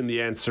question,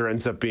 the answer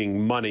ends up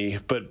being money.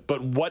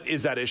 But what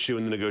is that issue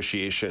in the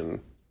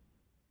negotiation?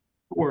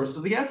 Sure.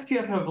 So the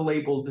STF have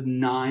labeled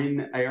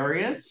 9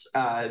 areas.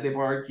 They've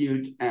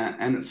argued,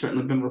 and it's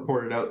certainly been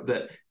reported out,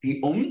 that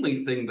the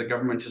only thing the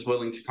government is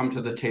willing to come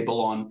to the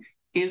table on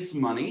is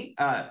money,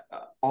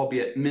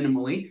 albeit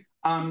minimally.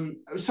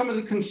 Some of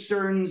the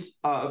concerns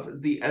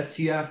of the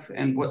STF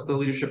and what the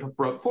leadership have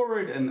brought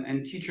forward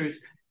and teachers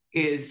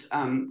is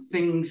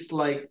things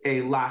like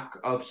a lack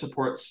of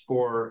supports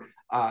for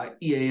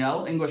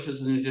EAL, English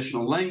as an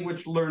additional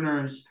language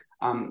learners,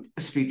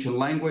 speech and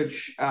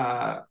language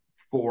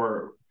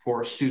for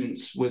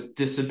students with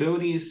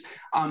disabilities,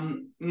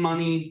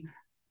 money,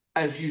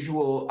 as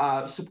usual,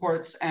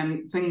 supports,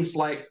 and things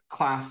like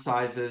class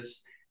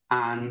sizes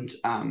and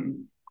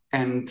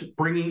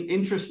bringing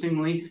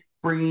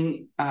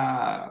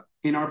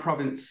in our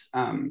province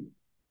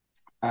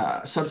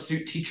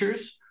substitute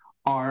teachers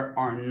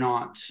are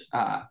not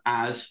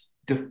as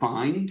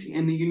defined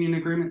in the union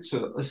agreement,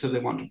 so they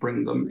want to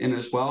bring them in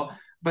as well.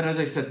 But as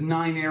I said,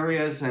 9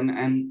 areas,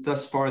 and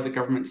thus far the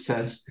government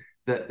says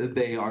that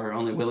they are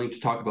only willing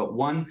to talk about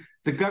 1.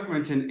 The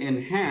government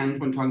in hand,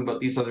 when talking about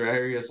these other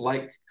areas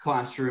like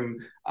classroom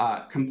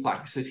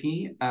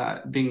complexity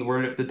being the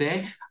word of the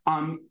day,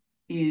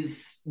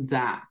 is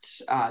that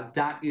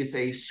is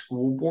a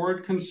school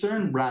board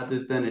concern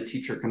rather than a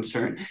teacher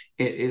concern.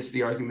 It is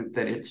the argument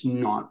that it's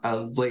not a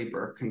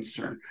labor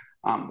concern,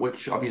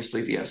 which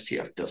obviously the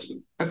STF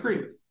doesn't agree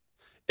with.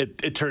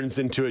 It turns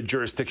into a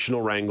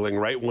jurisdictional wrangling,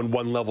 right? When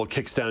one level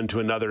kicks down to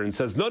another and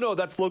says, no,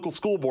 that's local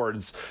school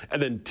boards. And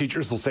then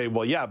teachers will say,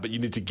 well, yeah, but you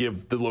need to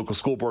give the local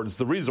school boards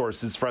the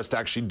resources for us to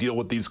actually deal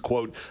with these,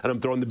 quote, and I'm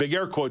throwing the big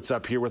air quotes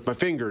up here with my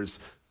fingers,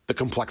 the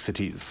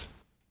complexities.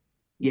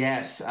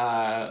 Yes.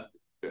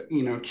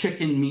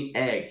 Chicken, meat,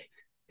 egg,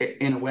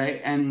 in a way.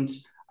 And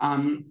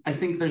I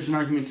think there's an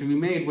argument to be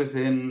made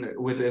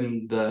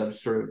within the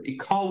sort of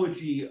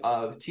ecology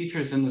of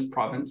teachers in this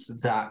province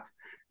that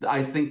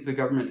I think the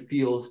government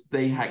feels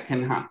they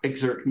can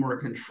exert more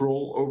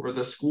control over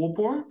the school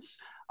boards,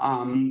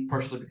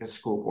 partially because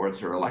school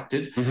boards are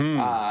elected.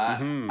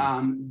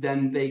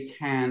 Then they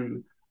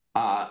can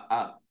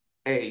a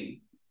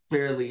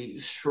fairly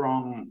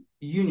strong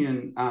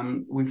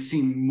union. We've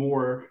seen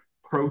more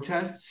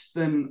protests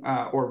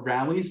or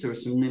rallies. There were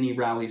some mini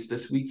rallies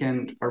this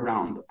weekend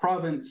around the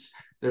province.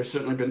 There's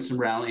certainly been some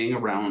rallying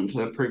around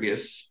the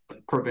previous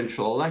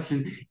provincial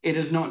election. It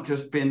has not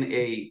just been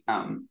a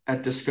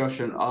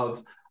discussion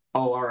of,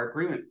 our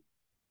agreement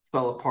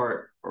fell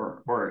apart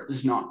or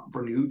is not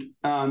renewed,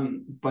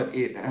 but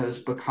it has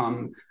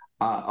become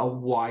a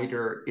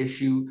wider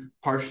issue,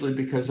 partially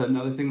because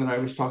another thing that I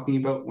was talking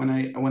about when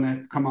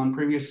I've come on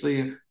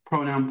previously,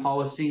 pronoun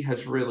policy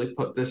has really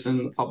put this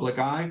in the public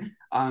eye,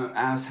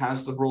 as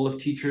has the role of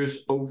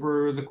teachers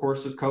over the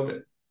course of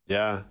COVID.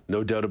 Yeah,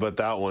 no doubt about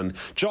that one.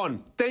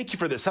 John, thank you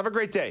for this. Have a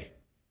great day.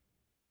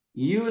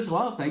 You as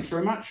well. Thanks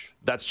very much.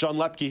 That's John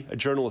Loeppky, a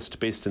journalist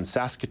based in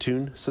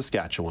Saskatoon,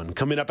 Saskatchewan.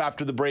 Coming up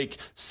after the break,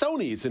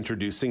 Sony is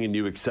introducing a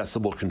new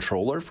accessible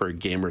controller for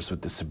gamers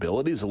with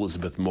disabilities.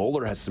 Elizabeth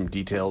Moeller has some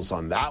details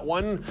on that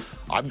one.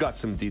 I've got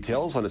some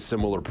details on a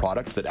similar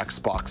product that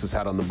Xbox has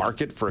had on the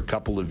market for a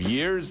couple of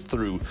years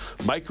through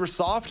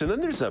Microsoft. And then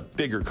there's a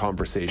bigger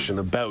conversation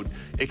about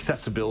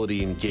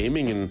accessibility in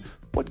gaming and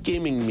what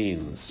gaming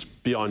means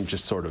beyond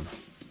just sort of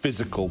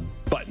physical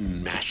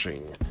button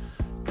mashing.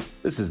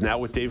 This is Now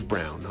with Dave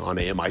Brown on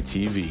AMI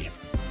TV.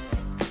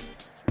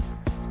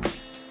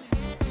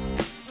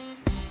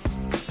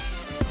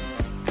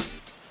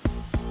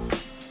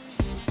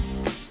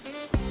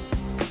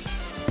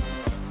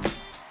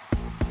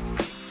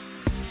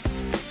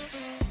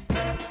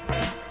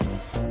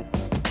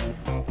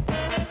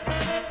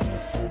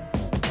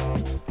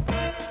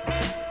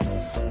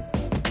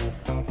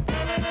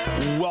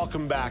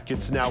 Welcome back.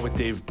 It's Now with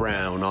Dave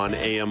Brown on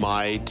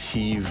AMI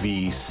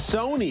TV.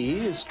 Sony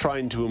is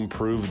trying to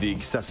improve the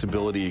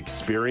accessibility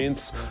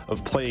experience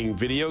of playing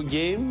video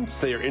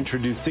games. They are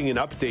introducing an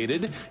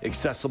updated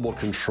accessible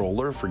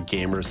controller for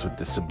gamers with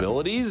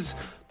disabilities.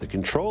 The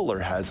controller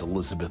has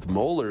Elizabeth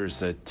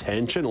Moeller's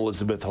attention.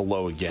 Elizabeth,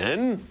 hello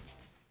again.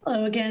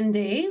 Hello again,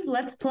 Dave.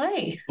 Let's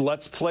play.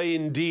 Let's play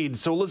indeed.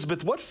 So,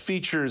 Elizabeth, what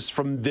features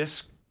from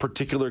this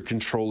particular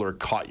controller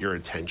caught your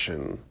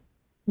attention?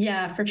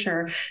 Yeah, for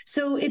sure.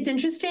 So it's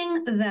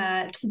interesting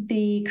that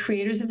the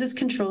creators of this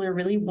controller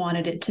really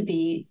wanted it to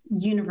be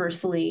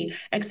universally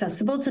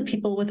accessible to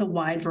people with a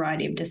wide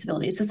variety of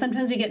disabilities. So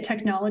sometimes we get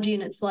technology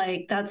and it's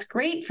like, that's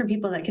great for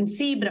people that can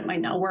see, but it might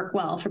not work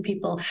well for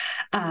people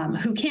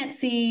who can't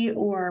see,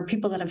 or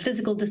people that have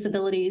physical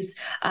disabilities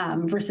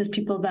versus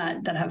people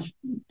that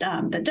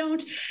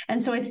don't.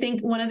 And so I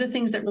think one of the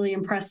things that really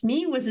impressed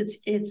me was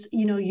its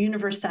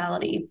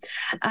universality.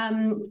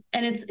 And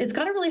it's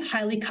got a really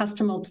highly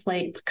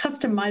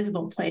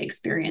customizable play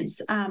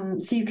experience.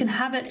 So you can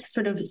have it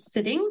sort of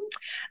sitting.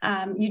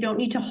 You don't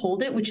need to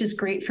hold it, which is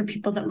great for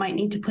people that might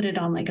need to put it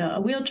on like a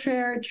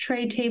wheelchair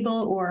tray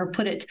table, or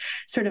put it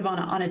sort of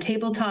on a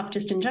tabletop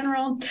just in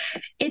general.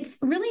 It's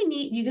really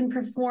neat. You can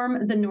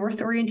perform the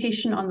north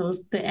orientation on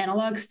the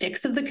analog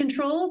sticks of the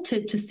control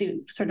to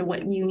suit sort of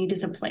what you need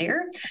as a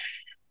player.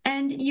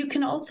 And you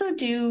can also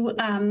do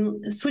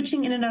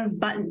switching in and out of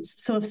buttons.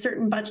 So if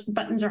certain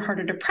buttons are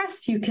harder to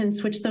press, you can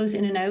switch those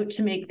in and out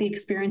to make the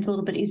experience a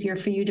little bit easier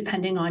for you,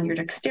 depending on your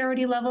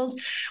dexterity levels,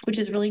 which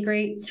is really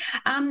great.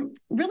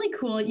 Really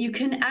cool. You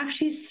can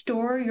actually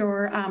store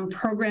your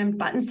programmed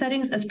button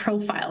settings as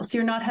profiles. So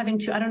you're not having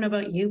to, I don't know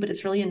about you, but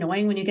it's really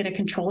annoying when you get a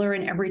controller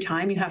and every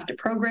time you have to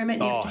program it.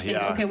 And you have to think,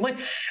 okay, what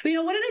did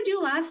I do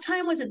last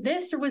time? Was it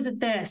this or was it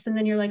this? And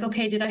then you're like,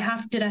 okay, did I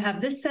have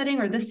this setting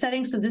or this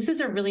setting? So this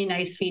is a really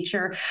nice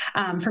feature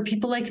for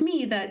people like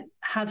me that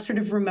have sort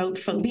of remote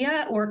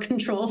phobia or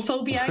control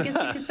phobia, I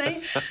guess you could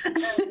say.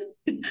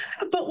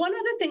 But one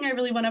other thing I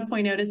really want to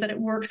point out is that it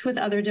works with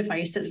other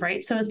devices,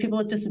 right? So as people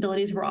with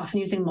disabilities, we're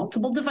often using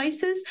multiple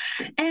devices,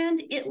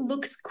 and it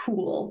looks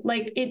cool.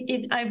 Like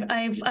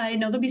I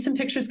know there'll be some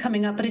pictures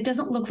coming up, but it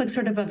doesn't look like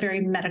sort of a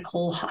very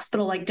medical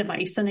hospital-like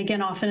device. And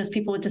again, often as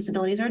people with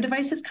disabilities, our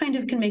devices kind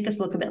of can make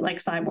us look a bit like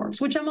cyborgs,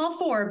 which I'm all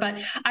for,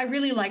 but I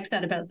really liked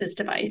that about this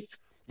device.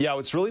 Yeah,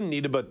 what's really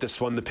neat about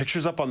this one, the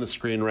picture's up on the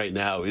screen right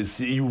now, is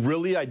you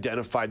really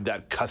identified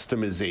that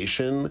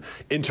customization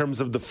in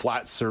terms of the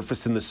flat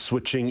surface and the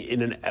switching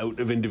in and out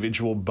of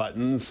individual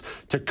buttons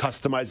to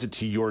customize it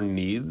to your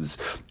needs.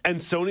 And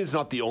Sony's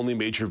not the only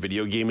major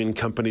video gaming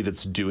company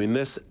that's doing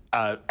this.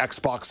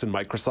 Xbox and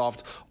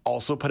Microsoft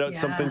also put out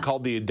something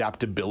called the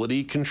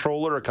Adaptability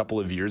Controller a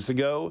couple of years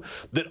ago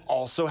that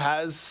also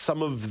has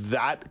some of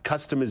that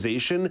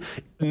customization.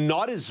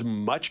 Not as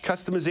much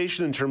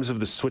customization in terms of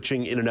the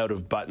switching in and out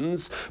of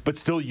buttons, but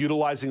still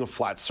utilizing a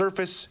flat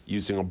surface,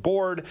 using a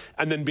board,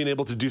 and then being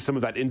able to do some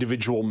of that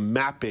individual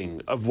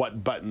mapping of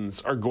what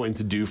buttons are going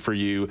to do for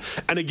you.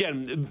 And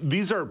again,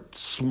 these are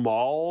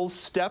small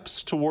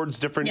steps towards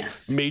different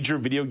major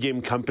video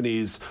game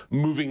companies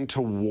moving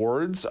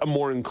towards a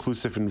more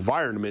inclusive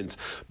environment.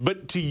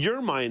 But to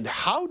your mind,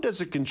 how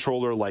does a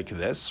controller like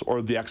this,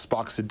 or the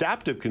Xbox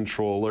Adaptive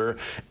Controller,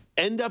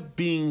 end up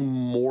being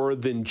more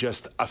than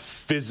just a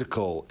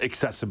physical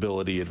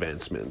accessibility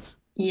advancement?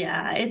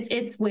 Yeah,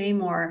 it's way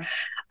more.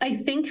 I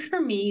think for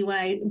me,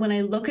 when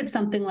I look at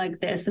something like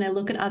this and I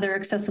look at other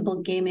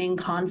accessible gaming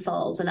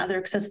consoles and other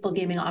accessible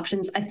gaming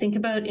options, I think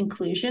about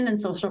inclusion and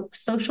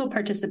social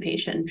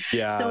participation.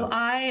 Yeah. So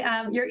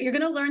you're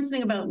going to learn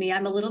something about me.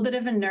 I'm a little bit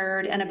of a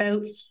nerd, and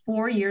about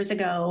 4 years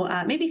ago,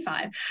 maybe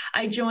 5,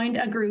 I joined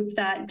a group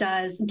that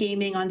does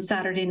gaming on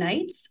Saturday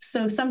nights.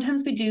 So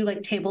sometimes we do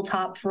like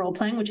tabletop role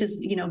playing, which is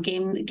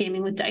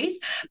gaming with dice.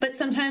 But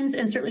sometimes,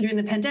 and certainly during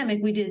the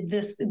pandemic, we did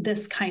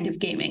this kind of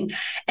gaming.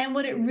 And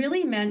what it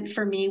really meant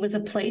for me was a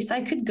place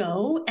I could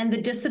go, and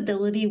the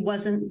disability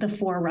wasn't the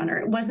forerunner.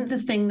 It wasn't the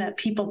thing that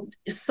people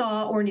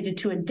saw or needed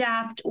to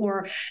adapt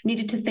or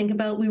needed to think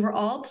about. We were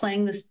all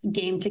playing this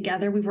game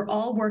together. We were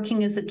all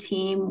working as a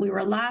team. We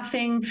were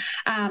laughing,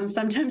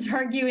 sometimes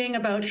arguing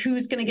about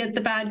who's going to get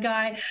the bad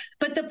guy.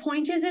 But the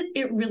point is,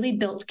 it really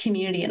built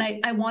community. And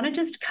I want to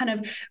just kind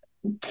of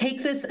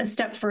take this a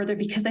step further,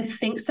 because I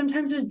think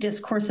sometimes there's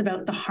discourse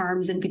about the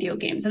harms in video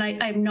games. And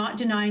I'm not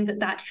denying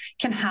that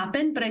can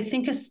happen, but I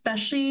think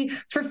especially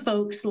for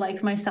folks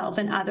like myself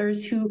and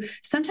others who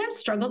sometimes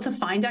struggle to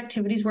find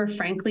activities where,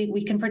 frankly,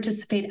 we can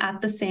participate at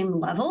the same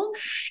level,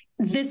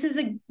 this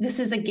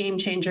is a game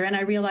changer. And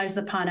I realized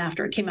the pun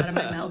after it came out of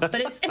my mouth,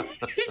 but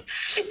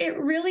it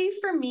really,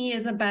 for me,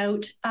 is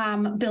about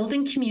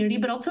building community,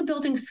 but also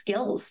building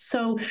skills.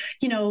 So,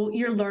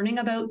 you're learning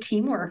about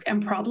teamwork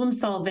and problem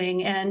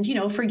solving, and,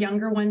 for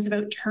younger ones,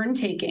 about turn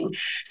taking.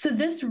 So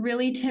this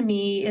really, to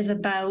me, is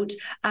about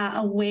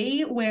a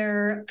way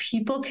where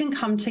people can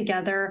come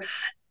together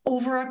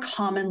over a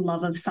common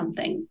love of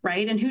something,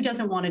 right? And who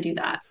doesn't want to do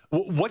that?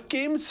 What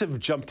games have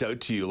jumped out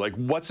to you? Like,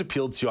 what's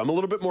appealed to you? I'm a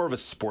little bit more of a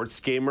sports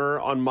gamer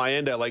on my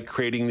end. I like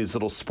creating these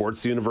little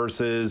sports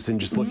universes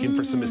and just looking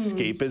for some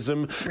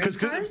escapism.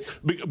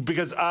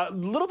 Because a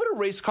little bit of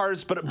race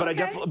cars, but I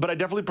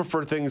definitely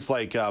prefer things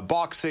like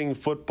boxing,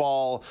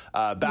 football,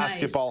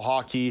 basketball,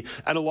 hockey,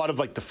 and a lot of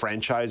like the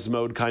franchise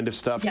mode kind of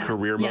stuff,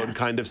 career mode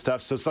kind of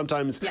stuff. So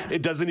sometimes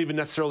it doesn't even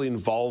necessarily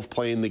involve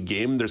playing the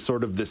game. There's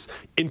sort of this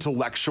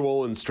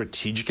intellectual and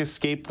strategic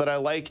escape that I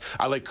like.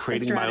 I like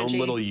creating my own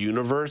little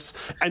universe.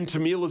 And to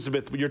me,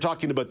 Elizabeth, you're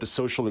talking about the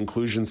social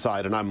inclusion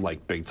side, and I'm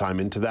like big time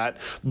into that.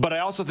 But I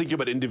also think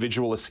about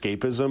individual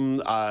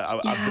escapism.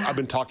 I've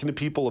been talking to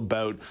people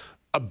about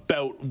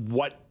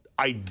what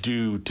I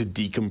do to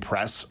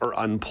decompress or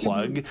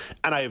unplug.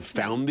 And I have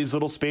found these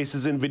little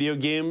spaces in video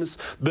games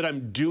that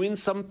I'm doing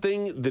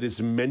something that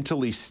is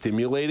mentally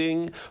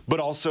stimulating,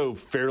 but also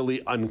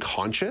fairly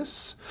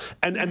unconscious.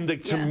 And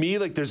to me,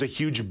 like, there's a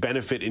huge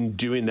benefit in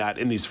doing that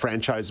in these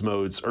franchise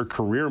modes or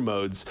career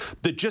modes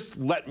that just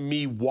let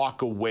me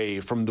walk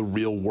away from the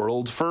real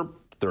world for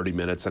 30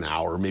 minutes, an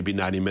hour, maybe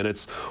 90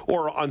 minutes.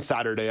 Or on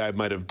Saturday, I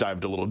might have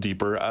dived a little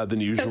deeper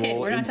than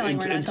usual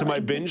into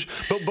my binge.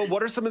 But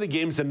what are some of the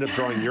games that ended up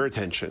drawing your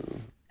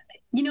attention?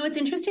 It's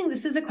interesting.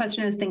 This is a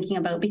question I was thinking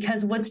about,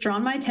 because what's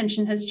drawn my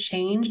attention has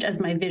changed as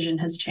my vision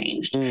has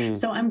changed.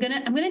 So I'm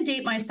gonna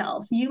date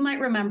myself. You might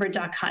remember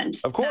Duck Hunt.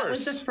 Of course. That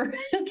was the first,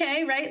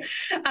 okay, right?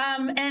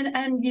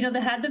 And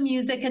they had the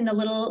music and the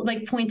little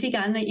like pointy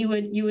gun that you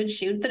would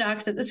shoot the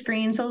ducks at the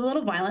screen, so a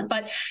little violent.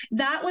 But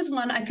that was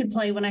one I could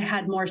play when I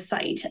had more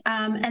sight.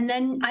 And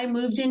then I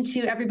moved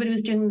into, everybody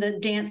was doing the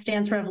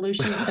Dance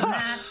Revolution with the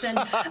mats, and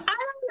I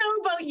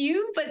don't know about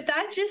you, but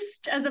that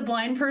just, as a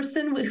blind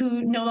person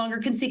who no longer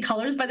can see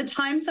colors, by the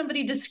time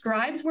somebody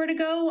describes where to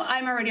go,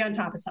 I'm already on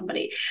top of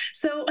somebody.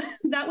 So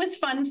that was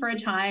fun for a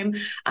time.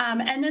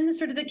 And then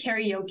the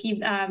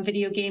karaoke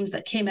video games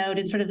that came out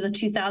in sort of the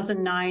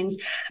 2009s.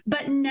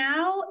 But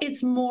now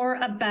it's more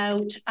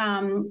about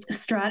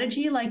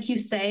strategy, like you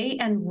say,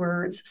 and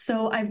words.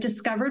 So I've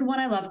discovered one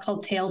I love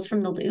called Tales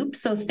from the Loop.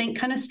 So think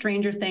kind of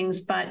Stranger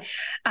Things, but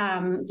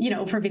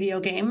for video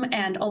game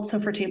and also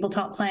for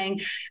tabletop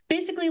playing.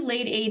 Basically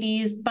late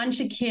 80s, bunch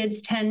of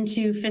kids, 10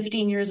 to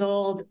 15 years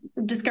old,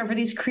 discover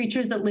these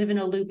creatures that live in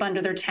a loop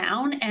under their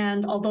town.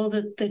 And although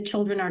the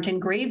children aren't in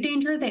grave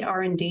danger, they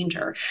are in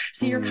danger.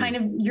 So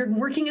you're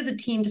working as a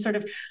team to sort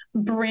of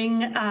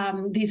bring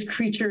these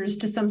creatures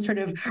to some sort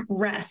of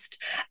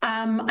rest.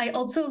 I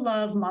also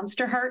love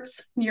Monster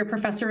Hearts. Your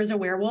professor is a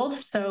werewolf,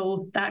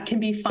 so that can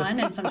be fun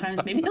and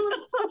sometimes maybe a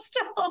little close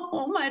to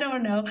home. I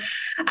don't know.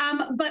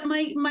 But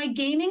my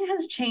gaming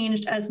has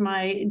changed as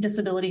my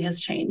disability has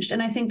changed.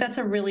 And I think that's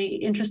a really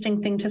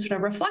interesting thing to sort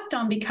of reflect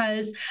on,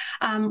 because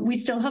we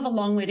still have a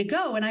long way to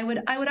go. And I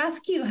would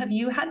ask you, have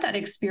you had that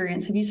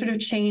experience? Have you sort of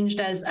changed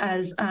as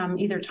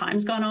either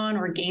time's gone on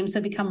or games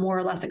have become more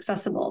or less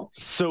accessible?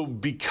 So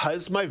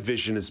because my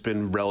vision has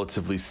been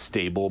relatively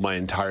stable my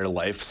entire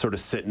life, sort of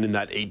sitting in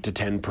that 8 to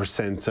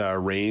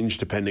 10% range,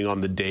 depending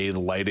on the day, the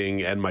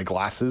lighting, and my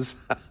glasses,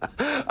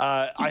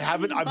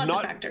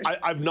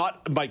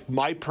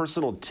 my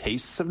personal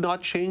tastes have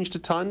not changed a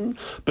ton,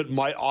 but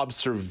my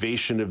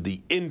observation of the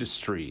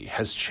industry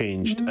has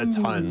changed a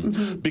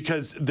ton,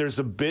 because there's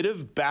a bit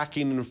of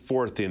backing and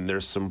forth in.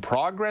 There's some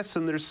progress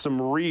and there's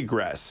some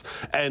regress.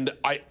 And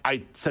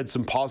I said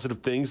some positive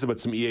things about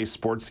some EA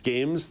Sports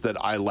games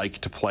that I like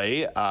to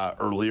play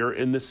earlier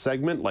in this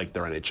segment, like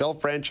their NHL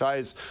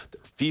franchise,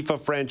 their FIFA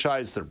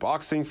franchise, their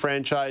boxing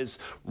franchise.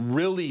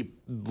 Really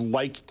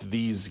liked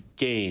these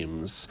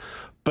games.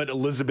 But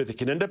Elizabeth, it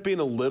can end up being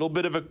a little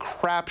bit of a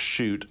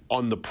crapshoot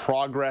on the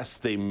progress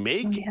they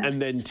make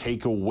and then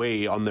take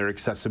away on their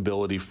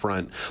accessibility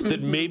front.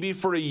 That maybe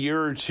for a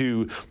year or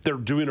two, they're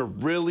doing a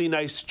really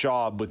nice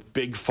job with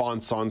big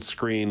fonts on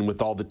screen with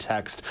all the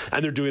text,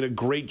 and they're doing a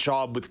great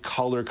job with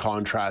color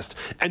contrast,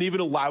 and even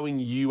allowing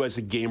you as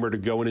a gamer to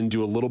go in and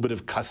do a little bit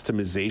of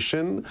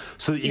customization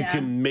so that you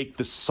can make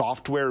the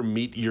software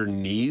meet your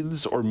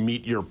needs, or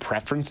meet your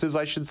preferences,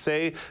 I should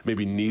say.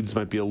 Maybe needs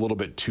might be a little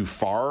bit too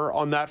far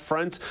on that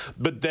front.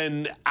 But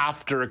then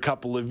after a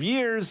couple of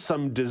years,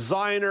 some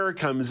designer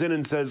comes in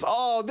and says,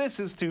 oh, this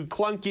is too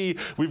clunky.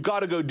 We've got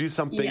to go do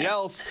something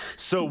else.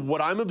 So what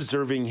I'm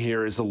observing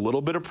here is a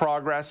little bit of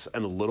progress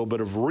and a little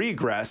bit of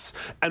regress.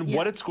 And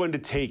what it's going to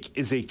take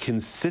is a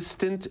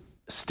consistent,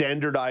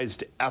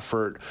 standardized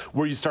effort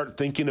where you start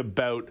thinking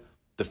about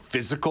the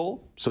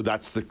physical, so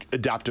that's the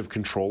adaptive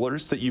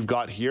controllers that you've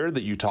got here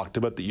that you talked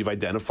about, that you've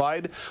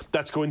identified.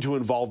 That's going to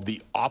involve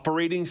the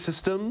operating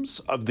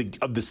systems of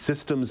the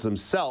systems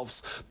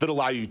themselves that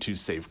allow you to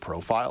save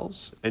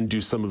profiles and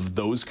do some of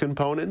those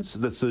components.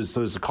 So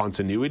there's a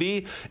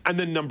continuity. And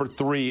then number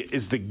 3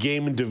 is the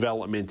game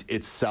development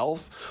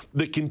itself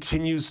that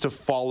continues to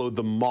follow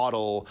the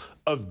model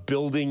of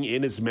building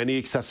in as many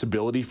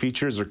accessibility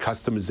features or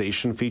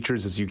customization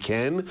features as you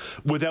can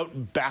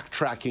without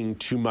backtracking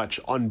too much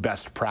on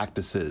best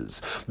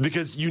practices.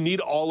 Because you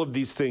need all of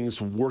these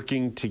things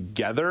working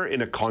together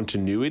in a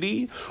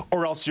continuity,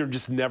 or else you're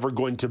just never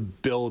going to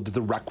build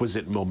the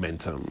requisite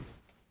momentum.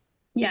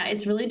 Yeah,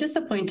 it's really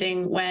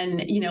disappointing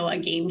when, a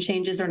game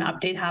changes or an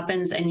update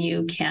happens and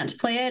you can't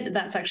play it.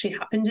 That's actually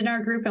happened in our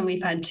group, and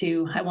we've had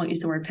to, I won't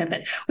use the word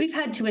pivot, we've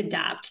had to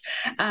adapt.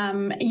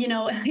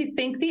 I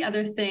think the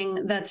other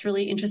thing that's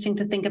really interesting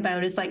to think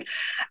about is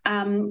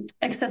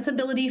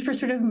accessibility for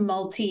sort of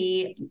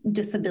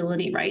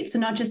multi-disability, right? So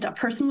not just a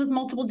person with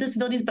multiple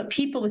disabilities, but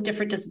people with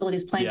different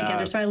disabilities playing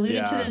together. So I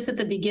alluded to this at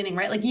the beginning,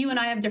 right? Like you and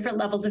I have different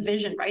levels of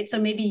vision, right?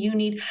 So maybe you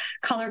need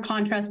color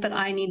contrast, but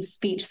I need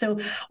speech. So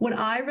what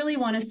I really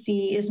want to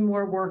see is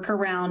more work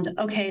around,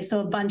 okay, so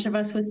a bunch of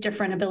us with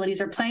different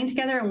abilities are playing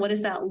together, and what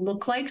does that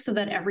look like so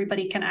that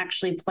everybody can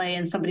actually play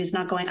and somebody's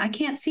not going, I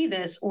can't see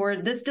this, or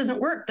this doesn't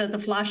work, the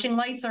flashing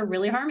lights are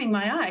really harming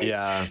my eyes.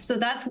 Yeah. So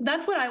that's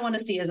what I want to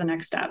see as a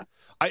next step.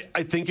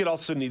 I think it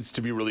also needs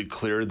to be really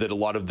clear that a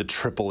lot of the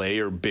AAA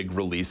or big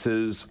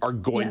releases are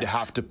going to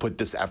have to put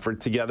this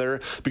effort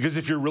together, because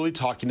if you're really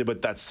talking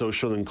about that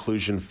social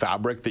inclusion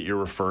fabric that you're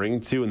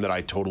referring to and that I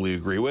totally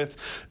agree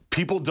with,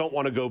 people don't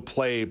want to go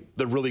play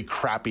the really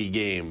crappy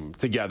game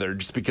together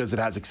just because it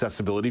has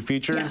accessibility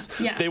features.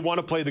 Yeah. They want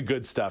to play the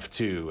good stuff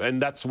too.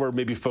 And that's where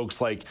maybe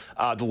folks like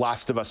The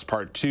Last of Us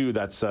Part 2,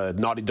 that's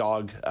Naughty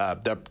Dog,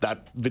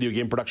 that video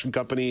game production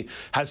company,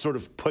 has sort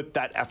of put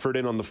that effort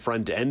in on the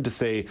front end to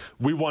say,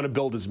 we want to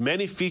build as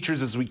many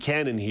features as we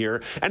can in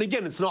here. And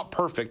again, it's not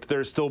perfect.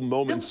 There's still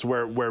moments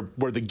where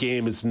the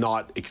game is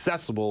not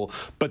accessible,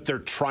 but they're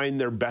trying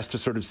their best to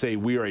sort of say,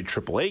 we are a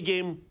AAA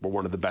game, we're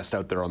one of the best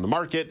out there on the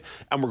market,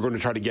 and we're going to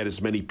try to get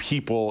as many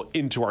people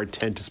into our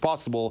tent as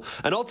possible.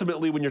 And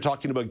ultimately, when you're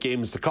talking about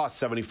games that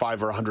cost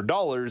 $75 or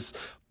 $100,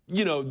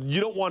 you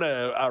don't want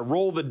to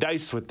roll the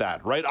dice with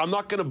that, right? I'm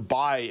not going to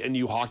buy a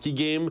new hockey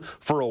game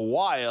for a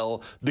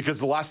while because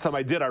the last time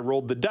I did, I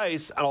rolled the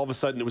dice and all of a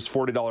sudden it was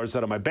 $40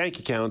 out of my bank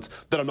account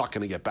that I'm not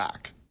going to get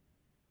back.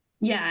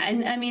 Yeah,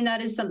 and I mean, that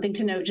is something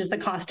to note. Just the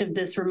cost of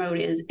this remote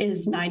is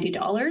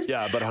 $90.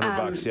 Yeah, about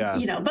 $100.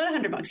 Yeah, about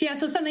 $100. Yeah,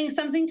 so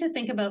something to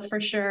think about for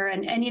sure.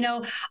 And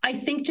I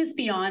think just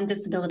beyond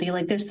disability,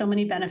 like there's so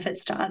many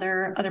benefits to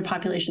other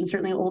populations,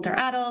 certainly older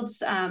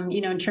adults.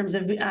 In terms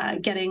of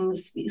getting,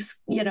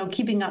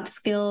 keeping up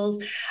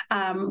skills,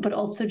 but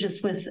also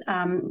just with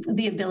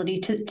the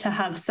ability to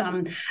have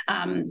some,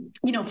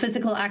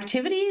 physical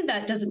activity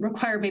that doesn't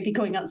require maybe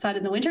going outside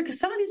in the winter, because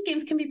some of these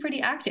games can be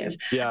pretty active.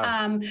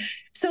 Yeah.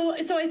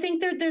 So I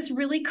think there's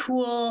really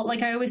cool,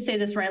 like I always say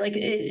this, right? Like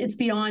it's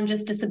beyond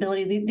just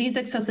disability. These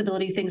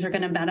accessibility things are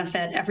going to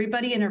benefit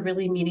everybody in a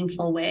really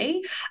meaningful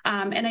way.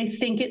 And I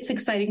think it's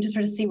exciting to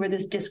sort of see where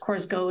this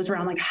discourse goes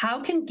around, like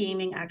how can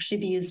gaming actually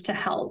be used to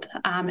help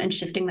and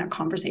shifting that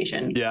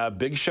conversation. Yeah,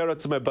 big shout out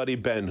to my buddy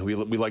Ben, who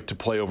we like to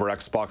play over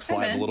Xbox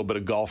Live, a little bit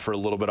of golf or a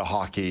little bit of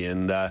hockey.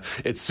 And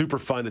it's super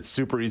fun. It's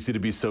super easy to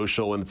be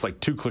social. And it's like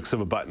 2 clicks of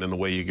a button and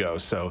away you go.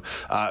 So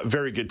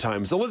very good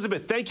times.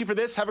 Elizabeth, thank you for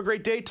this. Have a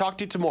great day. Talk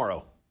to you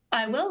tomorrow.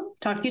 I will.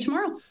 Talk to you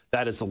tomorrow.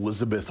 That is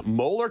Elizabeth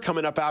Moeller.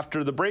 Coming up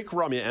after the break,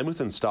 Ramya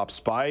Amuthan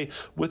stops by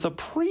with a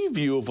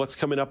preview of what's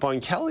coming up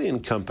on Kelly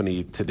and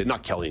Company today.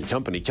 Not Kelly and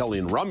Company, Kelly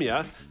and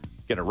Ramya.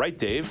 Get it right,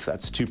 Dave.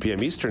 That's 2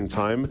 p.m. Eastern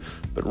time.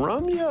 But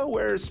Ramya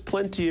wears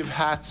plenty of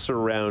hats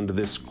around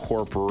this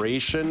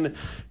corporation,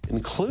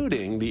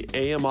 including the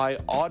AMI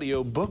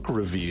audio book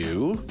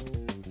review.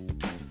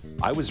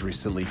 I was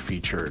recently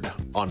featured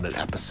on an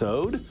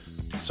episode.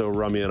 So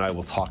Ramya and I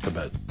will talk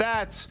about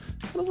that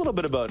and a little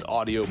bit about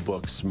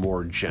audiobooks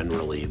more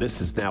generally.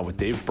 This is Now with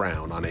Dave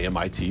Brown on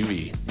AMI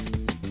TV.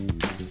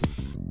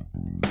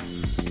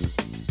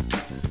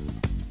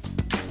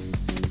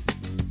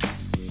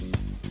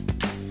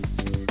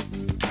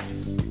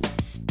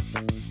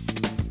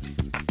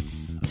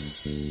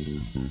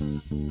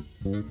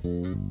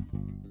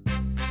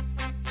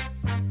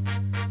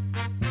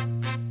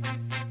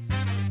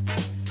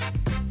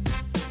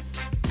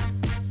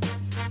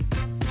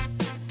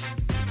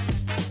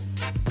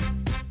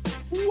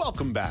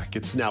 Welcome back.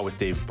 It's Now with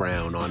Dave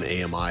Brown on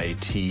AMI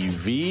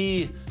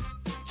TV.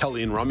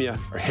 Kelly and Ramya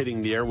are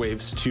hitting the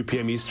airwaves 2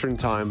 p.m. Eastern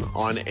time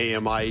on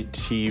AMI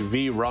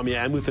TV.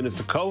 Ramya Amuthan is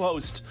the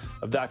co-host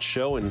of that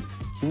show and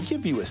can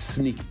give you a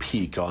sneak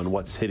peek on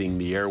what's hitting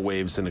the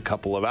airwaves in a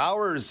couple of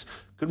hours.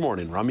 Good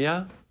morning,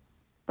 Ramya.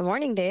 Good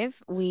morning,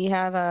 Dave. We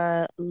have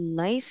a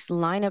nice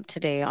lineup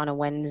today on a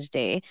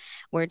Wednesday.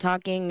 We're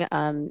talking,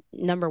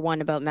 number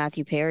one, about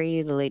Matthew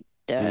Perry, the late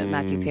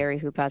Matthew Perry,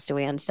 who passed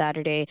away on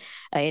Saturday.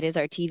 It is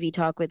our TV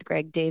talk with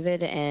Greg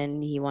David,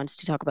 and he wants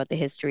to talk about the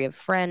history of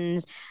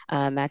Friends,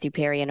 Matthew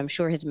Perry, and I'm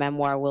sure his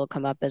memoir will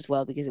come up as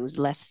well because it was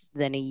less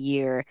than a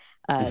year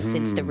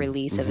since the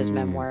release of his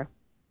memoir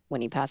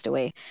when he passed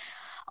away.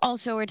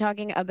 Also, we're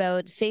talking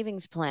about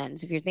savings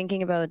plans. If you're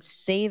thinking about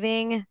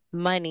saving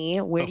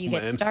money, where do you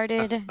get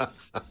started?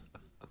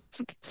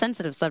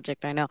 Sensitive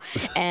subject, I know.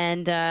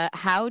 And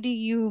how do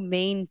you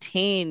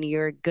maintain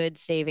your good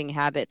saving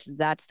habits?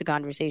 That's the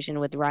conversation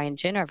with Ryan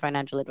Chin, our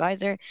financial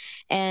advisor.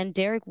 And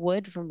Derek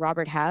Wood from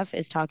Robert Half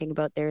is talking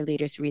about their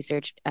latest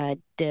research,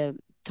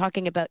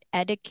 talking about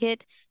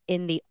etiquette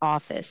in the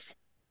office.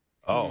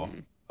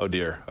 Oh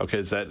dear. Okay,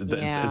 is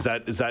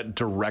that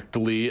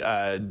directly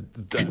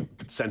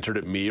centered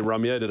at me,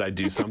 Ramya? Did I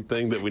do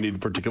something that we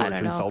need particular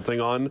consulting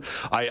on?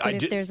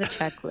 If there's a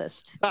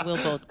checklist, we'll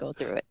both go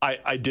through it.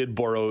 I did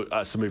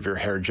borrow some of your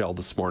hair gel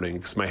this morning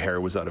because my hair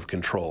was out of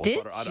control.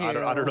 I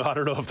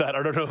don't know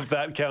if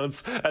that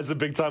counts as a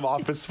big time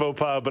office faux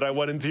pas. But I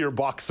went into your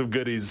box of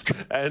goodies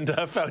and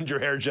found your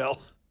hair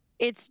gel.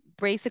 It's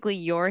basically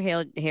your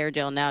hair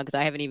gel now because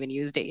I haven't even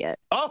used it yet.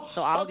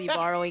 So I'll be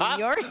borrowing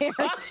your hair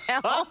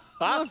gel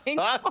moving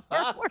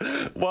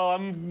forward. Well,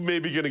 I'm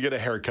maybe going to get a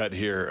haircut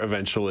here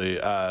eventually.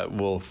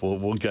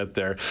 We'll get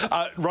there.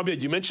 Ramya,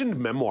 you mentioned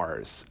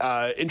memoirs.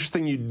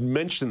 Interesting you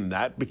mentioned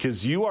that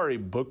because you are a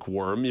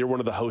bookworm. You're one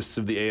of the hosts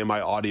of the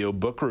AMI Audio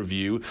Book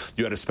Review.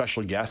 You had a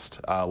special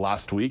guest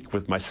last week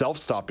with myself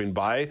stopping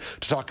by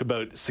to talk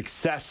about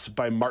Success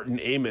by Martin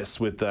Amis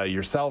with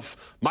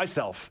yourself,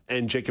 myself,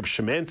 and Jacob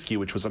Szymanski,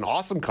 which was an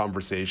awesome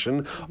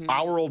conversation.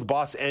 Our old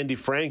boss, Andy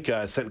Frank,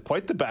 sent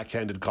quite the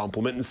backhanded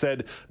compliment and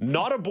said,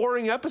 not a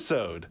boring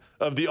episode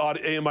of the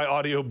AMI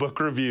Audio Book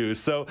Review.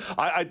 So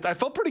I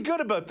felt pretty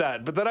good about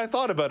that. But then I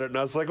thought about it and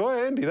I was like, oh,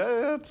 Andy,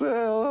 that's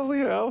a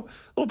little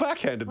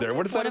backhanded there.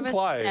 What does that imply?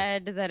 One of us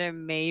said that it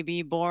may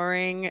be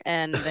boring,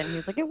 and then he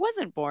was like, it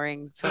wasn't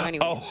boring. So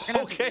anyway, we're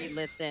going to have to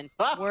re-listen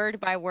word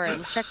by word.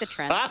 Let's check the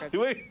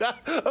transcripts.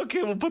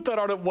 Okay, we'll put that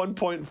on at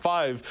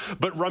 1.5.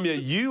 But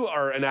Ramya, you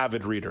are an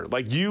avid reader.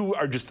 Like, you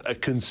are just a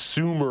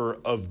consumer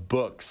of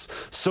books.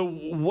 So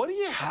what do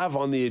you have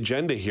on the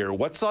agenda here?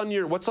 What's on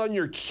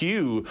your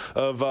queue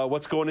of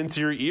what's going into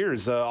your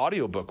ears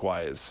audiobook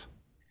wise?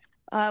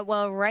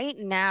 Well, right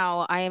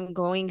now I am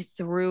going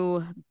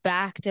through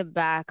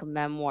back-to-back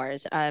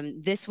memoirs.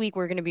 This week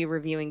we're going to be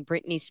reviewing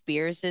Britney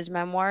Spears'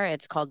 memoir.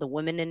 It's called The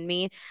Woman in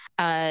Me.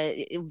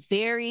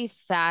 Very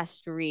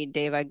fast read,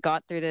 Dave. I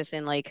got through this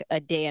in like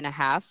a day and a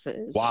half.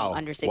 Wow.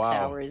 Under 6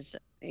 hours.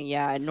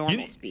 Yeah,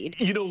 normal speed.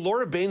 You know,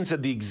 Laura Bain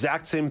said the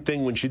exact same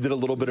thing when she did a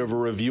little bit of a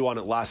review on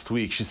it last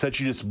week. She said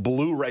she just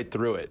blew right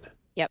through it.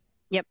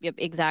 Yep,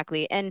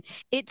 exactly. And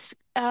it's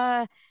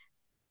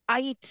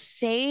I'd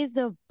say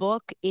the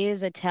book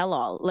is a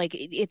tell-all. Like,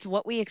 it's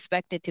what we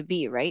expect it to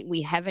be, right?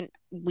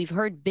 We've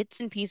heard bits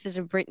and pieces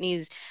of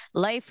Britney's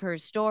life, her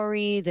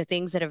story, the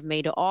things that have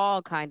made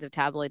all kinds of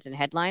tabloids and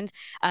headlines.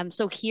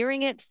 So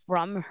hearing it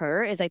from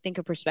her is, I think,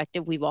 a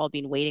perspective we've all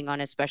been waiting on,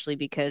 especially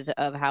because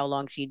of how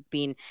long she'd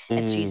been,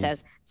 as she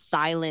says,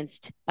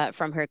 silenced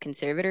from her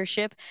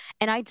conservatorship.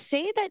 And I'd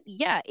say that,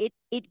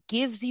 it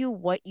gives you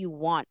what you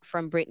want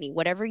from Britney,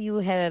 whatever you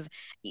have,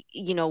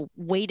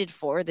 waited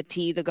for, the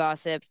tea, the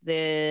gossip,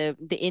 the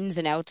ins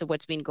and outs of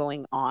what's been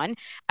going on.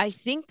 I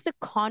think the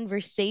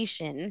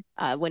conversation,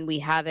 when we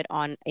have it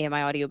on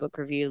AMI Audiobook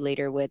Review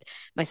later with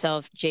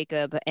myself,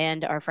 Jacob,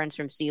 and our friends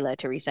from SELA,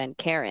 Teresa and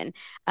Karen,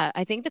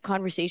 I think the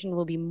conversation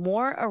will be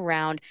more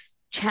around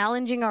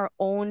challenging our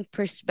own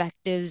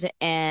perspectives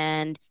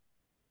and,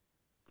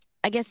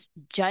 I guess,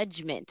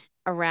 judgment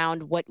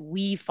around what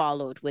we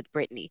followed with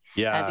Britney.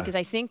 Because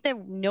I think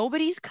that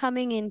nobody's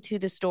coming into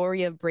the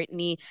story of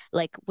Britney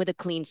like with a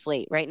clean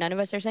slate, right? None of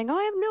us are saying,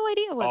 I have no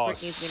idea what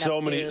Britney's been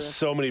up to.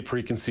 So many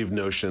preconceived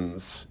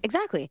notions.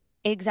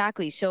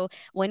 Exactly. So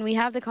when we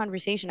have the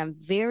conversation, I'm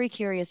very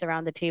curious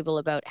around the table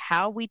about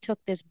how we took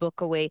this book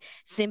away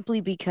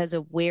simply because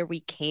of where we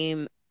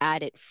came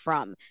at it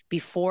from,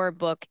 before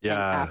book and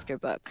after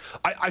book.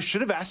 I should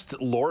have asked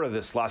Laura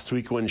this last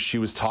week when she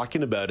was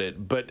talking about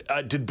it, but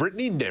did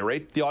Britney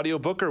narrate the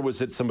audiobook or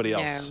was it somebody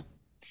else? No.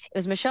 It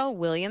was Michelle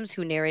Williams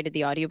who narrated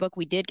the audiobook.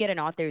 We did get an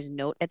author's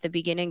note at the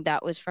beginning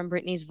that was from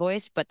Britney's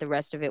voice, but the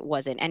rest of it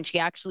wasn't. And she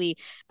actually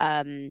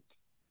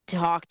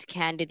talked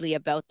candidly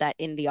about that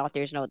in the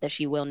author's note, that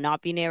she will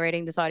not be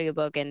narrating this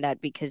audiobook, and that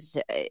because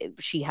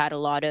she had a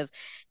lot of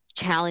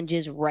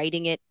challenges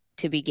writing it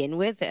to begin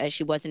with,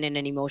 she wasn't in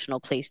an emotional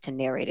place to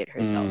narrate it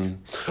herself.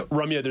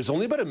 Ramya, there's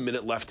only about a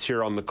minute left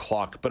here on the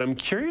clock, but I'm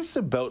curious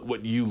about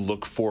what you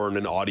look for in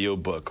an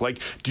audiobook. Like,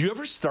 do you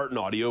ever start an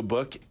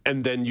audiobook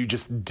and then you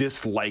just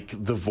dislike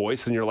the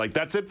voice and you're like,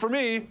 that's it for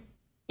me?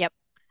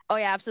 Oh,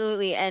 yeah,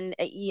 absolutely. And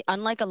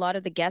unlike a lot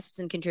of the guests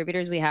and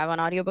contributors we have on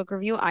Audiobook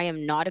Review, I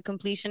am not a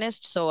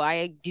completionist. So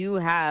I do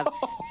have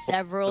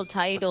several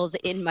titles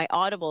in my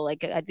Audible.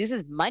 Like, this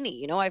is money,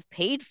 you know, I've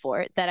paid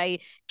for it that I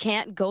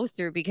can't go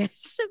through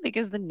because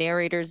the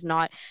narrator's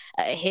not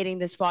hitting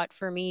the spot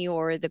for me,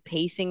 or the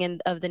pacing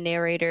of the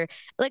narrator.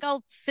 Like,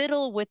 I'll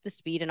fiddle with the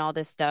speed and all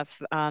this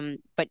stuff.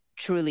 But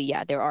truly,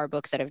 yeah, there are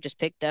books that I've just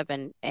picked up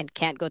and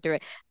can't go through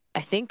it. I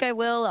think I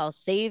will. I'll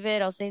save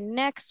it. I'll say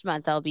next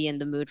month I'll be in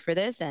the mood for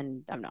this,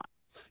 and I'm not.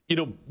 You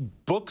know,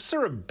 books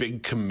are a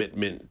big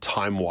commitment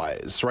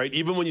time-wise, right?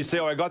 Even when you say,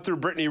 I got through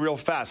Brittany real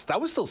fast, that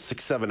was still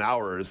 6-7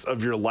 hours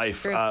of your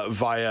life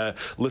via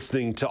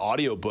listening to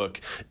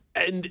audiobook.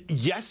 And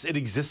yes, it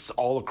exists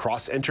all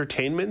across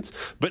entertainment,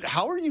 but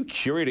how are you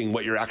curating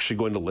what you're actually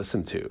going to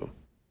listen to?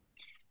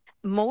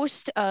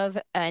 Most of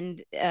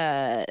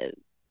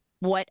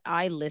what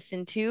I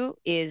listen to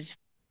is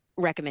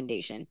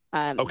recommendation.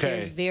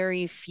 There's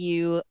very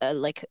few,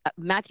 like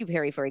Matthew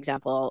Perry, for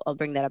example. I'll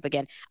bring that up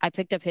again. I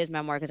picked up his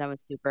memoir because I'm a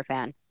super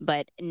fan,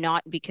 but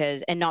not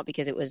because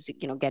it was,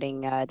 you know,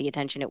 getting the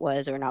attention it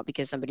was, or not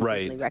because somebody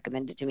personally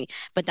recommended it to me.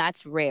 But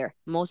that's rare.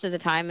 Most of the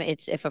time,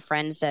 it's if a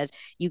friend says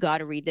you got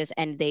to read this,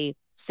 and they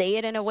say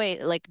it in a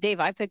way like,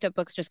 Dave, I've picked up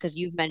books just because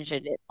you've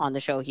mentioned it on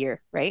the show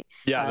here, right?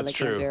 Yeah, that's like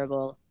true.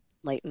 Unbearable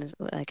Lightness.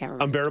 I can't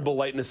remember. Unbearable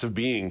Lightness of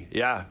Being.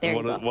 Yeah,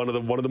 one of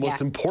the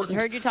most important.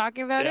 I heard you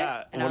talking about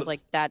it, and I was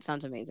like, that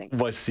sounds amazing.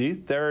 Well, see,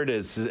 there it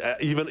is.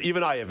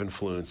 Even I have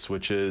influence,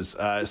 which is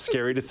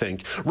scary to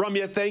think.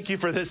 Ramya, thank you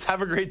for this.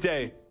 Have a great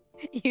day.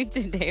 You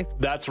too, Dave.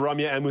 That's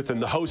Ramya Amuthan,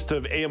 the host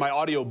of AMI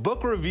Audio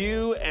Book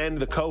Review and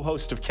the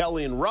co-host of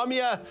Kelly and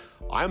Ramya.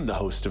 I'm the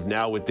host of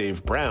Now with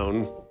Dave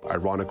Brown.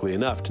 Ironically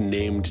enough,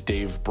 named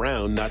Dave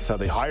Brown. That's how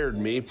they hired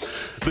me.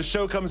 The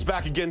show comes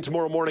back again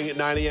tomorrow morning at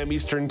 9 a.m.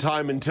 Eastern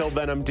Time. Until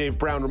then, I'm Dave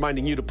Brown,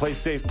 reminding you to play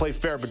safe, play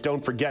fair, but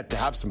don't forget to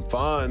have some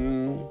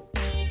fun.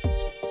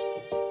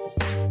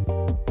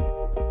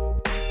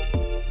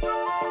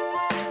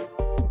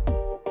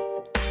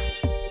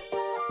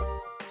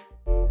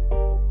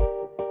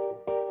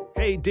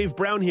 Hey, Dave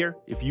Brown here.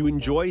 If you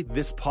enjoy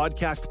this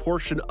podcast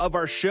portion of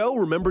our show,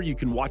 remember you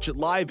can watch it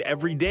live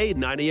every day at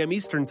 9 a.m.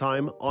 Eastern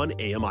Time on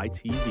AMI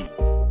TV.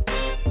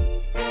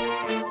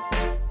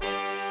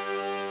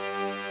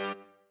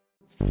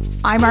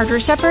 I'm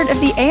Margaret Shepard of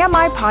the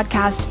AMI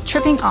podcast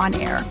Tripping on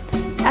Air.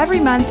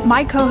 Every month,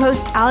 my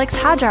co-host Alex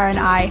Hajar and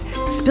I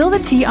spill the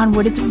tea on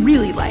what it's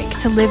really like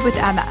to live with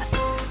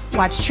MS.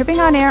 Watch Tripping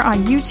on Air on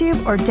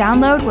YouTube or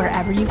download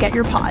wherever you get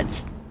your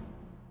pods.